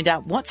to find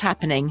out what's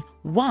happening,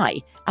 why,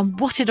 and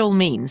what it all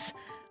means.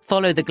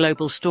 Follow The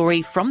Global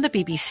Story from the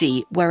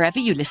BBC wherever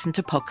you listen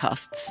to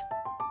podcasts.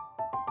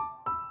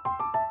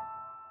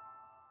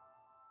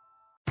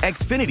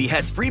 Xfinity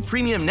has free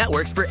premium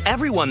networks for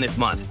everyone this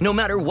month, no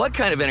matter what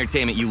kind of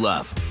entertainment you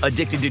love.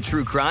 Addicted to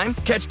true crime?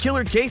 Catch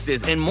killer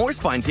cases and more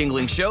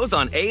spine-tingling shows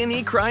on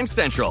A&E Crime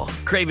Central.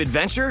 Crave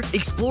adventure?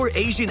 Explore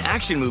Asian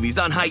action movies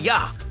on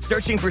Hi-YAH.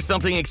 Searching for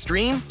something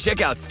extreme?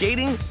 Check out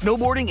skating,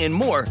 snowboarding, and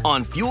more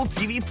on Fuel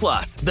TV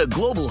Plus, the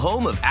global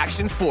home of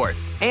action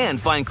sports. And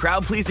find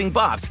crowd-pleasing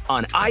bops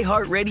on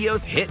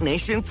iHeartRadio's Hit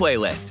Nation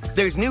playlist.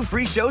 There's new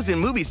free shows and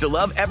movies to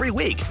love every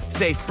week.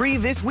 Say free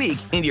this week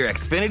in your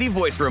Xfinity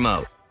voice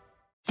remote.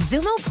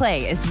 Xumo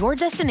Play is your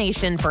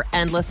destination for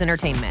endless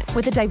entertainment.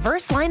 With a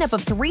diverse lineup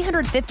of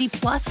 350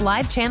 plus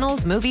live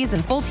channels, movies,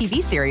 and full TV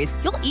series,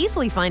 you'll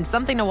easily find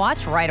something to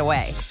watch right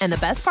away. And the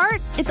best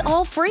part? It's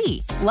all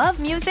free.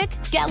 Love music?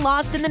 Get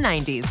lost in the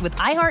 90s with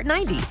iHeart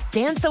 90s,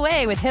 dance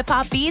away with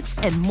hip-hop beats,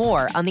 and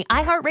more on the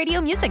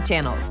iHeartRadio music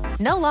channels.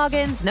 No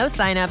logins, no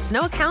signups,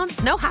 no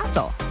accounts, no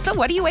hassle. So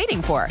what are you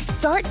waiting for?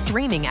 Start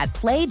streaming at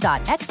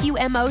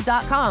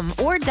play.xumo.com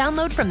or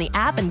download from the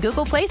app and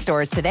Google Play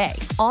stores today.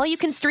 All you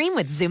can stream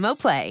with Xumo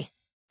Play.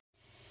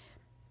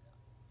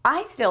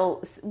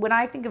 When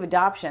I think of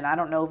adoption, I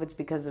don't know if it's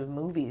because of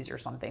movies or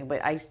something,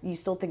 but you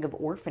still think of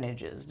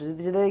orphanages. Do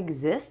they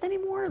exist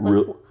anymore?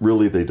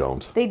 Really, they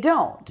don't. They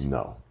don't?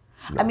 No.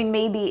 I mean,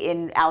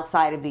 maybe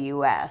outside of the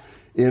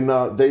U.S.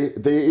 They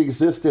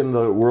exist in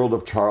the world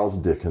of Charles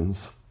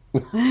Dickens.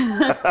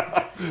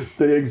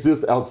 They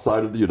exist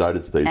outside of the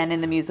United States and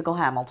in the musical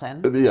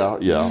Hamilton.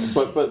 Yeah.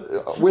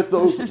 But with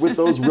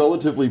those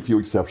relatively few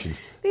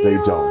exceptions,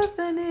 they don't.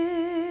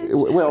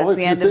 Well, if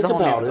you think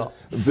about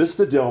it,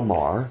 Vista Del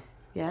Mar,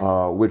 yes,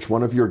 which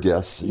one of your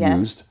guests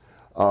used,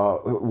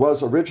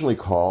 was originally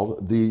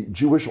called the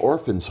Jewish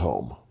Orphans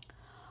Home.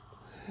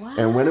 Wow.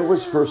 And when it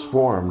was first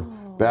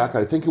formed, back,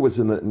 I think it was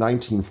in the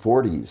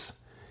 1940s,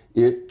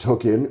 it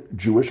took in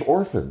Jewish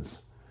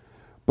orphans.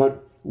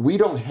 But we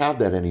don't have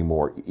that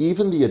anymore.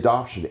 Even the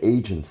adoption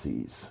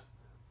agencies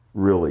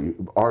really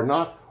are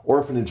not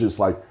orphanages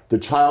like the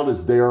child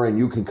is there and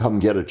you can come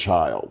get a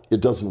child.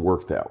 It doesn't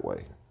work that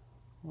way.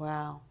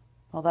 Wow.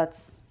 Well,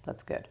 that's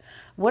good.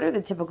 What are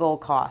the typical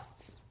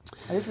costs?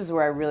 This is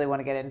where I really want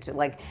to get into.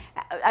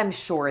 I'm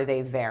sure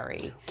they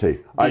vary. Okay,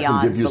 I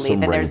can give you some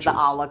ranges. And there's the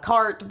a la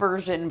carte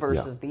version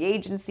versus the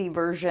agency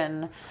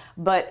version.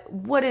 But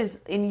what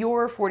is, in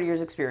your 40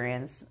 years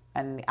experience,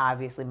 and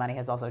obviously money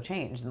has also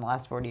changed in the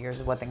last 40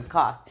 years of what things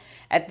cost,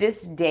 at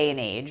this day and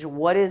age,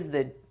 what is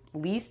the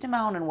least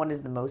amount and what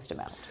is the most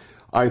amount?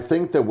 I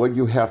think that what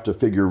you have to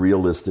figure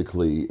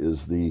realistically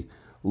is the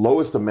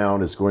lowest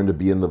amount is going to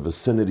be in the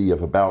vicinity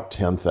of about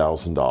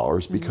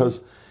 $10,000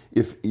 because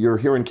if you're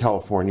here in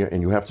California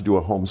and you have to do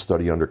a home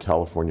study under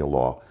California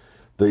law,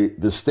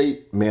 the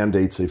state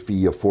mandates a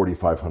fee of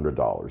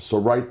 $4,500. So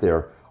right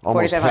there,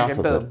 almost half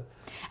of it.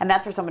 And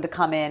that's for someone to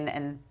come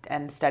in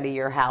and study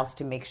your house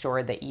to make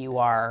sure that you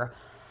are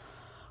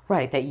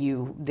right, that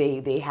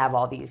they have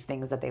all these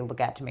things that they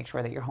look at to make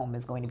sure that your home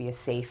is going to be a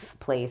safe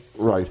place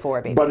for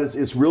a baby. But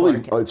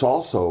it's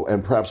also,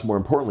 and perhaps more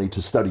importantly,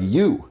 to study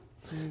you.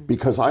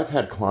 Because I've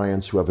had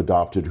clients who have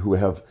adopted who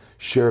have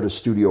shared a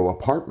studio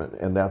apartment,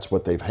 and that's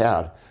what they've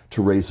had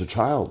to raise a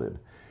child in.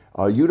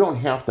 You don't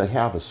have to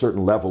have a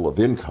certain level of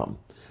income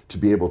to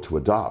be able to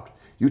adopt.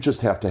 You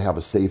just have to have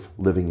a safe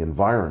living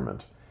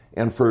environment.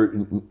 And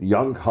for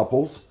young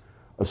couples,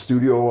 a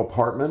studio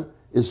apartment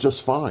is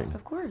just fine.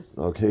 Of course.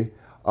 Okay?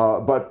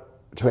 But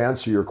to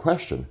answer your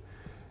question,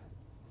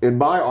 in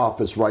my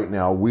office right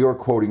now, we are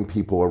quoting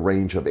people a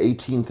range of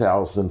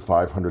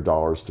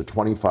 $18,500 to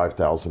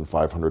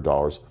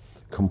 $25,500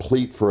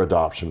 complete for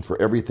adoption for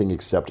everything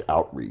except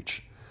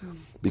outreach.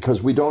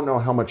 Because we don't know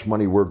how much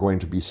money we're going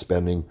to be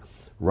spending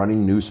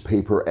running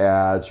newspaper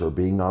ads or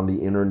being on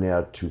the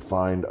internet to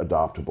find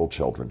adoptable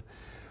children.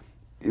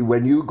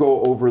 When you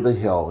go over the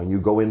hill and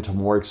you go into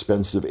more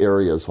expensive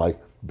areas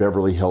like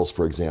Beverly Hills,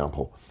 for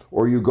example,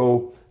 or you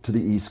go to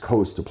the East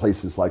Coast to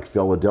places like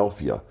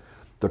Philadelphia,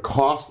 the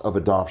cost of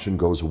adoption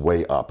goes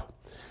way up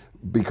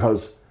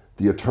because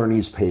the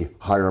attorneys pay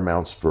higher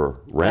amounts for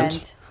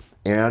rent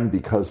and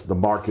because the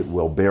market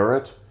will bear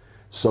it.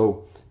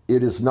 So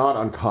it is not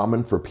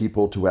uncommon for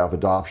people to have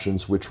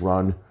adoptions which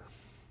run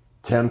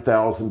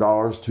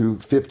 $10,000 to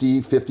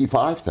 $50,000,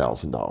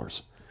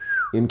 $55,000.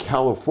 In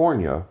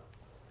California,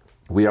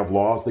 we have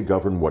laws that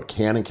govern what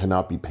can and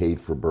cannot be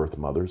paid for birth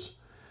mothers.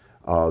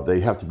 They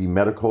have to be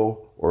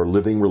medical or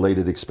living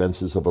related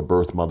expenses of a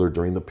birth mother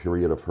during the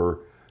period of her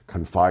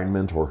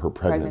confinement or her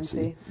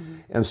pregnancy.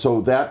 And so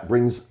that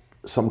brings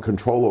some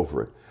control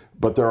over it.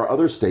 But there are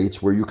other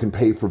states where you can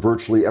pay for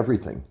virtually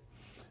everything.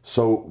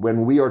 So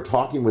when we are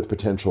talking with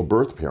potential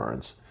birth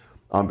parents,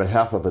 on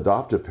behalf of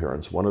adoptive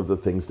parents, one of the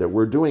things that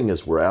we're doing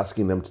is we're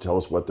asking them to tell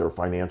us what their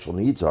financial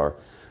needs are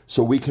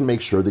so we can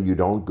make sure that you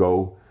don't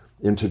go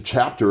into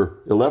Chapter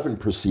 11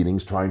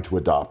 proceedings trying to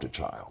adopt a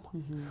child.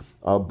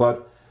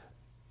 But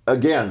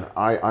again,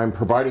 I'm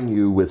providing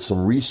you with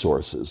some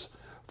resources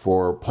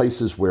for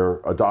places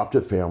where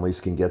adoptive families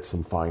can get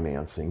some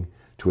financing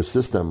to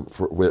assist them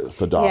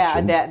with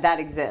adoption. Yeah, that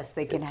exists.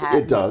 They can have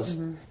it.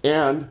 Does.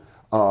 And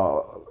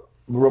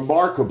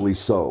remarkably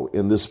so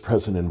in this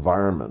present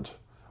environment,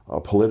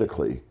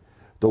 politically,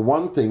 the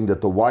one thing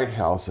that the White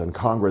House and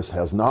Congress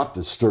has not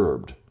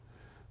disturbed,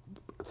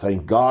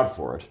 thank God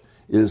for it,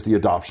 is the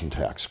adoption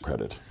tax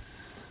credit,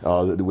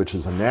 which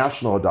is a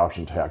national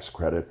adoption tax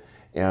credit,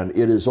 and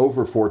it is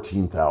over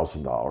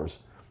 $14,000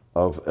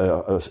 of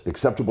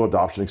acceptable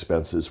adoption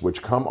expenses,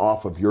 which come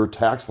off of your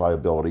tax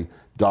liability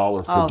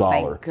dollar for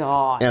dollar. Thank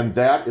God. And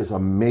that is a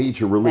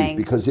major relief,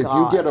 because if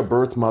you get a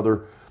birth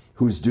mother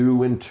who's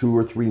due in 2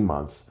 or 3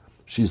 months,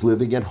 she's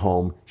living at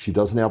home, she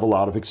doesn't have a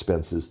lot of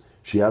expenses,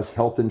 she has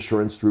health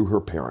insurance through her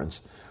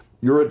parents,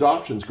 your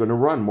adoption's going to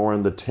run more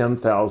in the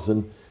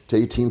 $10,000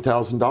 to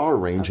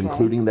 $18,000 range,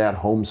 including that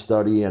home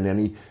study and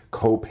any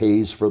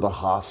co-pays for the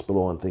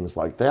hospital and things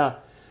like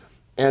that.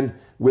 And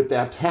with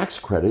that tax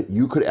credit,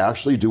 you could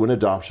actually do an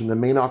adoption that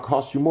may not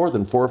cost you more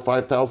than $4,000 or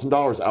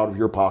 $5,000 out of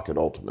your pocket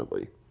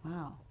ultimately.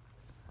 Wow.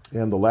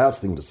 And the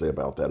last thing to say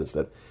about that is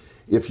that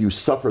if you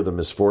suffer the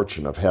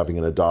misfortune of having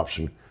an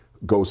adoption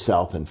go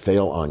south and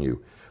fail on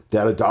you,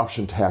 that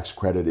adoption tax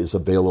credit is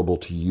available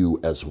to you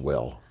as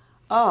well.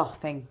 Oh,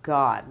 thank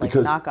God. Like,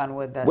 because, knock on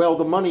wood. Well,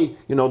 the money,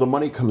 the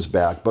money comes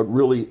back, but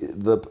really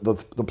the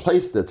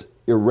place that's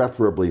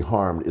irreparably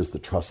harmed is the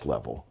trust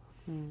level.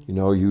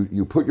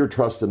 You put your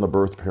trust in the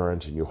birth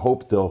parent and you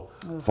hope they'll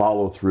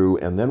follow through.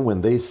 And then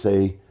when they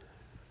say,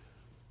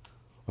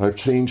 I've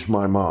changed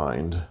my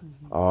mind,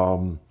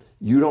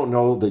 you don't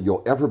know that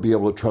you'll ever be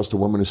able to trust a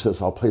woman who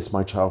says, I'll place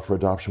my child for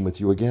adoption with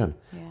you again.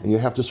 Yeah. And you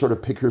have to sort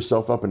of pick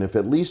yourself up. And if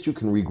at least you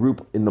can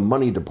regroup in the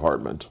money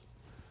department,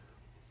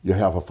 you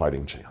have a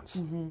fighting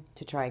chance.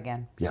 To try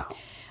again. Yeah.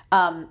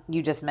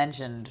 You just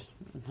mentioned,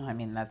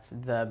 that's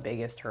the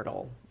biggest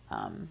hurdle,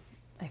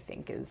 I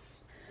think,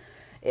 is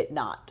it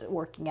not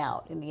working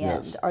out in the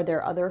end. Are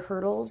there other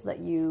hurdles that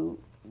you,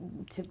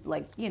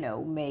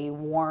 may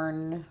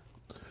warn?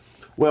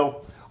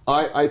 Well,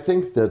 I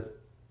think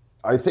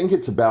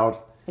it's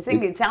about... I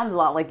think it sounds a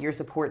lot like your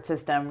support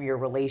system, your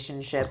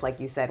relationship, like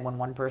you said, when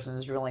one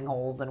person's drilling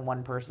holes and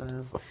one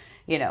person's,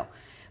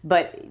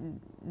 but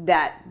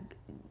that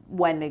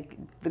when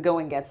the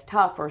going gets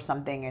tough or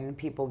something and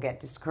people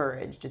get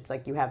discouraged, it's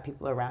like you have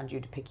people around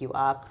you to pick you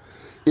up.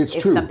 It's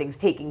if true. Something's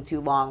taking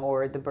too long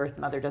or the birth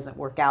mother doesn't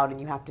work out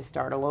and you have to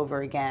start all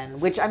over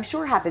again, which I'm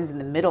sure happens in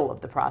the middle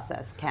of the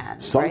process,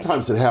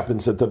 Sometimes it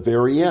happens at the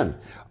very end.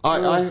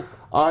 I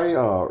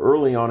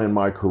early on in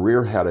my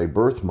career had a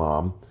birth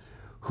mom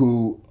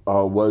who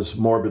was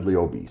morbidly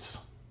obese,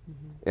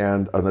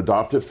 and an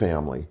adoptive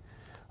family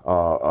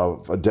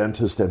of a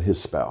dentist and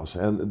his spouse.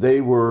 And they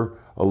were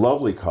a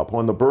lovely couple,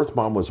 and the birth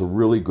mom was a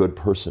really good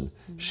person.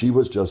 She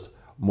was just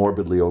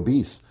morbidly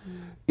obese.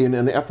 In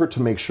an effort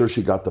to make sure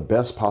she got the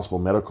best possible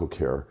medical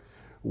care,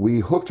 we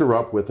hooked her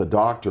up with a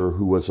doctor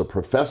who was a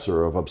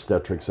professor of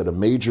obstetrics at a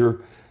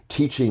major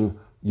teaching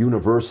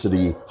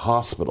university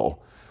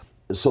hospital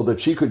so that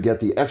she could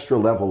get the extra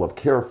level of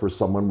care for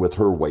someone with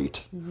her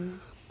weight.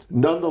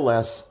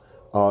 Nonetheless,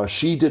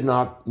 she did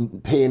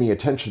not pay any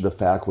attention to the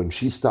fact when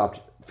she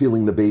stopped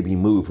feeling the baby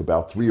move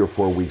about 3 or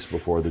 4 weeks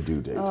before the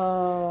due date.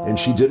 And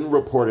she didn't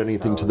report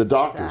anything to the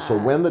doctor. Sad. So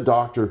when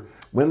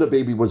the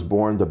baby was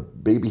born, the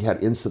baby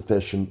had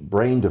insufficient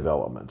brain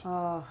development.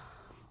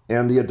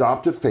 And the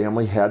adoptive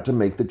family had to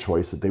make the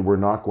choice that they were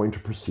not going to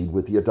proceed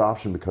with the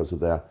adoption because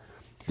of that.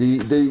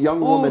 The young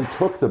woman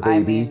took the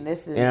baby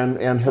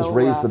and has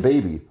raised the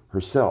baby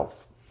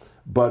herself.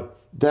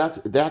 But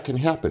that can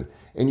happen.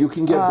 And you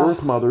can get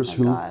birth mothers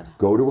who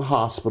go to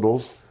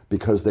hospitals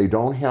because they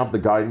don't have the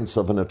guidance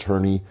of an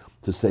attorney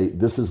to say,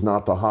 this is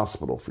not the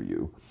hospital for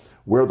you.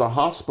 Where the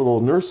hospital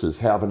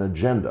nurses have an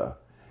agenda,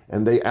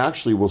 and they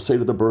actually will say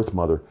to the birth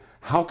mother,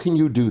 how can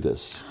you do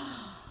this?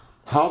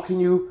 How can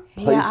you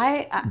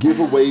give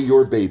away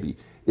your baby?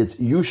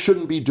 You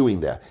shouldn't be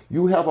doing that.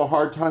 You have a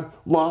hard time.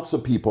 Lots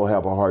of people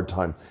have a hard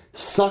time.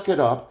 Suck it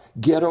up,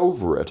 get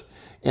over it.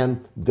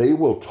 And they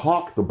will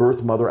talk the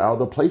birth mother out of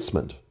the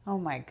placement. Oh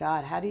my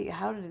God,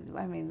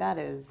 that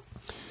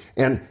is...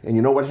 And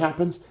you know what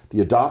happens?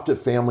 The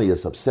adoptive family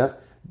is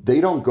upset.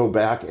 They don't go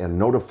back and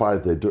notify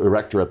the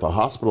director at the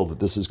hospital that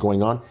this is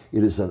going on.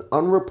 It is an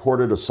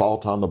unreported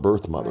assault on the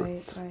birth mother.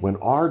 Right. When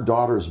our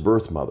daughter's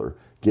birth mother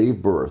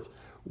gave birth,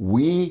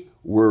 we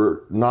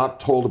were not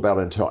told about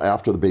it until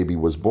after the baby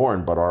was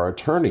born, but our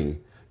attorney,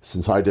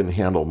 since I didn't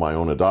handle my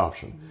own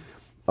adoption,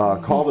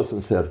 called us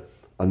and said,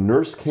 a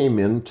nurse came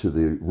into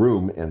the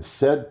room and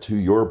said to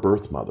your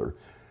birth mother,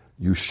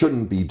 you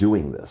shouldn't be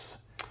doing this.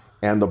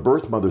 And the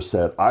birth mother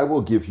said, I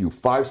will give you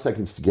 5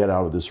 seconds to get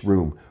out of this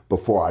room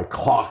before I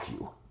clock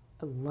you.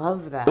 I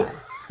love that.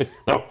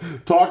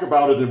 Talk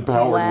about an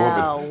empowering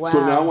woman. Wow.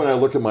 So now when I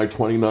look at my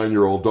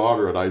 29-year-old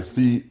daughter and I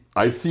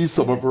see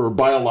some of her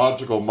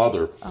biological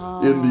mother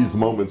in these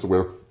moments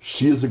where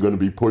she isn't going to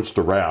be pushed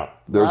around.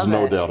 There's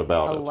no doubt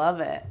about it. I love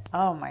it.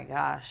 Oh my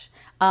gosh.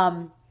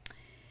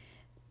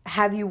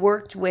 Have you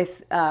worked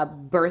with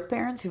birth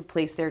parents who've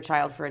placed their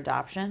child for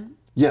adoption?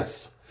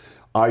 Yes.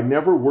 I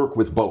never work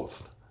with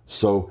both.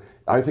 So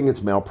I think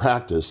it's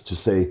malpractice to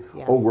say,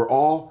 we're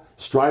all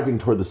striving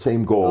toward the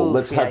same goal.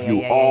 Let's have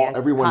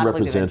everyone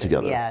represent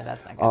together. Yeah,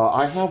 that's not good.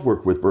 I have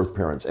worked with birth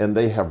parents, and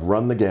they have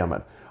run the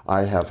gamut.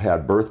 I have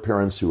had birth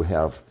parents who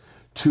have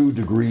 2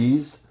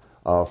 degrees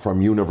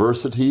from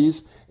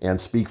universities and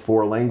speak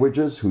 4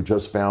 languages who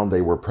just found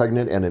they were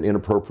pregnant at an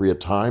inappropriate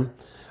time.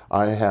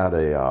 I had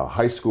a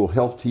high school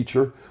health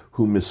teacher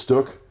who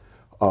mistook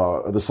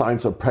the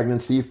signs of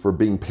pregnancy for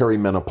being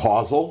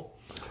perimenopausal.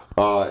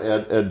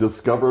 And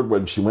discovered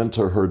when she went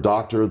to her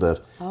doctor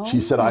that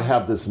she said, I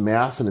have this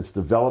mass and it's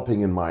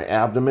developing in my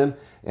abdomen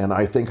and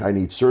I think I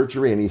need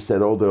surgery. And he said,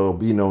 there'll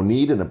be no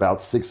need. In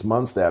about 6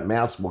 months, that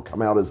mass will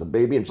come out as a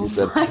baby. And she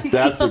said,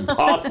 that's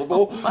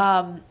impossible.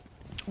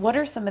 What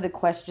are some of the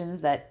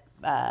questions that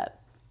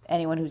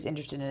anyone who's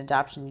interested in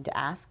adoption need to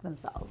ask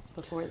themselves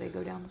before they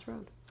go down this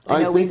road?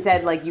 I know we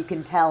said, you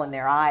can tell in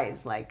their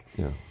eyes,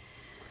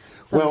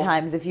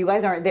 sometimes if you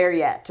guys aren't there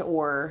yet,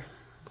 or...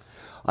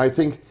 I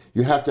think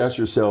you have to ask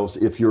yourselves,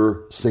 if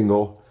you're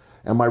single,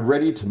 am I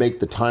ready to make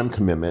the time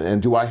commitment?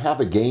 And do I have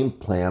a game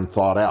plan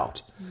thought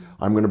out?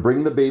 I'm going to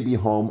bring the baby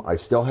home. I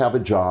still have a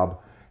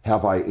job.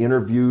 Have I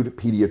interviewed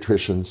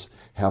pediatricians?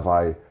 Have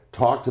I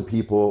talked to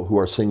people who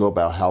are single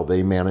about how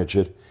they manage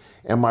it?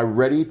 Am I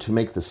ready to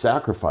make the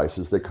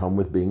sacrifices that come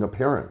with being a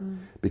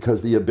parent?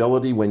 Because the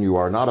ability when you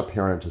are not a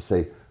parent to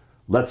say,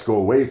 let's go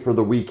away for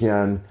the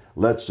weekend,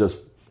 let's just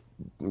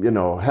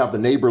have the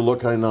neighbor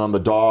looking on the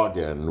dog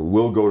and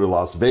we'll go to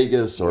Las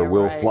Vegas or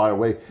we'll fly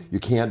away. You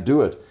can't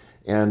do it.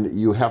 And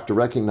you have to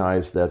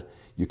recognize that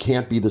you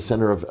can't be the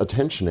center of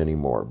attention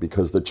anymore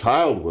because the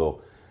child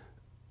will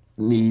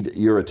need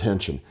your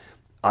attention.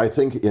 I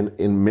think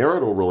in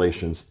marital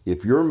relations,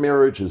 if your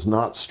marriage is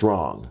not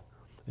strong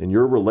and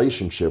your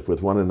relationship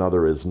with one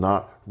another is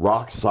not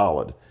rock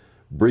solid,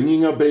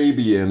 bringing a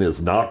baby in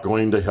is not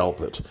going to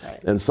help it.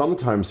 Right. And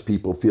sometimes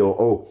people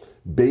feel,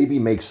 baby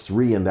makes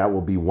 3 and that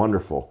will be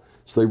wonderful.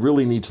 So they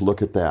really need to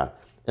look at that.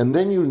 And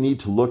then you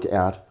need to look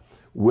at,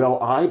 will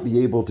I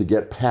be able to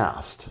get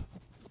past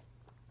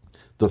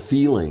the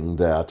feeling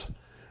that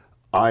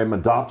I'm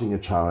adopting a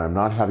child, I'm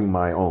not having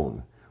my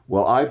own?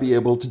 Will I be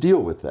able to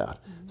deal with that?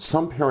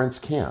 Some parents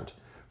can't.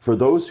 For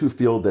those who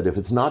feel that if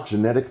it's not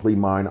genetically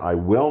mine, I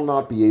will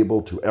not be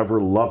able to ever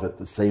love it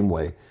the same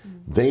way,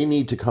 they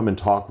need to come and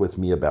talk with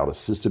me about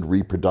assisted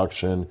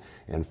reproduction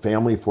and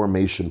family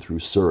formation through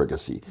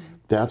surrogacy.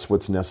 That's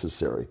what's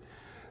necessary.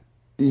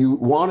 You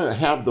want to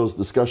have those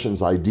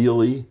discussions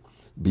ideally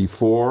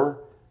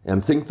before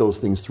and think those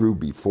things through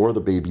before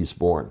the baby's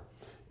born.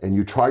 And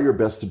you try your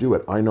best to do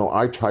it. I know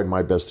I tried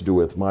my best to do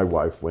it with my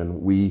wife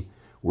when we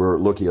were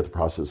looking at the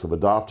process of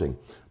adopting.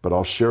 But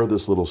I'll share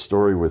this little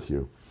story with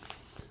you.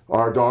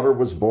 Our daughter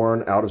was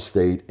born out of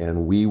state,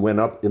 and we went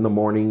up in the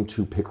morning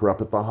to pick her up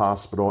at the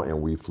hospital,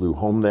 and we flew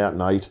home that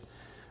night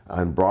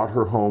and brought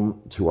her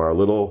home to our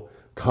little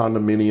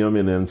condominium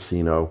in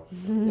Encino.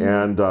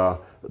 And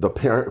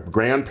the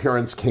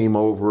grandparents came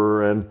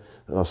over and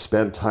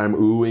spent time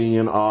oohing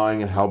and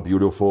aahing at how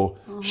beautiful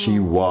she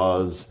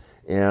was.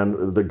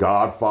 And the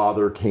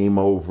godfather came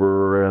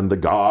over, and the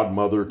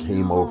godmother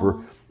came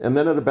over. And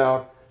then at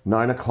about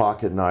 9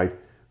 o'clock at night,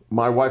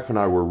 my wife and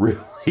I were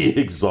really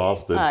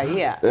exhausted.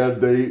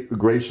 And they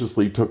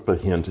graciously took the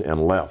hint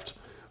and left.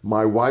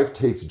 My wife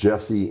takes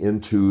Jessie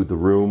into the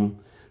room,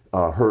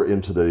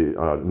 into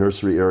the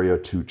nursery area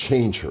to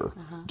change her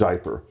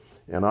diaper.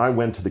 And I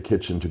went to the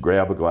kitchen to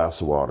grab a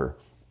glass of water.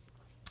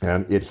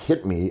 And it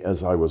hit me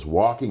as I was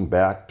walking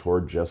back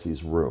toward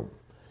Jessie's room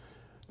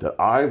that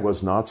I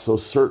was not so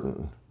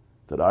certain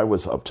that I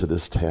was up to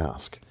this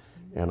task.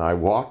 And I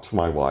walked to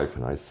my wife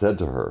and I said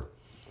to her,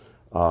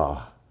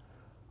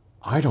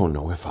 I don't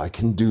know if I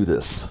can do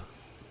this.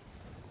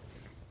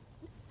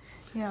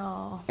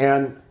 Yeah.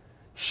 And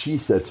she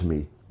said to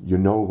me, you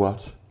know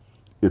what?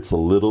 It's a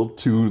little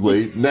too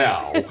late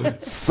now.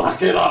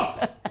 Suck it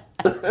up.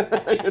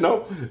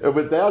 And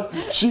with that,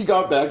 she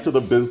got back to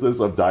the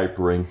business of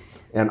diapering,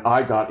 and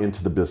I got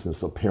into the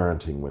business of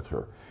parenting with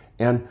her.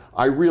 And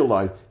I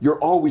realized you're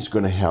always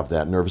going to have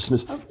that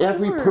nervousness.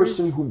 Every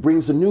person who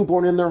brings a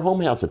newborn in their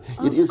home has it.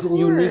 It isn't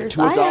unique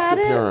to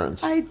adoptive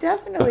parents. I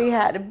definitely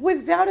had it,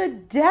 without a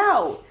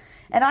doubt.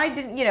 And I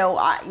didn't,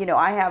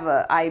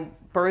 I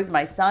birthed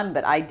my son,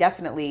 but I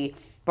definitely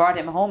brought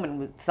him home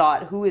and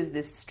thought, who is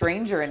this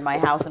stranger in my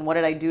house and what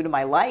did I do to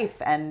my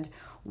life? And,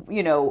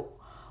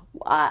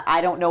 I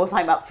don't know if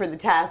I'm up for the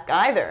task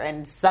either,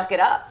 and suck it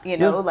up,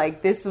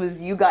 this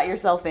was, you got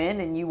yourself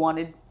in and you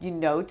wanted,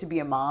 to be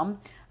a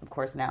mom. Of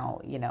course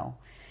now,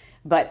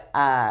 but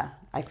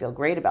I feel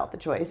great about the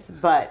choice.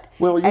 But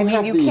you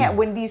can't,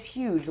 when these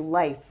huge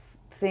life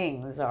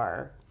things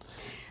are,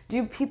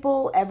 do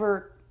people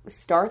ever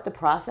start the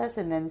process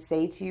and then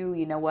say to you,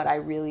 you know what,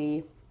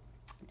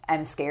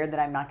 I'm scared that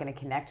I'm not going to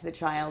connect to the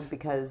child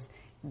because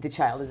the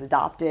child is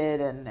adopted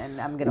and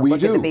I'm going to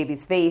look at the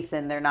baby's face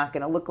and they're not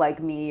going to look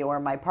like me or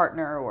my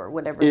partner or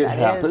whatever that is. It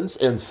happens,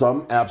 and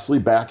some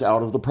absolutely back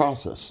out of the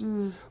process.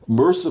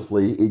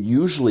 Mercifully, it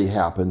usually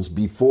happens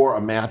before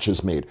a match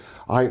is made.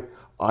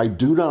 I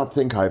do not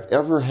think I've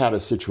ever had a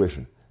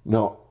situation,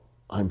 no,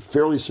 I'm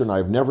fairly certain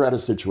I've never had a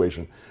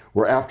situation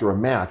where after a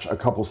match, a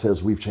couple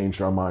says, we've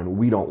changed our mind,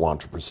 we don't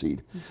want to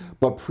proceed.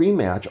 But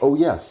pre-match, oh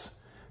yes,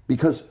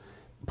 because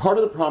part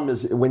of the problem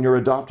is when you're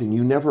adopting,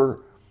 you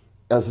never,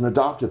 as an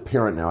adoptive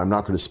parent now, I'm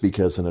not going to speak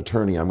as an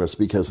attorney, I'm going to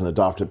speak as an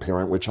adoptive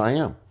parent, which I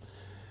am.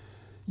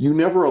 You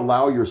never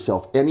allow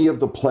yourself any of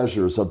the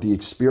pleasures of the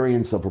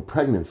experience of a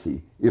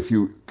pregnancy, if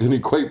you can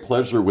equate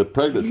pleasure with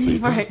pregnancy.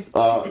 Right.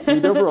 You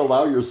never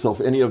allow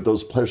yourself any of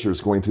those pleasures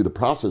going through the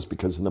process,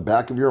 because in the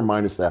back of your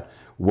mind is that,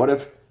 what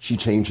if she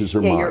changes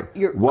her mind?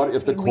 What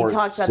if the court we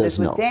talked about says this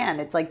with no? Dan.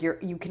 It's like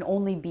you can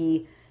only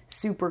be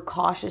super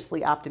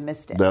cautiously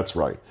optimistic. That's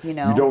right. You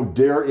know? You don't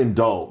dare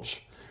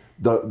indulge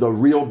the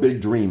real big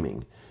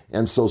dreaming.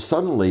 And so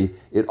suddenly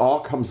it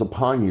all comes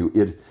upon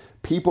you.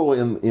 People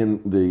in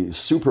the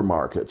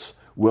supermarkets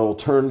will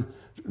turn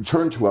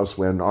to us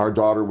when our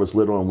daughter was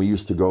little and we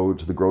used to go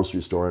to the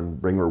grocery store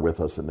and bring her with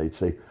us, and they'd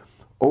say,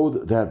 oh,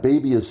 that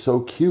baby is so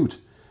cute,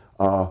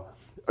 but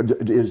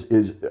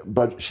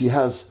she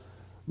has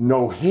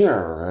no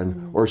hair,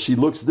 or she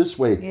looks this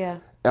way. Yeah.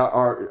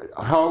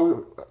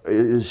 How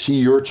is she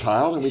your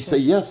child? And we say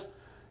yes.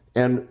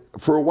 And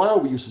for a while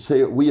we used to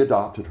say we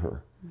adopted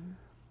her.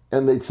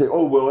 And they'd say,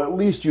 oh, well, at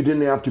least you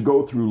didn't have to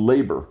go through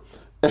labor.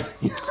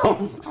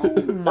 Oh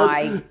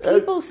my!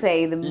 People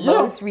say the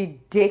most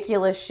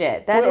ridiculous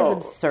shit. That is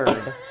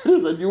absurd.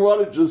 And you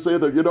want to just say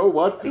that, you know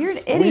what? You're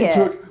an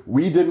idiot.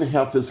 We didn't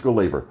have physical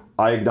labor.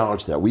 I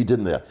acknowledge that. We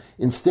didn't that.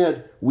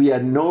 Instead, we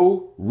had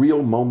no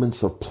real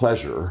moments of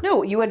pleasure.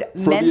 No, you had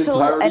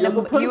mental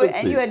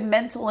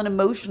and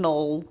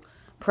emotional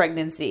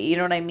pregnancy. You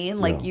know what I mean?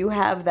 Like you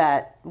have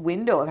that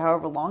window of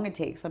however long it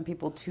takes. Some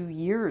people 2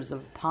 years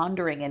of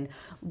pondering and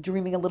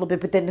dreaming a little bit,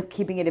 but then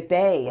keeping it at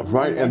bay.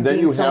 And then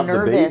you have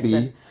the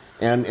baby,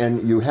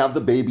 and you have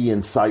the baby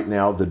in sight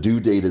now. The due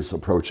date is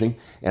approaching,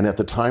 and at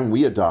the time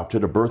we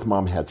adopted, a birth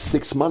mom had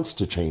 6 months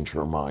to change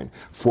her mind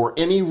for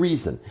any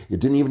reason. It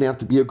didn't even have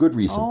to be a good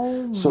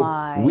reason.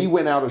 We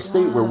went out of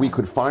state where we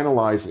could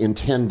finalize in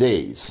 10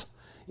 days.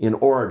 In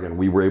Oregon,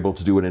 we were able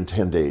to do it in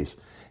 10 days.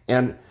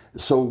 And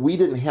so we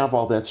didn't have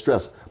all that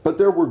stress. But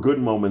there were good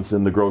moments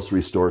in the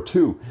grocery store,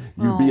 too.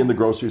 You'd be in the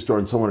grocery store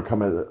and someone would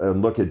come in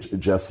and look at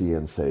Jessie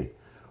and say,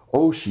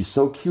 oh, she's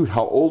so cute.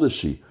 How old is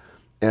she?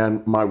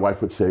 And my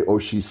wife would say, oh,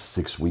 she's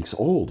 6 weeks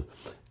old.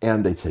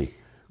 And they'd say,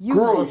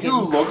 girl,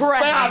 you look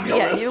fabulous.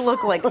 Yeah, you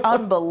look like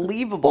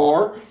unbelievable.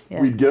 Or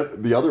we'd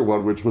get the other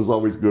one, which was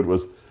always good,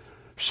 was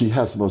she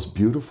has the most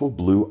beautiful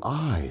blue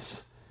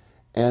eyes.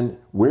 And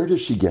where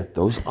does she get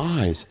those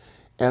eyes?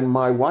 And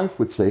my wife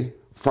would say,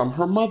 from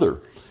her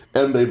mother.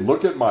 And they'd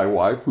look at my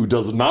wife, who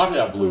does not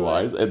have blue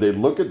eyes, and they'd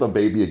look at the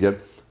baby again.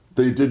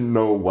 They didn't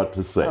know what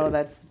to say. Oh,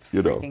 that's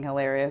freaking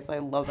hilarious. I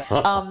love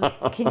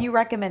it. Can you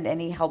recommend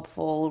any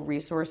helpful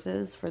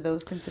resources for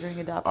those considering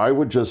adoption? I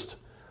would just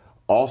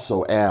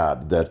also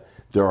add that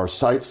there are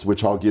sites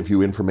which I'll give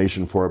you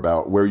information for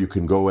about where you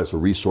can go as a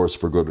resource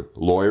for good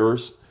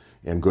lawyers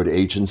and good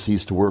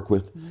agencies to work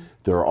with.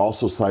 There are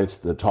also sites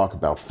that talk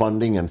about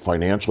funding and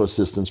financial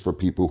assistance for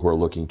people who are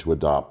looking to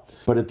adopt.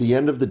 But at the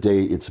end of the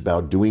day, it's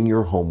about doing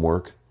your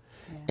homework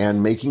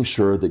and making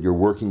sure that you're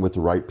working with the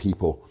right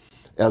people.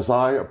 As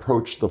I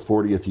approach the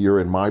 40th year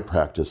in my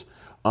practice,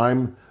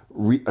 I'm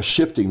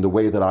shifting the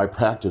way that I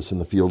practice in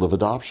the field of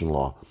adoption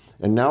law.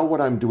 And now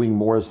what I'm doing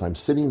more is I'm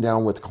sitting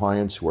down with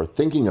clients who are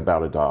thinking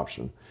about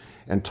adoption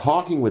and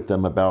talking with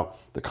them about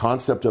the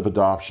concept of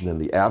adoption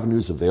and the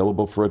avenues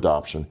available for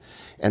adoption,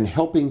 and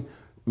helping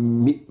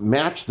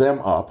match them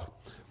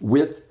up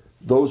with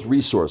those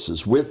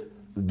resources, with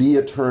the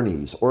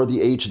attorneys or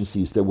the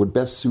agencies that would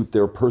best suit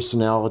their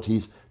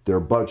personalities, their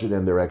budget,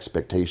 and their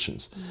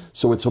expectations.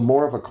 So it's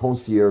more of a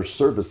concierge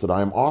service that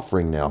I'm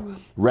offering now,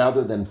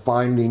 rather than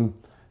finding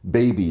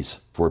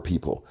babies for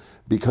people,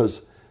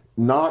 because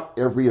not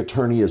every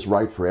attorney is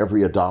right for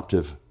every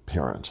adoptive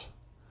parent.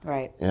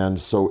 Right.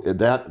 And so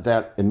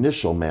that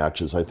initial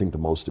match is, I think, the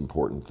most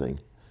important thing.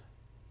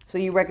 So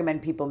you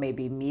recommend people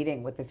maybe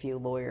meeting with a few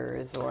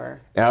lawyers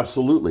or...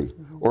 Absolutely.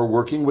 Or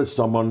working with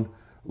someone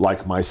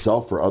like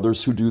myself or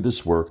others who do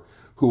this work,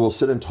 who will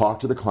sit and talk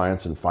to the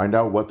clients and find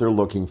out what they're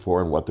looking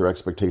for and what their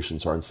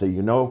expectations are, and say,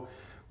 you know,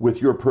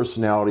 with your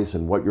personalities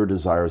and what your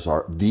desires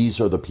are, these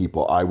are the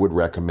people I would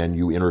recommend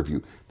you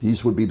interview.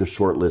 These would be the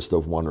short list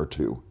of 1 or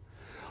 2.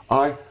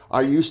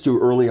 I used to,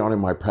 early on in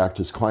my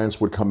practice, clients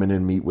would come in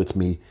and meet with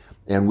me,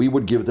 and we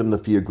would give them the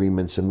fee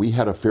agreements, and we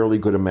had a fairly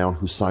good amount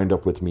who signed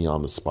up with me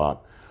on the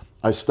spot.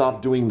 I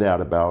stopped doing that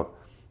about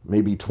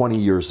maybe 20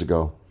 years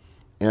ago.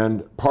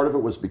 And part of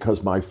it was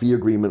because my fee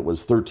agreement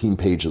was 13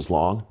 pages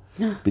long,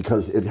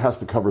 because it has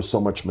to cover so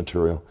much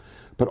material.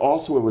 But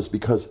also it was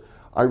because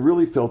I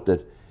really felt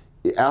that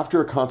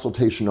after a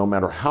consultation, no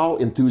matter how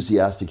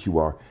enthusiastic you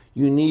are,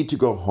 you need to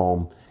go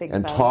home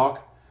and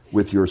talk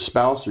with your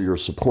spouse or your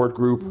support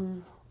group,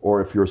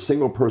 or if you're a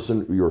single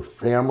person, your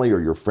family or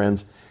your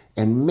friends,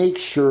 and make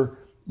sure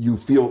you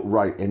feel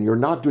right. And you're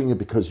not doing it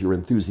because you're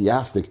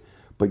enthusiastic,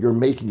 but you're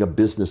making a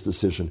business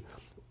decision.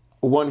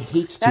 One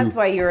hates to... That's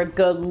why you're a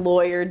good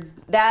lawyer.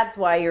 That's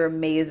why you're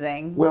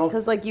amazing. Well,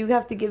 because like you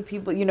have to give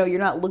people, you're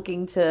not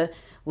looking to,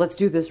 let's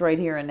do this right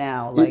here and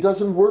now. It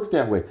doesn't work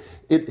that way.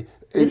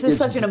 This is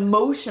such an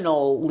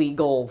emotional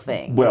legal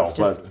thing. Well, it's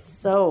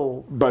just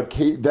so... But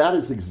Kate, that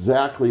is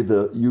exactly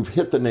you've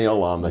hit the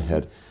nail on the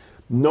head.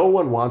 No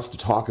one wants to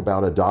talk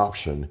about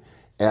adoption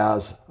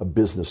as a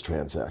business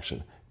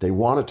transaction. They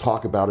want to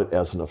talk about it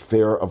as an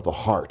affair of the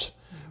heart.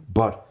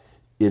 But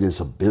it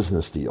is a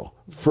business deal.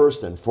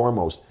 First and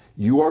foremost,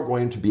 you are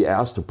going to be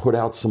asked to put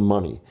out some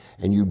money,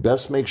 and you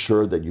best make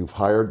sure that you've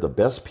hired the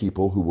best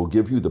people who will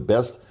give you the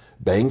best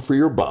bang for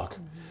your buck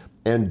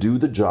and do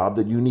the job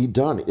that you need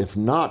done. If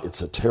not,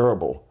 it's a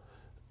terrible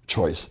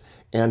choice.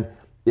 And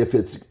if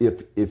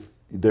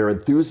they're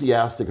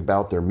enthusiastic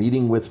about their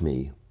meeting with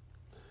me,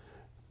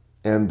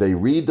 and they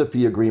read the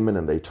fee agreement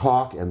and they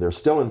talk and they're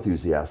still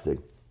enthusiastic,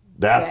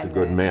 that's a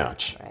good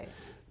match. Right.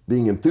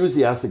 Being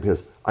enthusiastic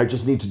because I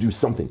just need to do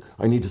something.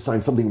 I need to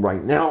sign something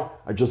right now.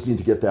 I just need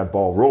to get that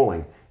ball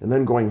rolling. And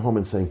then going home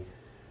and saying,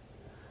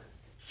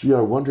 gee, I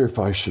wonder if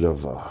I should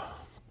have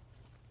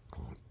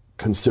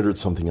considered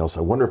something else.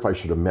 I wonder if I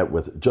should have met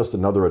with just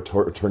another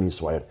attorney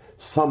so I had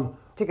some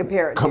to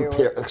compare it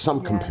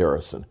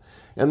comparison.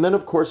 And then,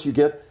 of course, you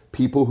get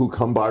people who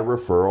come by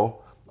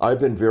referral. I've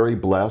been very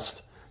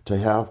blessed to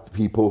have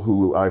people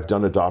who I've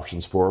done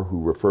adoptions for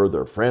who refer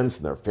their friends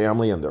and their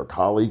family and their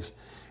colleagues.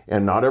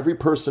 And not every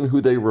person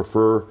who they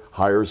refer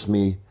hires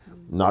me.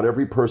 Not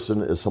every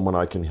person is someone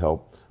I can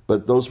help.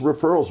 But those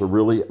referrals are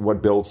really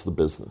what builds the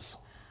business.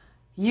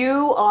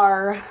 You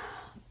are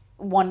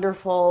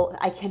wonderful.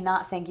 I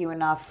cannot thank you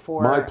enough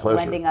for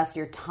lending us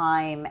your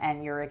time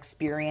and your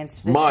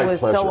experience. This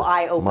was so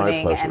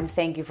eye-opening, and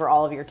thank you for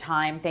all of your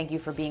time. Thank you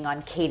for being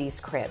on Katie's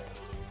Crib.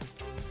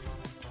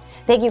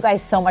 Thank you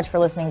guys so much for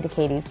listening to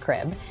Katie's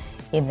Crib.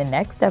 In the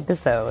next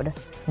episode,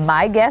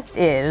 my guest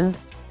is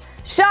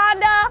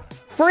Shonda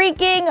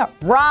freaking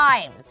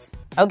Rhimes.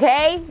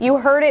 Okay? You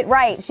heard it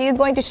right. She is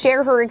going to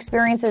share her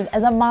experiences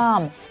as a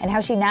mom and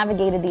how she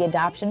navigated the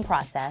adoption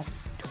process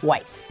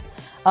twice.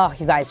 Oh,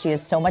 you guys, she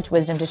has so much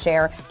wisdom to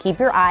share. Keep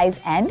your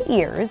eyes and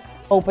ears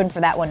open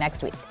for that one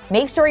next week.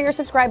 Make sure you're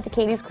subscribed to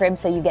Katie's Crib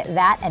so you get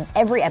that and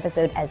every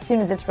episode as soon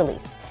as it's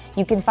released.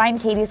 You can find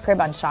Katie's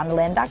Crib on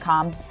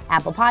shondaland.com,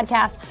 Apple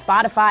Podcasts,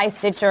 Spotify,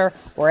 Stitcher,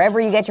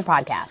 wherever you get your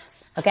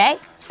podcasts. Okay?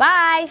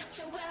 Bye!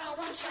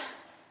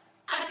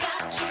 I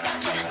got you,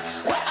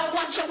 where I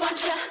want you,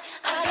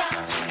 I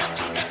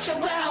got you,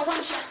 where I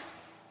want you.